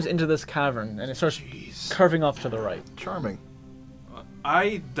continues into this cavern, and it starts curving off to the right. Charming.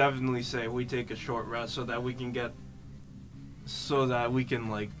 I definitely say we take a short rest so that we can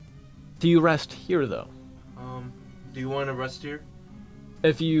like. Do you rest here though? Do you want to rest here?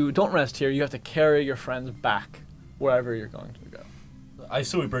 If you don't rest here, you have to carry your friends back wherever you're going to go. I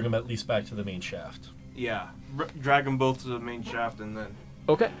say we bring them at least back to the main shaft. Yeah, drag them both to the main shaft and then.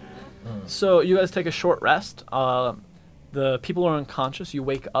 Okay. So you guys take a short rest. The people are unconscious. You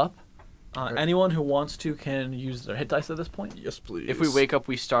wake up. Anyone who wants to can use their hit dice at this point. Yes, please. If we wake up,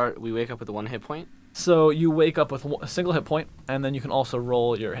 we wake up with a 1 hit point. So you wake up with a single hit point, and then you can also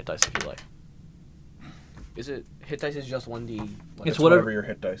roll your hit dice if you like. Is it hit dice is just 1d? It's whatever whatever- your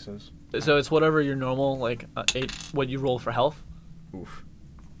hit dice is. So it's whatever your normal 8 what you roll for health. Oof.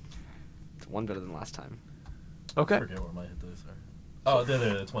 It's 1 better than last time. Okay. I forget where my hit dice are. Oh,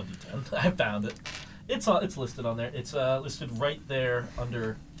 there. It's 1d10. I found it. It's listed on there. It's listed right there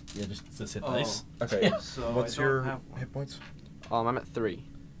under. Yeah, just it says hit dice. Okay. So What's I don't your have one. hit points? I'm at 3.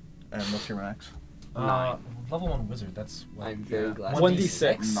 And what's your max? Level 1 wizard. That's what, I'm very yeah. glad.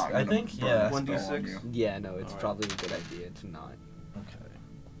 1d6. Not I gonna think. burn Yeah. a spell on 1d6. you. Yeah, no, it's Alright. probably a good idea to not. Okay.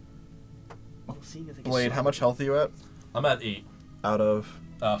 Well, seeing as I Blade, how much health are you at? I'm at 8. Out of.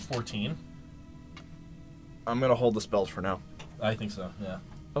 14. I'm gonna hold the spells for now. I think so. Yeah.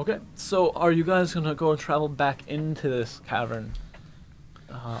 Okay. So are you guys gonna go and travel back into this cavern?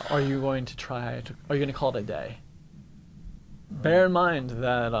 Are you going to try to? Are you gonna call it a day? Bear in mind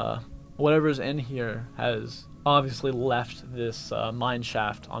that whatever's in here has obviously left this mine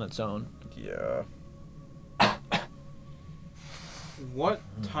shaft on its own. Yeah. What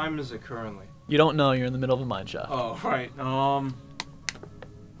time is it currently? You don't know you're in the middle of a mine shaft. Oh, right.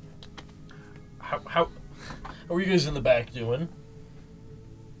 How are you guys in the back doing?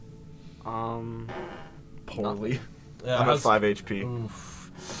 Poorly. Yeah, I'm at how's- 5 HP.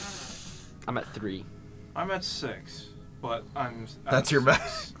 Oof. I'm at 3. I'm at 6, but I'm. at That's your 6.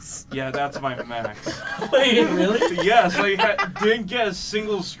 max. Yeah, that's my max. Wait, really? Yes, I didn't get a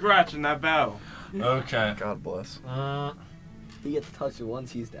single scratch in that battle. Okay. God bless. He gets touched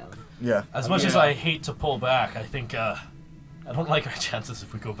once he's down. Yeah. As much as Yeah. I hate to pull back, I think I don't like our chances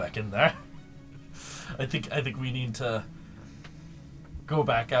if we go back in there. I think we need to go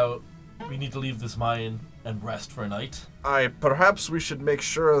back out. We need to leave this mine and rest for a night. Perhaps we should make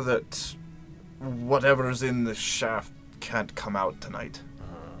sure that whatever's in the shaft can't come out tonight.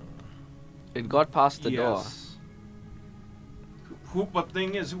 It got past the door. Yes. But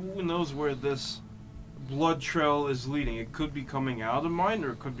thing is, who knows where this blood trail is leading? It could be coming out of the mine,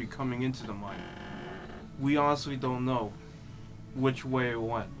 or it could be coming into the mine. We honestly don't know which way it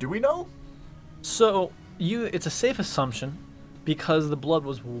went. Do we know? So it's a safe assumption, because the blood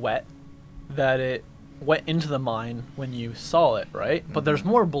was wet, that it went into the mine when you saw it, right? But there's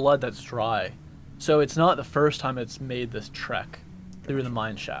more blood that's dry. So it's not the first time it's made this trek through the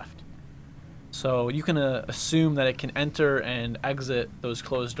mine shaft. So you can assume that it can enter and exit those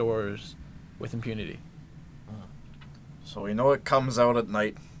closed doors with impunity. So we know it comes out at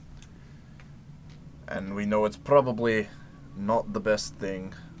night. And we know it's probably not the best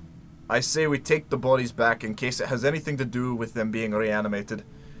thing. I say we take the bodies back in case it has anything to do with them being reanimated.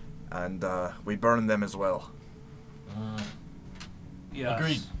 And we burn them as well. Yes.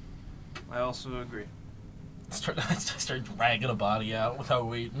 Agreed. I also agree. Start dragging a body out without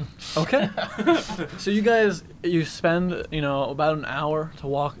waiting. Okay. So you spend, about an hour to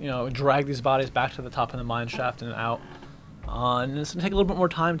walk, drag these bodies back to the top of the mine shaft and out. And it's going to take a little bit more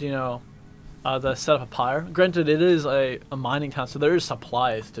time to, to set up a pyre. Granted, it is a mining town, so there is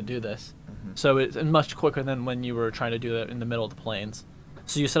supplies to do this. So it's much quicker than when you were trying to do it in the middle of the plains.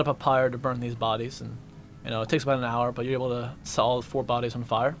 So you set up a pyre to burn these bodies, and, it takes about an hour, but you're able to set all 4 bodies on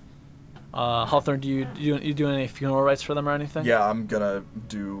fire. Hawthorne, do you do any funeral rites for them or anything? Yeah, I'm gonna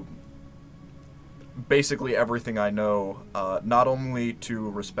do basically everything I know, not only to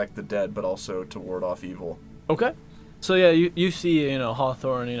respect the dead, but also to ward off evil. Okay. So yeah, you see,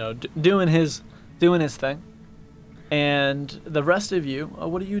 Hawthorne, doing his thing, and the rest of you,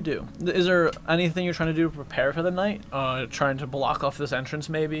 what do you do? Is there anything you're trying to do to prepare for the night? Trying to block off this entrance,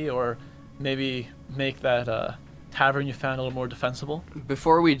 maybe, or maybe make that tavern you found a little more defensible?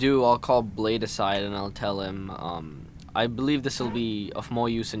 Before we do, I'll call Blade aside and I'll tell him, I believe this will be of more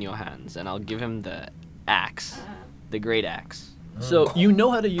use in your hands, and I'll give him the axe, the great axe. So you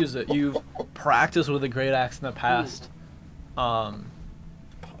know how to use it. You've practiced with a great axe in the past. But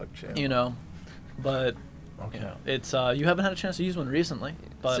Okay. it's you haven't had a chance to use one recently.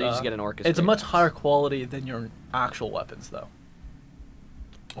 But So you just get an orchestrator. it's a much higher quality than your actual weapons, though.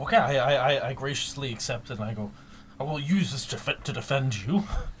 Okay, I graciously accept it, and I go, I will use this to defend you.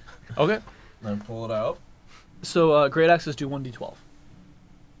 Okay. Then pull it out. So great axes do 1d12.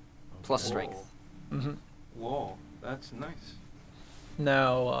 Plus strength. Mm-hmm. Whoa, that's nice.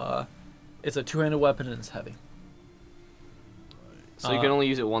 Now it's a 2-handed weapon and it's heavy. So you can only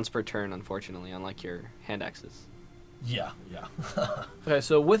use it once per turn, unfortunately, unlike your hand axes. Yeah. Okay,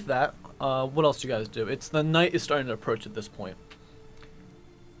 so with that, what else do you guys do? The night is starting to approach at this point.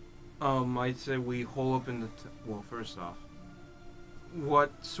 I'd say we hole up in the. Well, first off,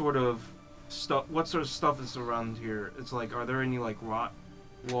 what sort of stuff is around here? It's like, are there any like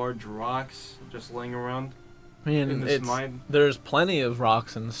large rocks just laying around I mean, in this mine? there's plenty of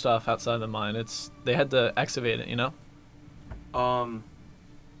rocks and stuff outside the mine. They had to excavate it,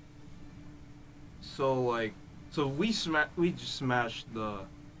 So we just smashed the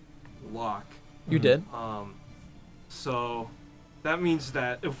lock. You did. So that means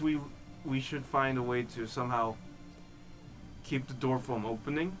that if we should find a way to somehow keep the door from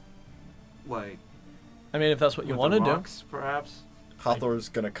opening, like. I mean, if that's what you with want the to do. rocks, perhaps. Hathor's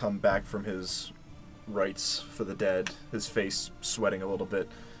gonna come back from his rites for the dead, his face sweating a little bit.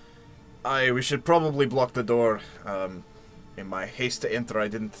 We should probably block the door. In my haste to enter, I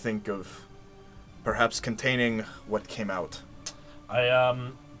didn't think of perhaps containing what came out.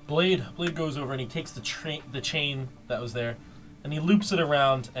 Blade goes over and he takes the chain that was there, and he loops it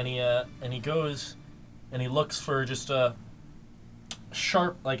around, and he goes, and he looks for just a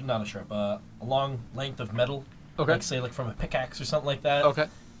sharp, a long length of metal. Okay. Like, say, like from a pickaxe or something like that. Okay.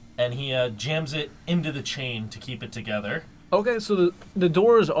 And he jams it into the chain to keep it together. Okay, so the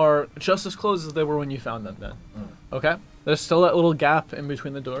doors are just as closed as they were when you found them then. Okay? There's still that little gap in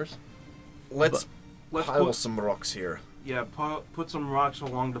between the doors. Let's Let's pile put, some rocks here. yeah, put some rocks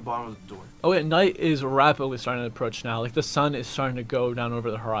along the bottom of the door. Oh wait, night is rapidly starting to approach now. Like the sun is starting to go down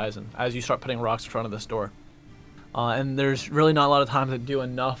over the horizon as you start putting rocks in front of this door. And there's really not a lot of time to do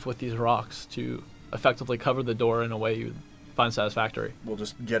enough with these rocks to effectively cover the door in a way you find satisfactory. We'll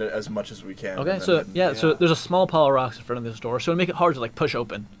just get it as much as we can. Okay, and so then- yeah, so there's a small pile of rocks in front of this door, so it'd make it hard to like push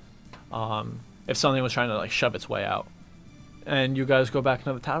open, if something was trying to like shove its way out. And you guys go back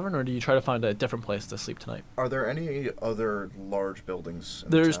into the tavern, or do you try to find a different place to sleep tonight? Are there any other large buildings in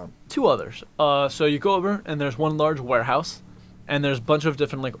There's the town? 2 others. So you go over, and there's one large warehouse, and there's a bunch of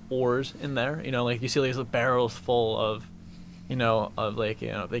different like ores in there. Like you see these barrels full of,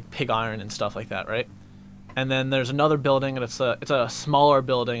 like pig iron and stuff like that, right? And then there's another building, and it's a smaller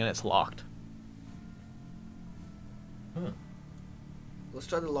building, and it's locked. Let's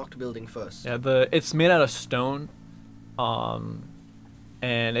try the locked building first. Yeah, it's made out of stone,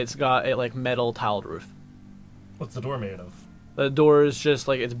 and it's got a like metal tiled roof. What's the door made of? The door is just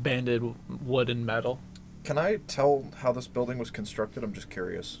like it's banded wood and metal. Can I tell how this building was constructed? I'm just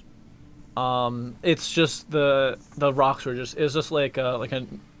curious. It's just the rocks were just it's just like rocks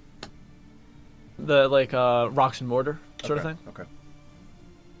and mortar sort of thing. Okay.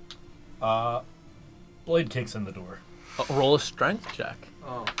 Blade kicks in the door. Roll a strength check.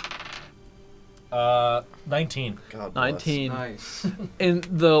 Oh, 19. God bless. 19. nice. And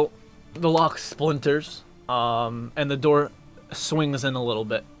the lock splinters, and the door swings in a little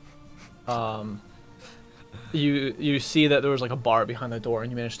bit. You see that there was like a bar behind the door,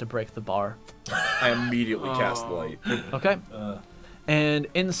 and you managed to break the bar. I immediately cast Oh. light. Okay. And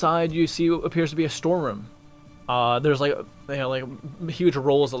inside you see what appears to be a storeroom. There's like huge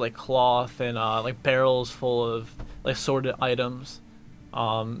rolls of like cloth and like barrels full of like sorted items.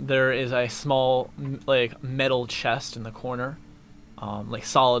 There is a small like metal chest in the corner, like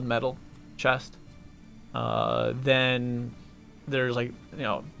solid metal chest. Then there's like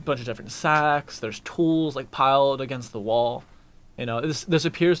a bunch of different sacks. There's tools like piled against the wall. This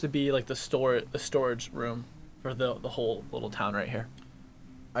appears to be like the storage room for the whole little town right here.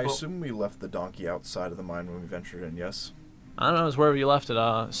 I assume we left the donkey outside of the mine when we ventured in, yes? I don't know, it's wherever you left it.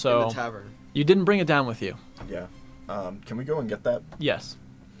 In So the tavern. you didn't bring it down with you. Yeah. Can we go and get that? Yes.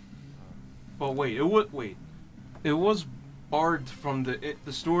 But wait, it was barred from the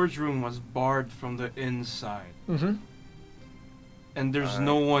storage room was barred from the inside, Mm-hmm. and there's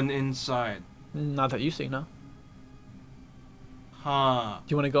no one inside. Not that you see, no. Huh?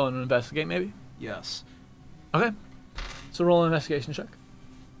 Do you want to go and investigate, maybe? Yes. Okay. So roll an investigation check.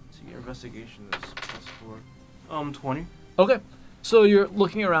 So your investigation is +4. 20. Okay. So you're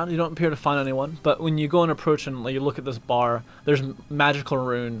looking around. You don't appear to find anyone. But when you go and approach and like, you look at this bar, there's magical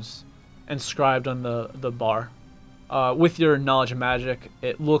runes inscribed on the bar. With your knowledge of magic,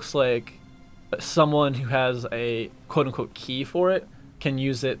 it looks like someone who has a quote-unquote key for it can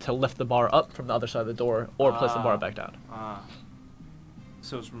use it to lift the bar up from the other side of the door or place the bar back down.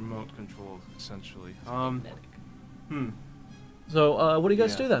 So it's remote controlled, essentially. So what do you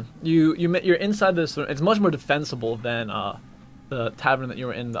guys Yeah. do then? You're inside this. It's much more defensible than the tavern that you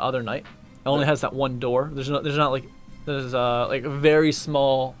were in the other night. It only has that one door. There's like very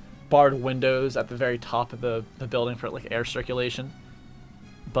small barred windows at the very top of the building for like air circulation.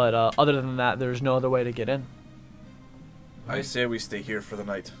 But other than that, there's no other way to get in. I say we stay here for the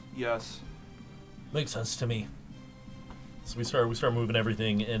night. Yes. Makes sense to me. So we start moving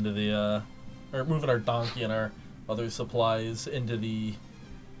everything into the or moving our donkey and our other supplies into the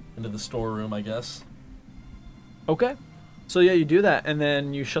storeroom, I guess. Okay. So yeah, you do that, and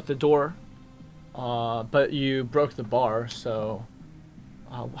then you shut the door. But you broke the bar, so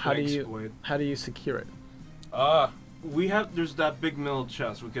how do you secure it? There's that big metal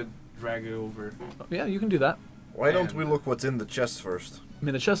chest. We could drag it over. Yeah, you can do that. Why don't we look what's in the chest first? I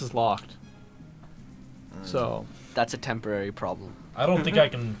mean, the chest is locked. So That's a temporary problem. I don't think I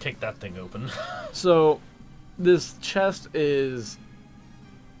can kick that thing open. So, this chest it's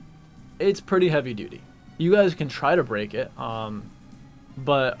pretty heavy duty. You guys can try to break it,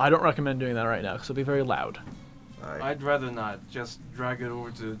 but I don't recommend doing that right now because it'll be very loud. I'd rather not. Just drag it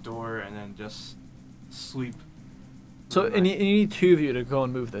over to the door and then just sleep. So, and you need two of you to go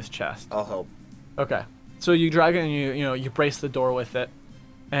and move this chest. I'll help. Okay. So you drag it and you brace the door with it.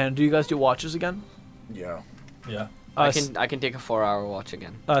 And do you guys do watches again? Yeah. Yeah. I can take a 4-hour watch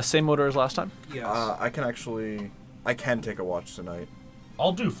again. Same order as last time. Yes. I can take a watch tonight.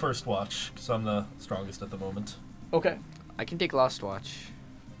 I'll do first watch because I'm the strongest at the moment. Okay. I can take last watch.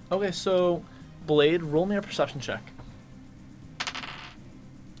 Okay, so Blade, roll me a perception check.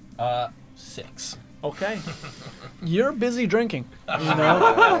 6. Okay. You're busy drinking.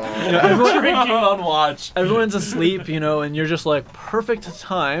 Everyone, Drinking on watch. everyone's asleep, and you're just like perfect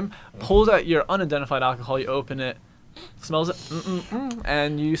time. Pulls out your unidentified alcohol. You open it, smells it,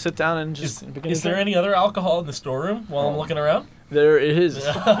 and you sit down and just begin. Is to there drink. any other alcohol in the storeroom while I'm looking around? There it is.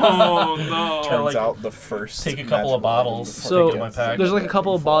 Oh no. Turns like, out the first. take a couple of magical bottles. item So, take it in my pack. There's like a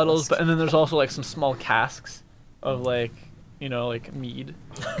couple of bottles, Flawless. and then there's also like some small casks of like mead.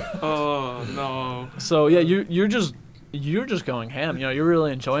 Oh no. So yeah, you're just going ham. You're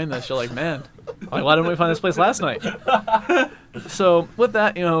really enjoying this. You're like, man, like, why didn't we find this place last night? So with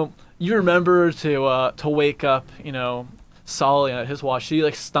that, you remember to wake up, Solly at his watch. So you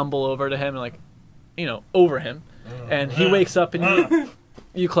like stumble over to him and like, over him, and he wakes up and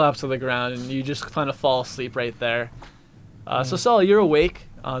you collapse to the ground and you just kind of fall asleep right there. So Sella, you're awake.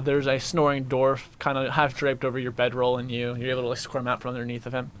 There's a snoring dwarf kind of half draped over your bedroll, and you're able to like squirm out from underneath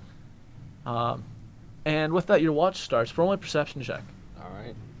of him. And with that, your watch starts. Roll a perception check. All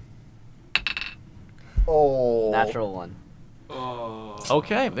right. Oh. Natural one. Oh.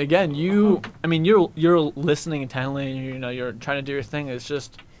 Okay. Again, you're listening intently, and you're trying to do your thing. It's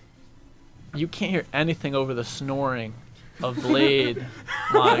just you can't hear anything over the snoring of Blade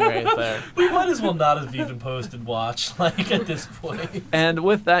lying right there. We might as well not have even posted watch, like, at this point. And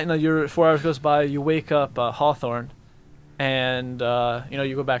with that, your 4 hours goes by. You wake up Hawthorne, and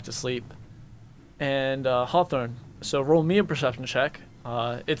you go back to sleep. And Hawthorne, so roll me a perception check.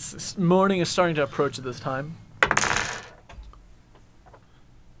 Morning is starting to approach at this time.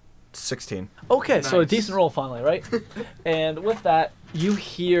 16. Okay, so a Nice. decent roll finally, right? And with that, you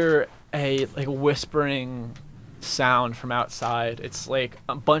hear a whispering sound from outside. It's like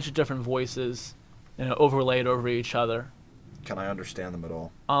a bunch of different voices, overlaid over each other. Can I understand them at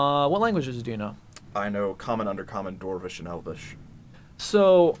all? What languages do you know? I know Common, Undercommon, Dwarvish, and Elvish.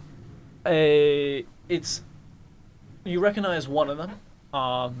 So, you recognize one of them,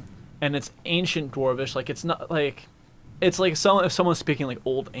 and it's ancient Dwarvish. Like it's not like, it's like if someone's speaking like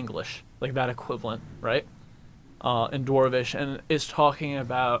Old English, like that equivalent, right? In Dwarvish, and is talking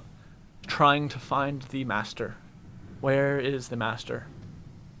about trying to find the master. Where is the master?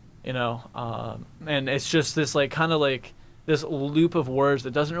 And it's just this like kind of like this loop of words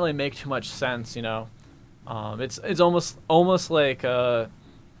that doesn't really make too much sense. It's almost like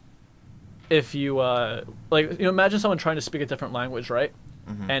if you imagine someone trying to speak a different language, right?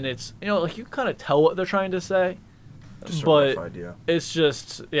 Mm-hmm. And it's like you kind of tell what they're trying to say, Just a but rough idea. it's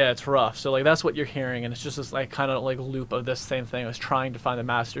just it's rough. So like that's what you're hearing, and it's just this like kind of like loop of this same thing. I was trying to find the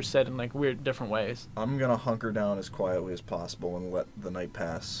master said in like weird different ways. I'm gonna hunker down as quietly as possible and let the night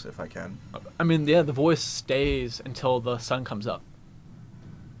pass if I can. I mean, the voice stays until the sun comes up,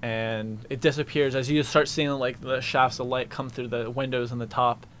 and it disappears as you start seeing like the shafts of light come through the windows on the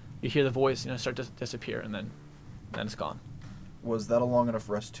top. You hear the voice, start to disappear, and then it's gone. Was that a long enough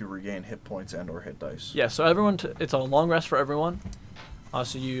rest to regain hit points and/or hit dice? Yeah. So everyone, it's a long rest for everyone.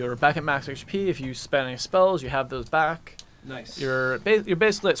 So you're back at max HP. If you spend any spells, you have those back. Nice. You're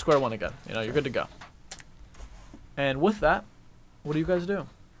basically at square one again. You're good to go. And with that, what do you guys do?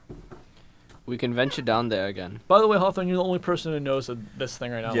 We can venture down there again. By the way, Hawthorne, you're the only person who knows of this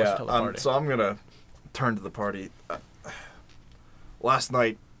thing right now. Let's tell the party. So I'm gonna turn to the party. Last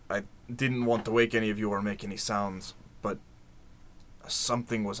night, I didn't want to wake any of you or make any sounds, but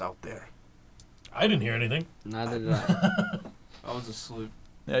something was out there. I didn't hear anything. Neither did I. I was asleep.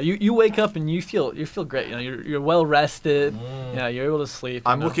 Yeah, you wake up and you feel great. You're well rested. Yeah, you're able to sleep.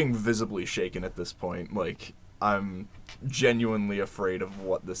 I'm looking visibly shaken at this point. Like, I'm genuinely afraid of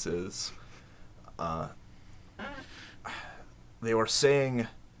what this is. They were saying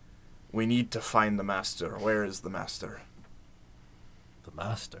we need to find the master. Where is the master? The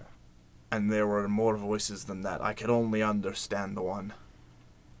master. And there were more voices than that. I could only understand the one.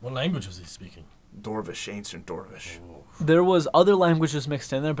 What language was he speaking? Dwarvish, ancient Dwarvish. There was other languages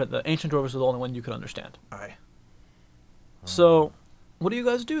mixed in there, but the ancient dwarves was the only one you could understand. Aye. So, what do you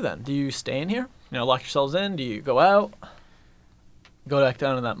guys do then? Do you stay in here? Lock yourselves in? Do you go out? Go back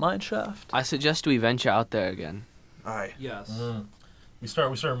down in that mine shaft? I suggest we venture out there again. Aye. Yes. We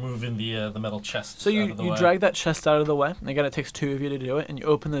start moving the metal chests. So out you of the way. drag that chest out of the way. And again, it takes 2 of you to do it, and you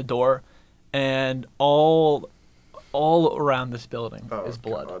open the door, and all around this building is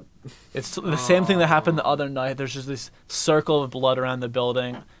blood. God. It's the same thing that happened the other night. There's just this circle of blood around the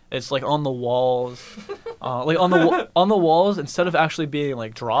building. It's like on the walls, on the walls. Instead of actually being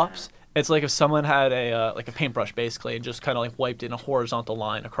like drops, it's like if someone had a paintbrush basically and just kind of like wiped in a horizontal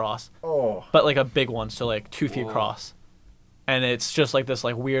line across, Oh. but like a big one, so like 2 feet across, and it's just like this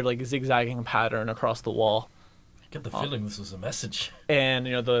like weird like zigzagging pattern across the wall. I get the feeling this was a message. And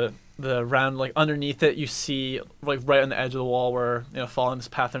the round like underneath it, you see like right on the edge of the wall where following this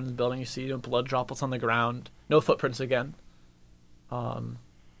pattern in the building, you see blood droplets on the ground. No footprints again. And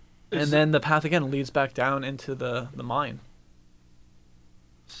then the path again leads back down into the mine.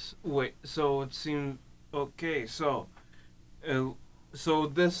 Wait, so it seemed okay. So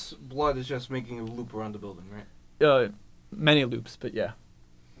this blood is just making a loop around the building, right? Many loops, but yeah.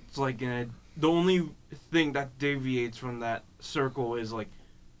 It's like the only thing that deviates from that circle is like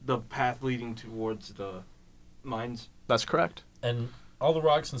the path leading towards the mines. That's correct. And all the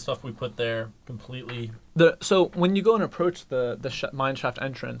rocks and stuff we put there completely. So when you go and approach the mine shaft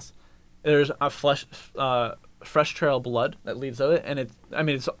entrance, there's a fresh trail of blood that leads to it, and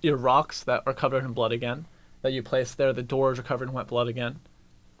it's your rocks that are covered in blood again that you place there. The doors are covered in wet blood again,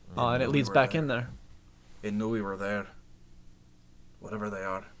 and it leads back in there. It knew we were there. whatever they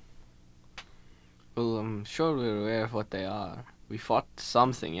are. Well, I'm sure we're aware of what they are. We fought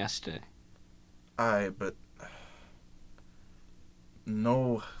something yesterday. Aye, but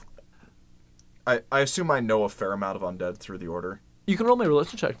no. I assume I know a fair amount of undead through the order. You can roll me a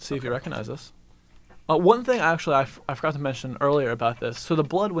religion check to see if you recognize this. One thing, actually, I forgot to mention earlier about this. So the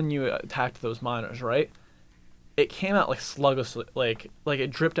blood, when you attacked those miners, right? It came out like sluggishly, like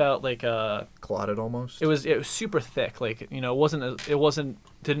it dripped out like Clotted almost. It was super thick, like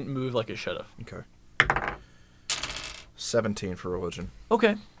didn't move like it should have. Okay. 17 for religion.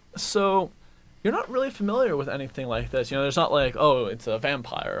 Okay, so you're not really familiar with anything like this. You know, there's not like, oh, it's a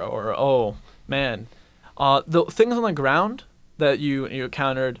vampire, or oh man, the things on the ground that you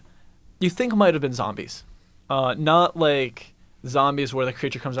encountered, you think might have been zombies, not like zombies where the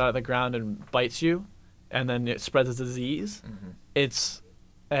creature comes out of the ground and bites you, and then it spreads a disease. Mm-hmm. It's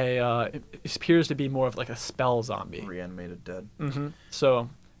it appears to be more of like a spell zombie. Reanimated dead. Mm-hmm. So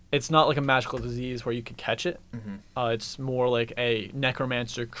it's not like a magical disease where you can catch it. Mm-hmm. It's more like a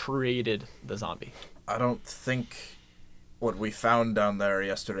necromancer created the zombie. I don't think what we found down there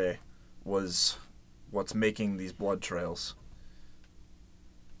yesterday was what's making these blood trails.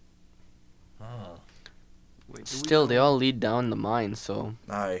 Oh. Wait, Still, they all lead down the mine, so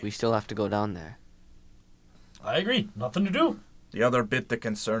Aye. we still have to go down there. I agree. Nothing to do. The other bit that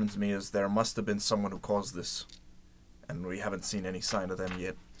concerns me is there must have been someone who caused this, and we haven't seen any sign of them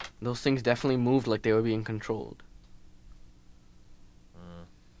yet. Those things definitely moved like they were being controlled.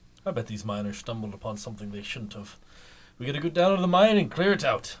 I bet these miners stumbled upon something they shouldn't have. We gotta go down to the mine and clear it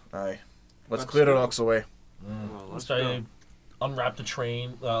out. Aye. Let's Let's clear the go. rocks away. Well, Let's let's try go. to unwrap the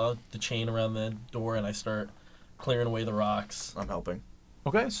chain around the door, and I start clearing away the rocks. I'm helping.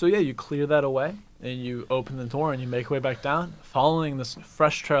 Okay, so yeah, you clear that away, and you open the door, and you make your way back down, following this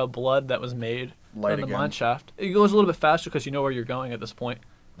fresh trail of blood that was made Light from the again. mine shaft. It goes a little bit faster because you know where you're going at this point,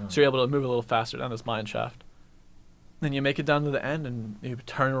 so you're able to move a little faster down this mine shaft. Then you make it down to the end, and you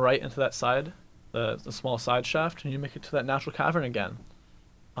turn right into that side, the small side shaft, and you make it to that natural cavern again.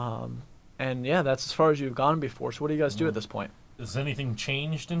 And yeah, that's as far as you've gone before. So what do you guys do at this point? Has anything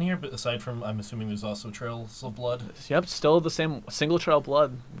changed in here? But aside from, I'm assuming there's also trails of blood. Yep, still the same single trail of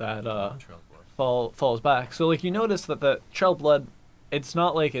blood that Trail of blood. falls back. So like you notice that the trail of blood, it's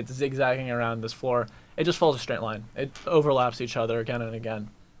not like it's zigzagging around this floor. It just follows a straight line. It overlaps each other again and again,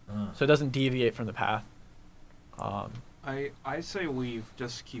 so it doesn't deviate from the path. I say we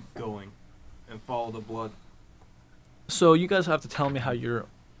just keep going and follow the blood. So you guys have to tell me how you're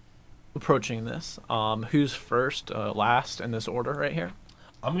approaching this. Who's first, last in this order right here?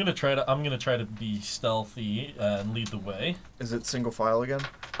 I'm gonna try to be stealthy and lead the way. Is it single file again?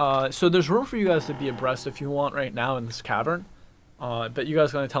 So there's room for you guys to be abreast if you want right now in this cavern. But you guys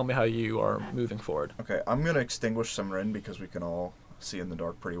are going to tell me how you are moving forward. Okay, I'm gonna extinguish some Rin because we can all see in the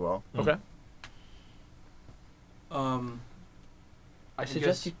dark pretty well. Okay. I guess-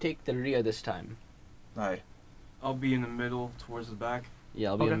 suggest you take the rear this time. Aye. I'll be in the middle towards the back. Yeah,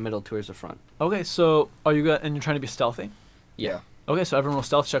 I'll be in Okay. the middle towards the front. Okay, so are you and you're trying to be stealthy? Yeah. Okay, so everyone will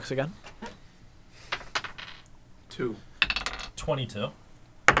stealth checks again. 2. 22.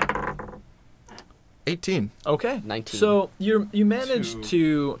 18. Okay. 19. So you managed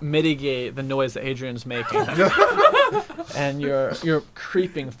Two. to mitigate the noise that Adrian's making, and you're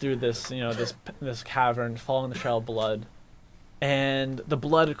creeping through this this cavern, following the trail of blood, and the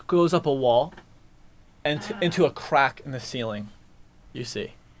blood goes up a wall, and into a crack in the ceiling. You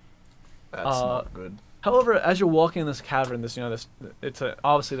see. That's Uh, not good. However, as you're walking in this cavern,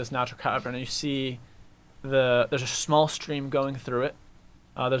 obviously this natural cavern, and you see there's a small stream going through it.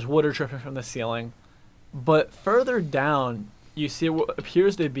 There's water dripping from the ceiling, but further down you see what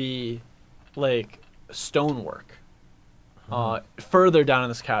appears to be like stonework. Further down in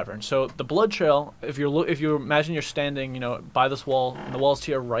this cavern, so the blood trail. If you imagine you're standing, by this wall, and the wall's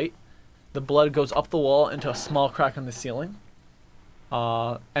to your right, the blood goes up the wall into a small crack in the ceiling.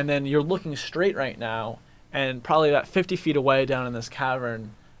 And then you're looking straight right now, and probably about 50 feet away down in this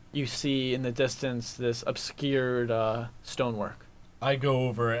cavern, you see in the distance this obscured stonework. I go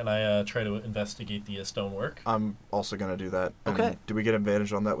over and I try to investigate the stonework. I'm also going to do that. And Okay. do we get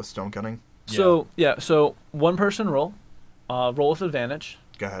advantage on that with stone cutting? So one person roll with advantage,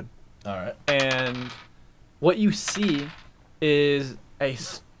 Go ahead. All right. and what you see is a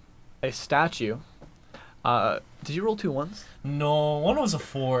statue. Did you roll 2 ones? No, one was a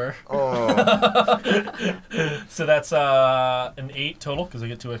 4. Oh, So that's an 8 total because I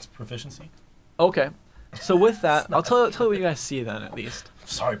get 2 extra proficiency. Okay. So with that, I'll tell you what you guys see then at least.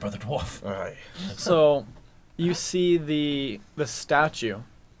 Sorry, brother dwarf. Aye. So, you see the statue,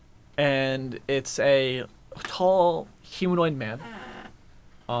 and it's a tall humanoid man.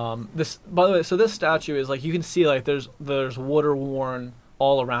 This, by the way, so this statue is like you can see like there's water worn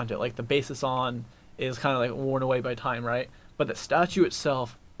all around it. Like the base it's on is kind of like worn away by time, right? But the statue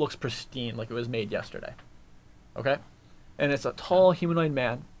itself looks pristine, like it was made yesterday. Okay, and it's a tall humanoid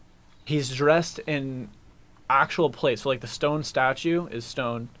man. He's dressed in actual plate. So like the stone statue is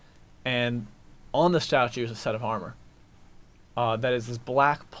stone, and on the statue is a set of armor. That is this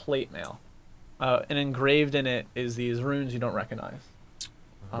black plate mail, and engraved in it is these runes you don't recognize.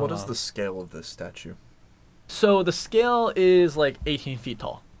 What is the scale of this statue? So the scale is like 18 feet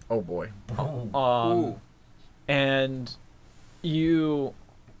tall. Oh boy. Ooh. And you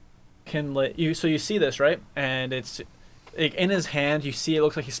can so you see this, right? And it's like in his hand. You see it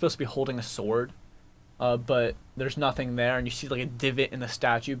looks like he's supposed to be holding a sword, but there's nothing there. And you see like a divot in the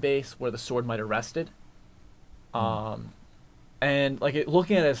statue base where the sword might have rested. And like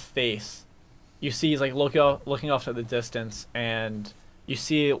looking at his face, you see he's like looking off to the distance, and you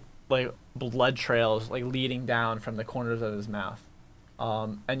see like blood trails like leading down from the corners of his mouth,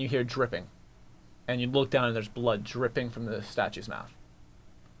 and you hear dripping, and you look down and there's blood dripping from the statue's mouth.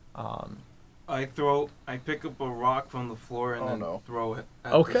 I pick up a rock from the floor and throw it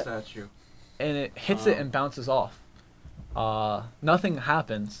at the statue. And it hits it and bounces off. Nothing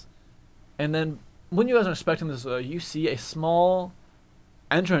happens, and then when you guys are expecting this, you see a small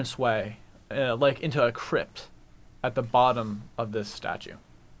entranceway, like into a crypt, at the bottom of this statue.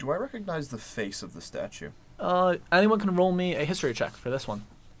 Do I recognize the face of the statue? Anyone can roll me a history check for this one.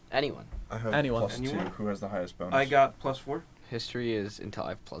 Anyone. I have Anyone. +2. Who has the highest bonus? I got +4. History is until I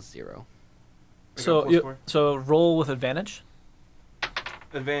have +0. So roll with advantage.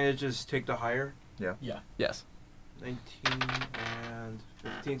 Advantage is take the higher. Yeah. Yes. 19 and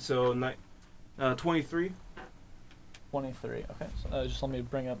 15, so 23. 23. Okay. So just let me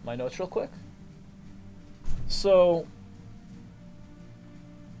bring up my notes real quick. So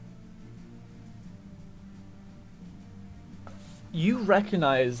you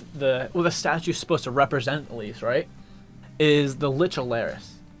recognize what the statue's supposed to represent, at least, right? Is the Lich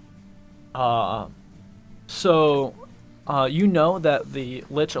Alaris. You know that the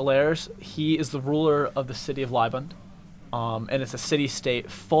Lich Alaris, he is the ruler of the city of Libund, and it's a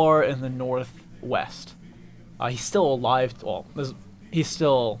city-state far in the northwest. He's still alive. Well, he's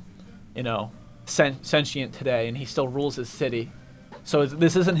still, sentient today, and he still rules his city. So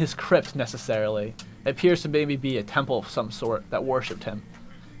this isn't his crypt necessarily. It appears to maybe be a temple of some sort that worshipped him.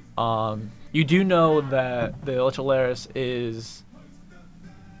 You do know that the Lich Alaris is...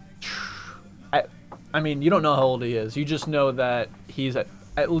 you don't know how old he is. You just know that he's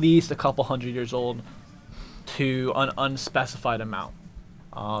at least a couple hundred years old to an unspecified amount.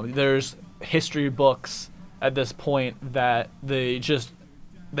 There's history books at this point that they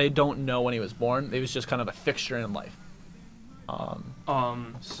don't know when he was born. It was just kind of a fixture in life.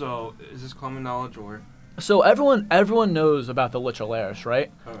 So is this common knowledge or? So everyone knows about the Lich Alaris,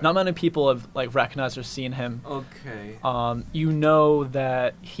 right? Right. Not many people have recognized or seen him. Okay. You know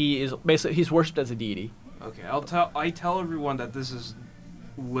that he's worshipped as a deity. Okay, I tell everyone that this is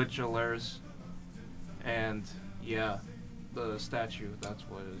Lich Alaris, and yeah, the statue. That's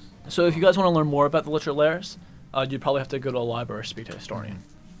what it is. So if you guys want to learn more about the Lich Alaris, you'd probably have to go to a library or speak to a historian.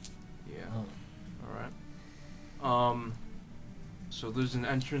 Yeah. All right. So there's an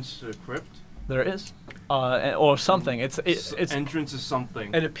entrance to the crypt. There is, or something. It's entrance is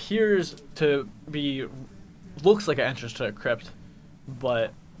something. It appears to be, looks like an entrance to a crypt,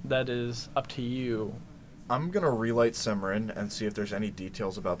 but that is up to you. I'm gonna relight Severin and see if there's any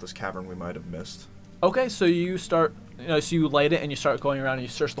details about this cavern we might have missed. Okay, so you start, so you light it and you start going around and you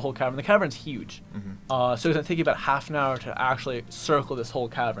search the whole cavern. The cavern's huge, so it's gonna take you about half an hour to actually circle this whole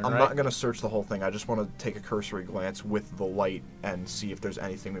cavern. I'm right? not gonna search the whole thing. I just want to take a cursory glance with the light and see if there's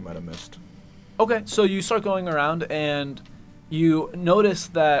anything we might have missed. Okay, so you start going around and you notice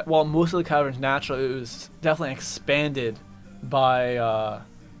that while most of the cavern's natural, it was definitely expanded by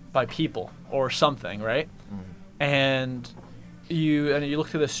people or something, right? And you look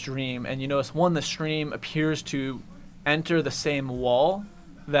through the stream and you notice the stream appears to enter the same wall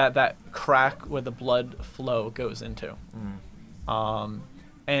that crack where the blood flow goes into.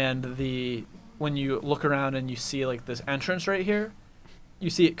 And when you look around and you see like this entrance right here, you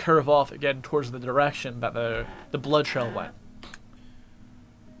see it curve off again towards the direction that the blood trail went.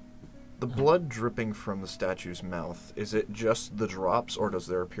 The blood dripping from the statue's mouth, is it just the drops, or does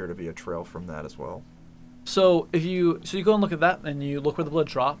there appear to be a trail from that as well? So you go and look at that, and you look where the blood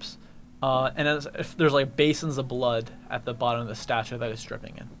drops, and if there's like basins of blood at the bottom of the statue that is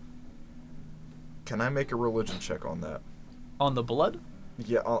dripping in. Can I make a religion check on that? On the blood?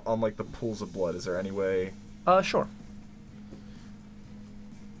 Yeah, on like the pools of blood. Is there any way? Sure.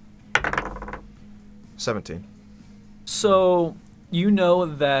 17. So you know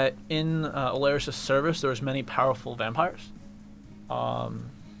that in Alaris' service there's many powerful vampires,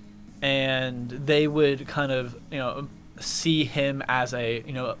 and they would kind of see him as a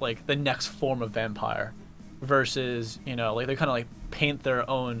like the next form of vampire, versus like they kind of like paint their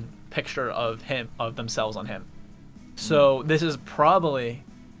own picture of themselves on him. So this is probably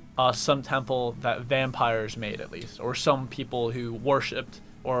some temple that vampires made, at least, or some people who worshipped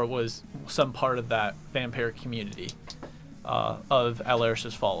or was some part of that vampire community of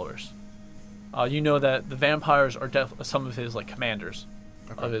Alaris' followers. You know that the vampires are some of his like commanders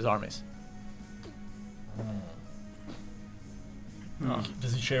of his armies.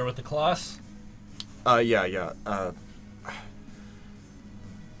 Does he share with the class? Yeah.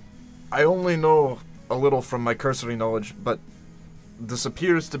 I only know a little from my cursory knowledge, but this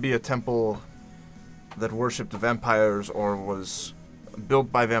appears to be a temple that worshipped vampires or was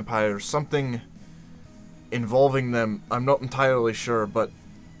built by vampires, something involving them. I'm not entirely sure, but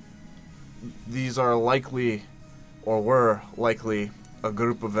these are likely, or were likely, a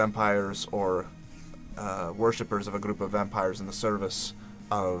group of vampires or worshippers of a group of vampires in the service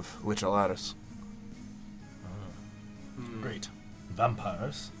of Lich Alaris. Great.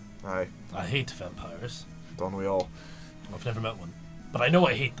 Vampires. Aye, I hate vampires. don't we all? I've never met one. But I know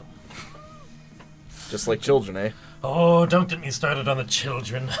I hate them. Just like children, eh? Oh, don't get me started on the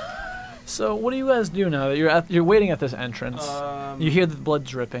children. So what do you guys do now that you're waiting at this entrance? You hear the blood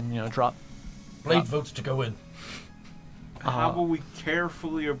dripping, drop. Blade votes to go in. How will we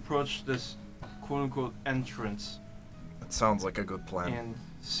carefully approach this quote-unquote entrance It sounds like a good plan. and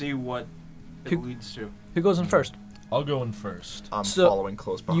see what it Who- leads to? Who goes in first? I'll go in first. I'm So, following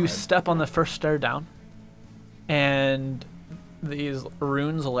close behind. You step on the first stair down, and these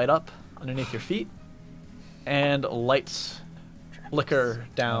runes light up underneath your feet, and lights flicker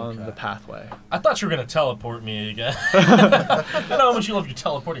down Okay. the pathway. I thought you were going to teleport me again. I know how much you love your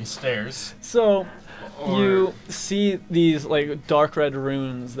teleporting stairs. So you see these like dark red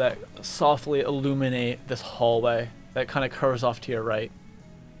runes that softly illuminate this hallway that kind of curves off to your right.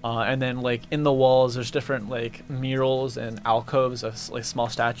 And then like in the walls there's different like murals and alcoves of like small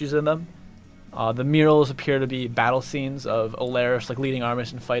statues in them. The murals appear to be battle scenes of Alaris like leading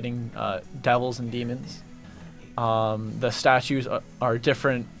armies and fighting devils and demons. The statues are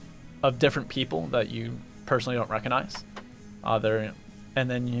different people that you personally don't recognize. And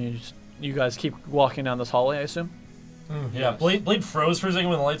then you guys keep walking down this hallway, I assume. Yeah, Blade froze for a second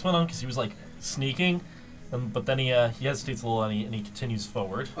when the lights went on because he was like sneaking, but then he hesitates a little and he continues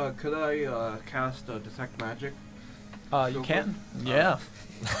forward. Could I cast Detect Magic? You can. Yeah.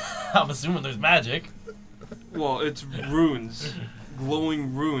 I'm assuming there's magic. Well, it's runes.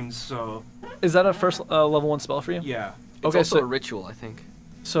 Glowing runes, so Is that a first level 1 spell for you? yeah. It's Okay, also so- a ritual, I think.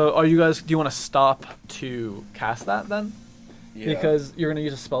 So do you want to stop to cast that then? Because you're going to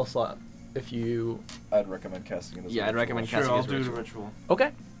use a spell slot if you... I'd recommend casting it as Yeah, I'd recommend Sure, casting I'll as do the ritual. ritual.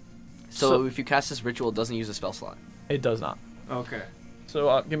 Okay. So if you cast this ritual, it doesn't use a spell slot. It does not. Okay.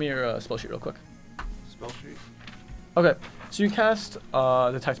 So give me your spell sheet real quick. Spell sheet. Okay, so you cast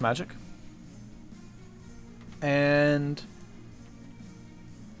Detect Magic. And...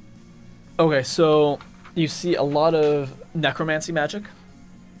 Okay, so you see a lot of necromancy magic.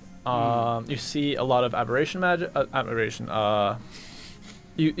 You see a lot of aberration magic.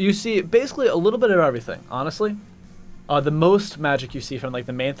 You see basically a little bit of everything, honestly. The most magic you see from like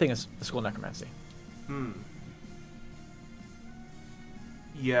the main thing is the school necromancy.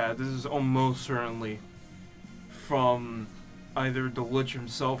 Yeah, this is almost certainly from either the Lich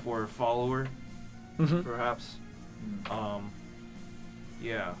himself or a follower, Mm-hmm. perhaps.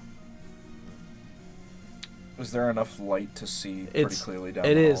 Yeah. Is there enough light to see pretty clearly down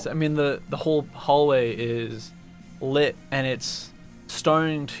It the is. hall? I mean, the whole hallway is lit, and it's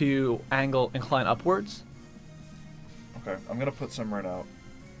starting to incline upwards. Okay, I'm gonna put some right out.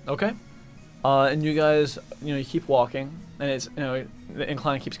 Okay. And you guys, you keep walking, and it's, the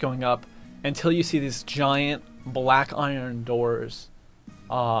incline keeps going up until you see these giant black iron doors.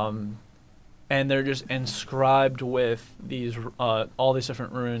 And they're just inscribed with these, all these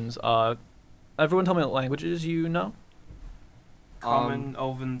different runes. Everyone tell me what languages you know. Common,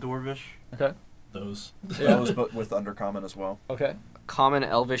 Elven, Dwarvish. Okay. Those. Those, but with Undercommon as well. Okay. Common,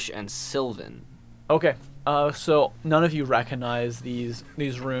 Elvish, and Sylvan. Okay. So none of you recognize these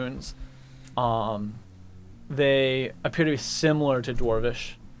runes. They appear to be similar to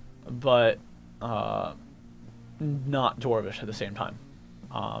Dwarvish, but not Dwarvish at the same time.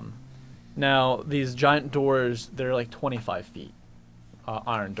 Now these giant doors, they're like 25 feet,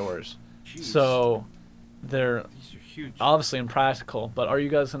 iron doors. Jeez. So they're These are huge. obviously impractical, but are you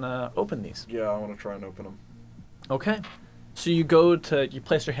guys gonna open these? Yeah, I want to try and open them. Okay. So you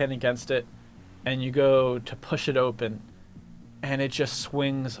place your hand against it, and you go to push it open, and it just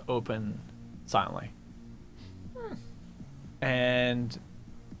swings open silently. And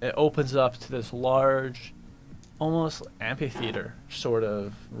it opens up to this large, almost amphitheater sort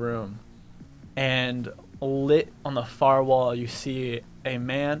of room. And lit on the far wall, you see a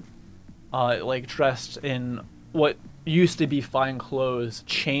man, dressed in what used to be fine clothes,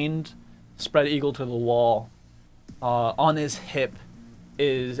 chained, spread eagle to the wall. On his hip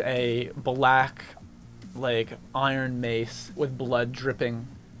is a black, iron mace with blood dripping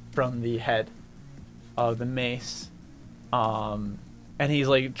from the head of the mace. And he's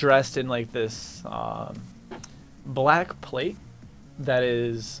dressed in this black plate that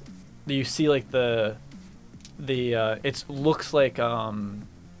is, you see it looks like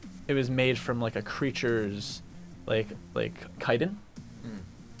it was made from a creature's chitin.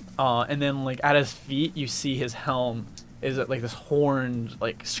 And then at his feet you see his helm is this horned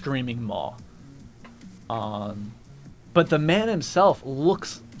screaming maw. But the man himself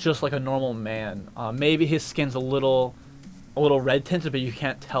looks just like a normal man. Maybe his skin's a little red tinted, but you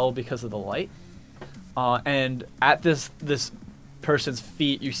can't tell because of the light. And at this person's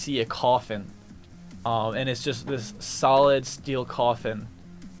feet you see a coffin. And it's just this solid steel coffin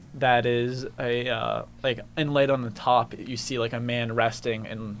that is inlaid on the top. You see a man resting,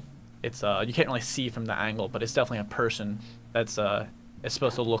 and it's you can't really see from the angle, but it's definitely a person that's it's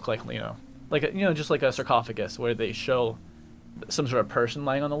supposed to look just like a sarcophagus where they show some sort of person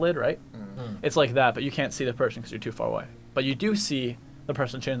lying on the lid, right? Mm. It's like that, but you can't see the person because you're too far away. But you do see the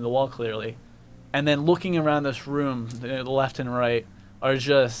person chained to the wall clearly. And then looking around this room, the left and right are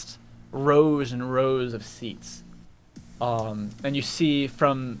just rows and rows of seats. And you see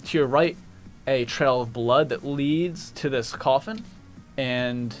to your right a trail of blood that leads to this coffin,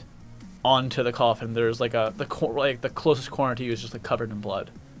 and onto the coffin there's the closest corner to you is just covered in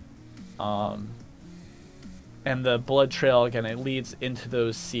blood. And the blood trail again, it leads into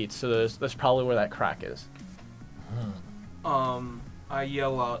those seats, so that's probably where that crack is. I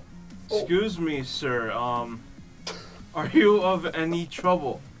yell out, "Excuse me, sir. Are you of any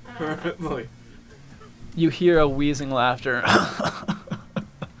trouble currently?" You hear a wheezing laughter.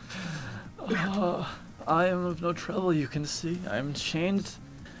 I am of no trouble, you can see. I am chained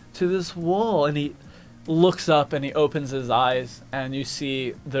to this wall. And he looks up and he opens his eyes, and you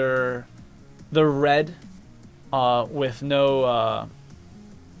see they're red, with no,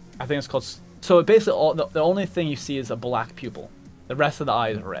 I think it's called, so basically the only thing you see is a black pupil. The rest of the eye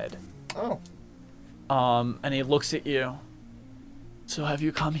is red. Oh. And he looks at you. So have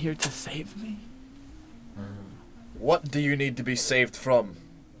you come here to save me? What do you need to be saved from?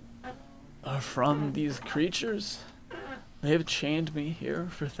 From these creatures. They have chained me here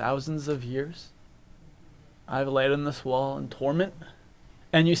for thousands of years. I've laid on this wall in torment.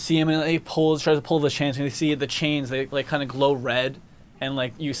 And you see him, and he tries to pull the chains, and you see the chains, they kind of glow red,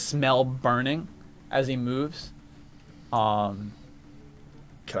 and you smell burning as he moves. Can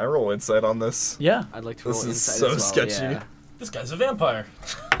I roll insight on this? Yeah. I'd like to This roll is insight so as well. sketchy. Yeah. This guy's a vampire.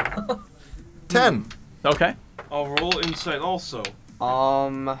 10. Okay. I'll roll insight also.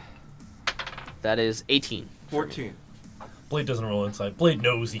 That is 18. 14. Blade doesn't roll inside. Blade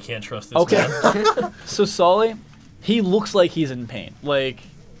knows he can't trust this Okay. man. So Solly, he looks like he's in pain.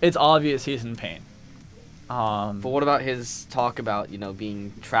 It's obvious he's in pain. But what about his talk about,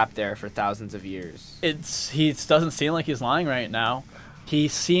 being trapped there for thousands of years? He doesn't seem like he's lying right now. He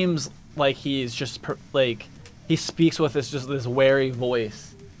seems like he's just he speaks with this wary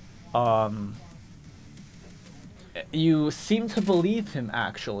voice. You seem to believe him,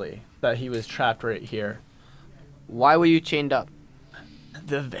 actually, that he was trapped right here. Why were you chained up?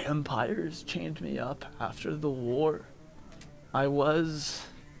 The vampires chained me up after the war. I was,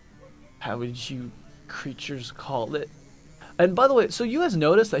 how would you creatures call it? And by the way, so you guys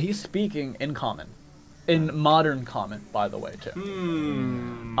notice that he's speaking in common. In modern common, by the way, too.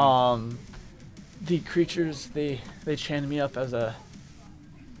 The creatures, they chained me up as a,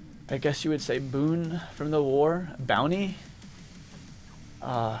 I guess you would say, boon from the war, bounty.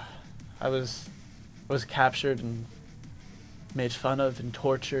 I was captured and made fun of and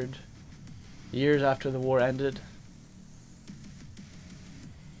tortured years after the war ended.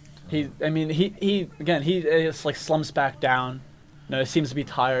 He slumps back down. He seems to be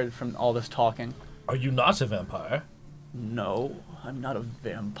tired from all this talking. Are you not a vampire? No, I'm not a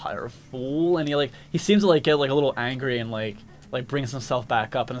vampire, fool. And he seems to get a little angry and brings himself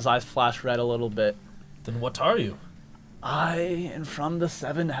back up, and his eyes flash red a little bit. Then what are you? I am from the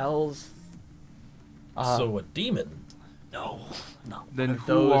seven hells. So a demon? No, no. Then one of who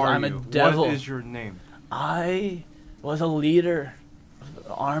those. are I'm you? a devil. What is your name? I was a leader of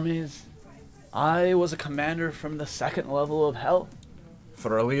the armies. I was a commander from the 2nd level of hell.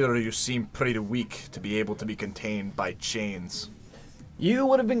 For a leader, you seem pretty weak to be able to be contained by chains. You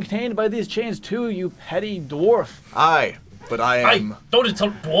would have been contained by these chains too, you petty dwarf. Aye, but I am. Don't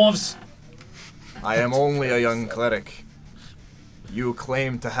insult dwarves. I am only a young cleric. You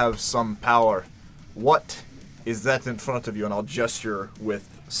claim to have some power. What is that in front of you? And I'll gesture with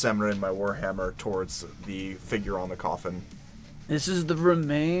Semrin, my warhammer, towards the figure on the coffin. This is the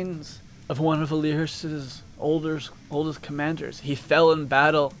remains of one of Valyris's oldest commanders. He fell in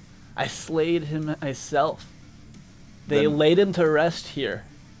battle. I slayed him myself. They Then- laid him to rest here.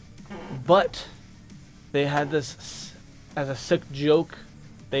 But they had this as a sick joke.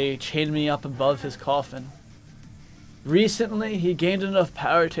 They chained me up above his coffin. Recently, he gained enough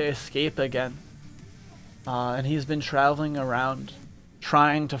power to escape again. And he's been traveling around,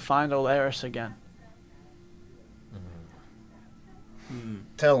 trying to find Alaris again.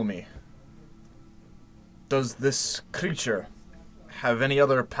 Tell me, does this creature have any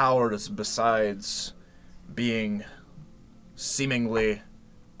other powers besides being seemingly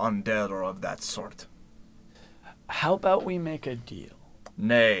undead or of that sort? How about we make a deal?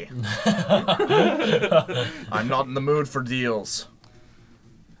 Nay. I'm not in the mood for deals.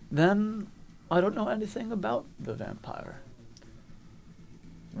 Then I don't know anything about the vampire.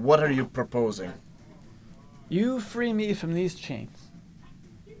 What are you proposing? You free me from these chains.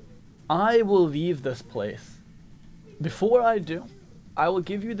 I will leave this place. Before I do, I will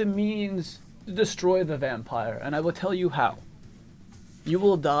give you the means to destroy the vampire, and I will tell you how. You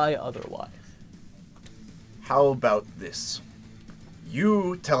will die otherwise. How about this?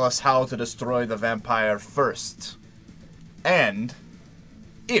 You tell us how to destroy the vampire first. And,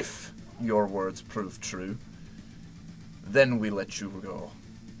 if your words prove true, then we let you go.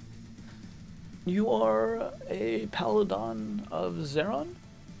 You are a paladin of Zeron?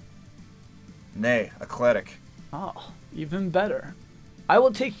 Nay, a cleric. Ah, even better. I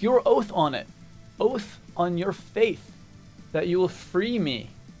will take your oath on it. Oath on your faith that you will free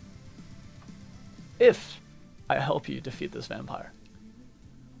me if I help you defeat this vampire.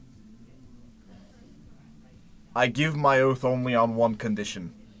 I give my oath only on one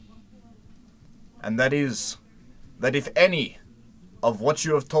condition. And that is that if any of what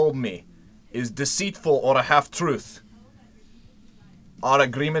you have told me is deceitful or a half-truth, our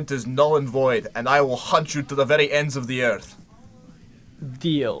agreement is null and void, and I will hunt you to the very ends of the earth.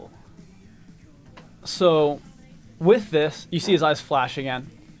 Deal. So, with this, you see his eyes flash again.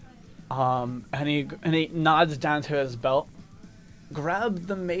 And he nods down to his belt. Grab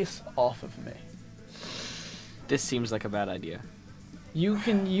the mace off of me. This seems like a bad idea. You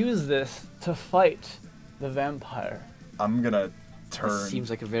can use this to fight the vampire. I'm gonna This turn. seems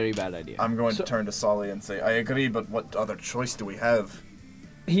like a very bad idea. I'm going So- to turn to Solly and say, I agree, but what other choice do we have?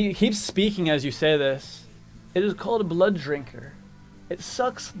 He keeps speaking as you say this. It is called a blood drinker. It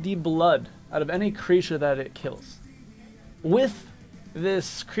sucks the blood out of any creature that it kills. With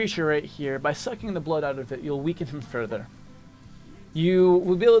this creature right here, by sucking the blood out of it, you'll weaken him further. You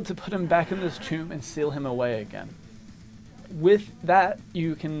will be able to put him back in this tomb and seal him away again. With that,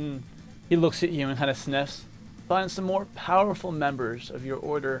 you can... He looks at you and kind of sniffs. Find some more powerful members of your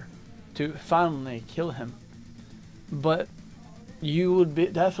order to finally kill him. But you would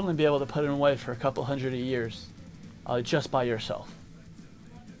definitely be able to put him away for a couple hundred of years, just by yourself.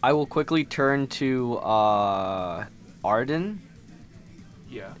 I will quickly turn to Arden,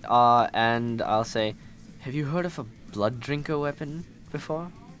 Yeah. and I'll say, have you heard of a blood drinker weapon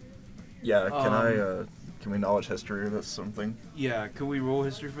before? Yeah, can we knowledge history or this something? Yeah, can we roll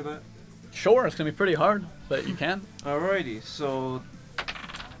history for that? Sure, it's gonna be pretty hard, but you can. Alrighty, so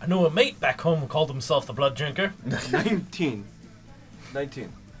I knew a mate back home who called himself the Blood Drinker. 19.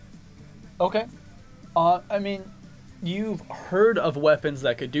 19. Okay. I mean, you've heard of weapons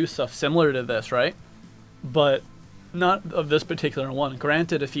that could do stuff similar to this, right? But not of this particular one.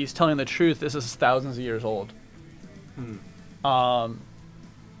 Granted, if he's telling the truth, this is thousands of years old.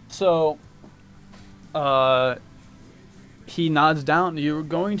 So, he nods down. You're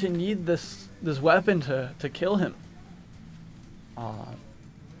going to need this weapon to kill him.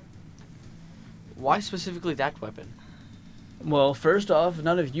 Why specifically that weapon? Well, first off,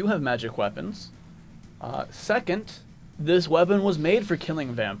 none of you have magic weapons. Second, this weapon was made for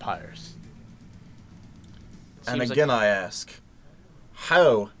killing vampires. And Seems again I ask,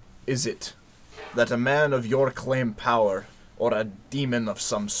 how is it that a man of your claimed power, or a demon of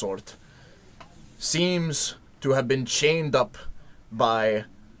some sort, seems to have been chained up by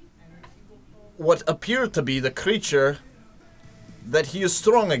what appeared to be the creature that he is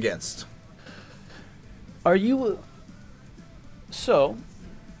strong against. Are you... So,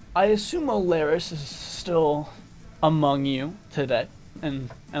 I assume Olaris is still among you today, and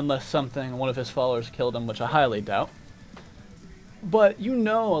unless one of his followers killed him, which I highly doubt. But you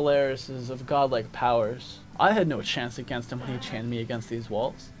know Olaris is of godlike powers. I had no chance against him when he chained me against these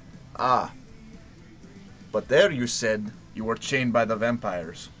walls. Ah. But there you said you were chained by the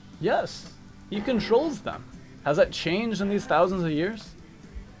vampires. Yes, he controls them. Has that changed in these thousands of years?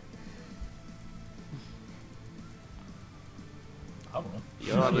 I don't know.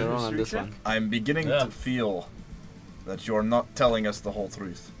 You're wrong on this one. I'm beginning Yeah. to feel that you're not telling us the whole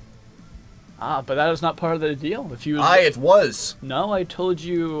truth. Ah, but that is not part of the deal. If you... It was. No, I told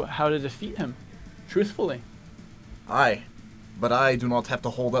you how to defeat him. Truthfully. Aye. But I do not have to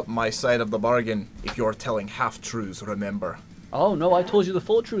hold up my side of the bargain if you're telling half-truths, remember. Oh, no, I told you the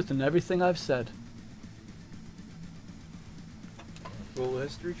full truth in everything I've said. Roll a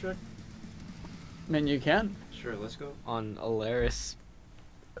history check. I mean, you can. Sure, let's go. On Alaris.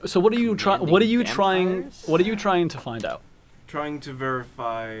 So what are you trying? Commanding What are you trying? vampires? What are you trying to find out? Trying to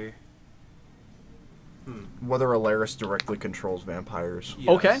verify. Whether Alaris directly controls vampires. Yes.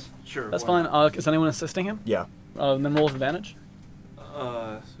 Okay. Sure. That's why fine. not? Is anyone assisting him? Yeah. Then roll with advantage.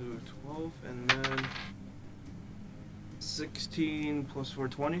 So 12 and then 16 plus 4,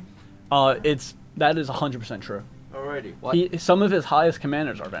 20. That is 100% true. Alrighty. What? Some of his highest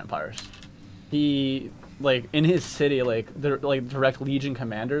commanders are vampires. He in his city, the direct legion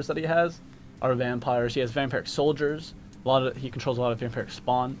commanders that he has are vampires. He has vampiric soldiers. He controls a lot of vampiric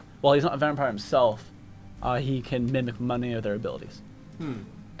spawn. While he's not a vampire himself, he can mimic many of their abilities.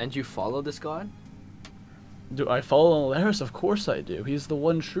 And you follow this god? Do I follow Alaris? Of course I do. He's the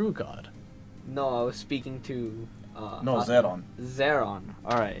one true god. No, I was speaking to. No, Zeron. Zeron.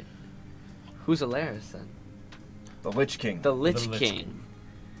 All right. Who's Alaris then? The Lich King. The Lich Lich King. King.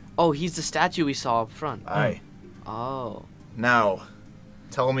 Oh, he's the statue we saw up front. Aye. Oh. Now,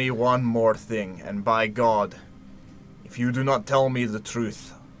 tell me one more thing, and by God, if you do not tell me the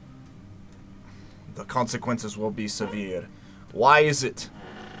truth, the consequences will be severe. Why is it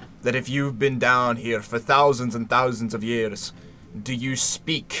that if you've been down here for thousands and thousands of years, do you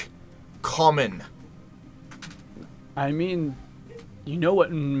speak common? I mean, you know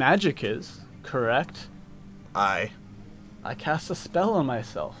what magic is, correct? Aye. I cast a spell on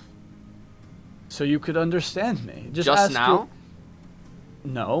myself. So you could understand me. Just ask now?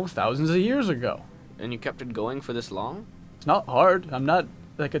 No, thousands of years ago. And you kept it going for this long? It's not hard. I'm not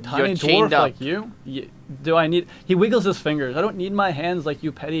like a tiny chained dwarf up. like you. Do I need... He wiggles his fingers. I don't need my hands like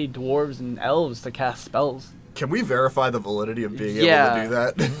you petty dwarves and elves to cast spells. Can we verify the validity of being able Yeah. to do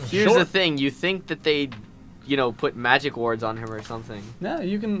that? Here's Sure. the thing. You think that they'd, put magic wards on him or something. Yeah,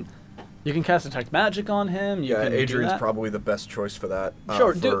 you can cast detect magic on him. You Yeah, can do Adrian's that. probably the best choice for that.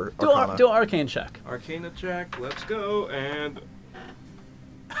 Sure, for do Arcana. an arcane check. Arcana check. Let's go. And.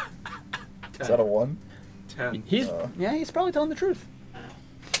 Is that a 1? 10. He's probably telling the truth.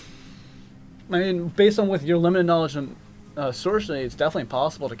 I mean, based on with your limited knowledge of sorcery, it's definitely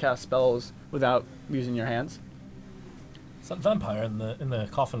possible to cast spells without using your hands. It's that vampire in the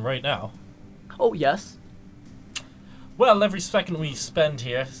coffin right now. Oh yes. Well, every second we spend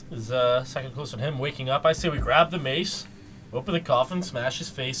here is a second closer to him waking up. I say we grab the mace, open the coffin, smash his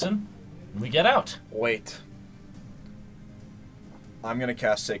face in, and we get out. Wait. I'm gonna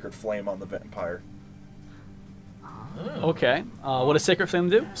cast Sacred Flame on the vampire. Okay. What does Sacred Flame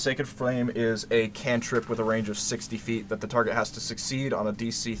do? Sacred Flame is a cantrip with a range of 60 feet that the target has to succeed on a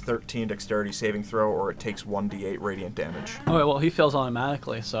DC 13 dexterity saving throw, or it takes 1d8 radiant damage. Oh well, he fails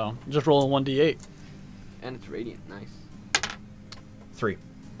automatically, so just roll a 1d8. And it's radiant. Nice. 3.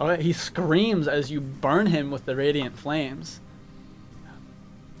 Okay, he screams as you burn him with the radiant flames.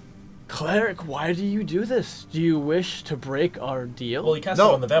 Cleric, why do you do this? Do you wish to break our deal? Well, he cast it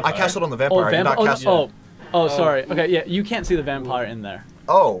No, on the vampire. I cast it on the vampire. I did not cast sorry. Okay, yeah, you can't see the vampire in there.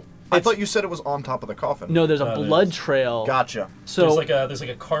 Oh, I It's- thought you said it was on top of the coffin. No, there's a No, blood there's- trail. Gotcha. So there's like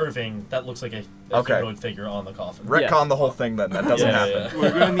a carving that looks like a Okay. humanoid figure on the coffin. Retcon the whole thing then. That doesn't Yeah, happen. yeah.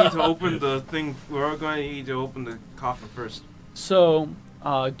 We're gonna need to open the thing. We're gonna need to open the coffin first.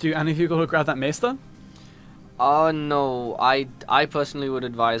 do any of you go to grab that mace then? No. I personally would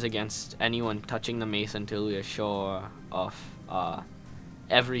advise against anyone touching the mace until we are sure of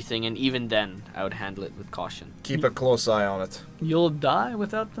everything, and even then, I would handle it with caution. Keep a close eye on it. You'll die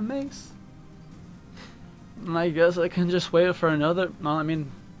without the mace. I guess I can just wait for another. Well, I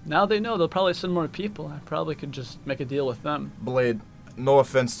mean, now they know they'll probably send more people. I probably could just make a deal with them. Blade, no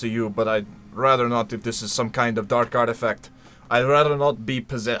offense to you, but I'd rather not if this is some kind of dark artifact. I'd rather not be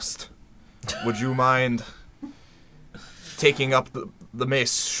possessed. Would you mind taking up the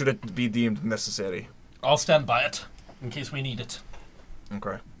mace should it be deemed necessary. I'll stand by it in case we need it.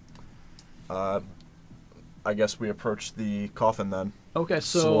 Okay. I guess we approach the coffin then. Okay,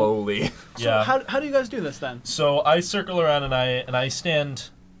 so Slowly. So Yeah. how do you guys do this then? So I circle around and I stand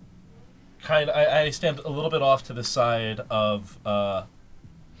I stand a little bit off to the side of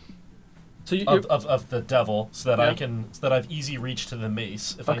So you, of the devil so that Yeah. so that I've easy reach to the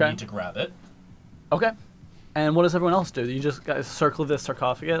mace if Okay. I need to grab it. okay. And what does everyone else do? Do you just guys circle this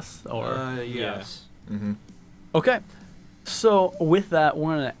sarcophagus, or? Yes. Mm-hmm. Okay. So with that,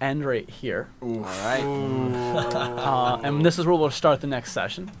 we're gonna end right here, All right. and this is where we'll start the next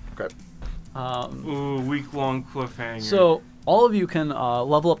session. Okay. Week-long cliffhanger. So all of you can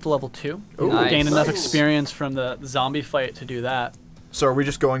level up to level 2. Nice. Gain enough Nice. experience from the zombie fight to do that. So are we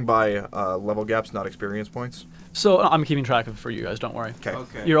just going by level gaps, not experience points? So I'm keeping track of it for you guys. Don't worry. Okay.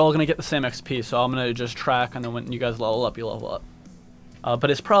 Okay. You're all gonna get the same XP, so I'm gonna just track, and then when you guys level up, you level up.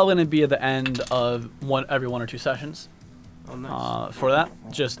 But it's probably gonna be at the end of every 1 or 2 sessions Oh, nice. for that,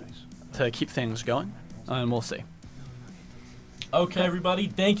 just to keep things going, and we'll see. Okay, everybody,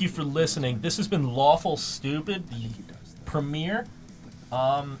 thank you for listening. This has been Lawful Stupid, the premiere.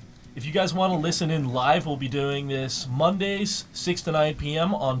 If you guys want to listen in live, we'll be doing this Mondays, 6 to 9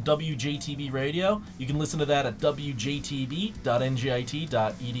 p.m. on WJTB Radio. You can listen to that at wjtb.ngit.edu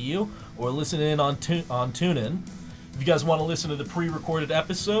or listen in on TuneIn. If you guys want to listen to the pre-recorded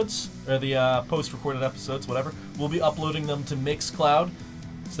episodes, or the post-recorded episodes, whatever, we'll be uploading them to Mixcloud.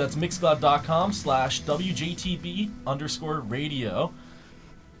 So that's mixcloud.com/WJTB_radio.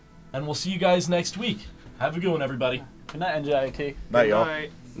 And we'll see you guys next week. Have a good one, everybody. Good night, NJIT. Night, y'all.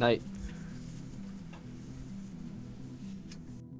 Night. Night.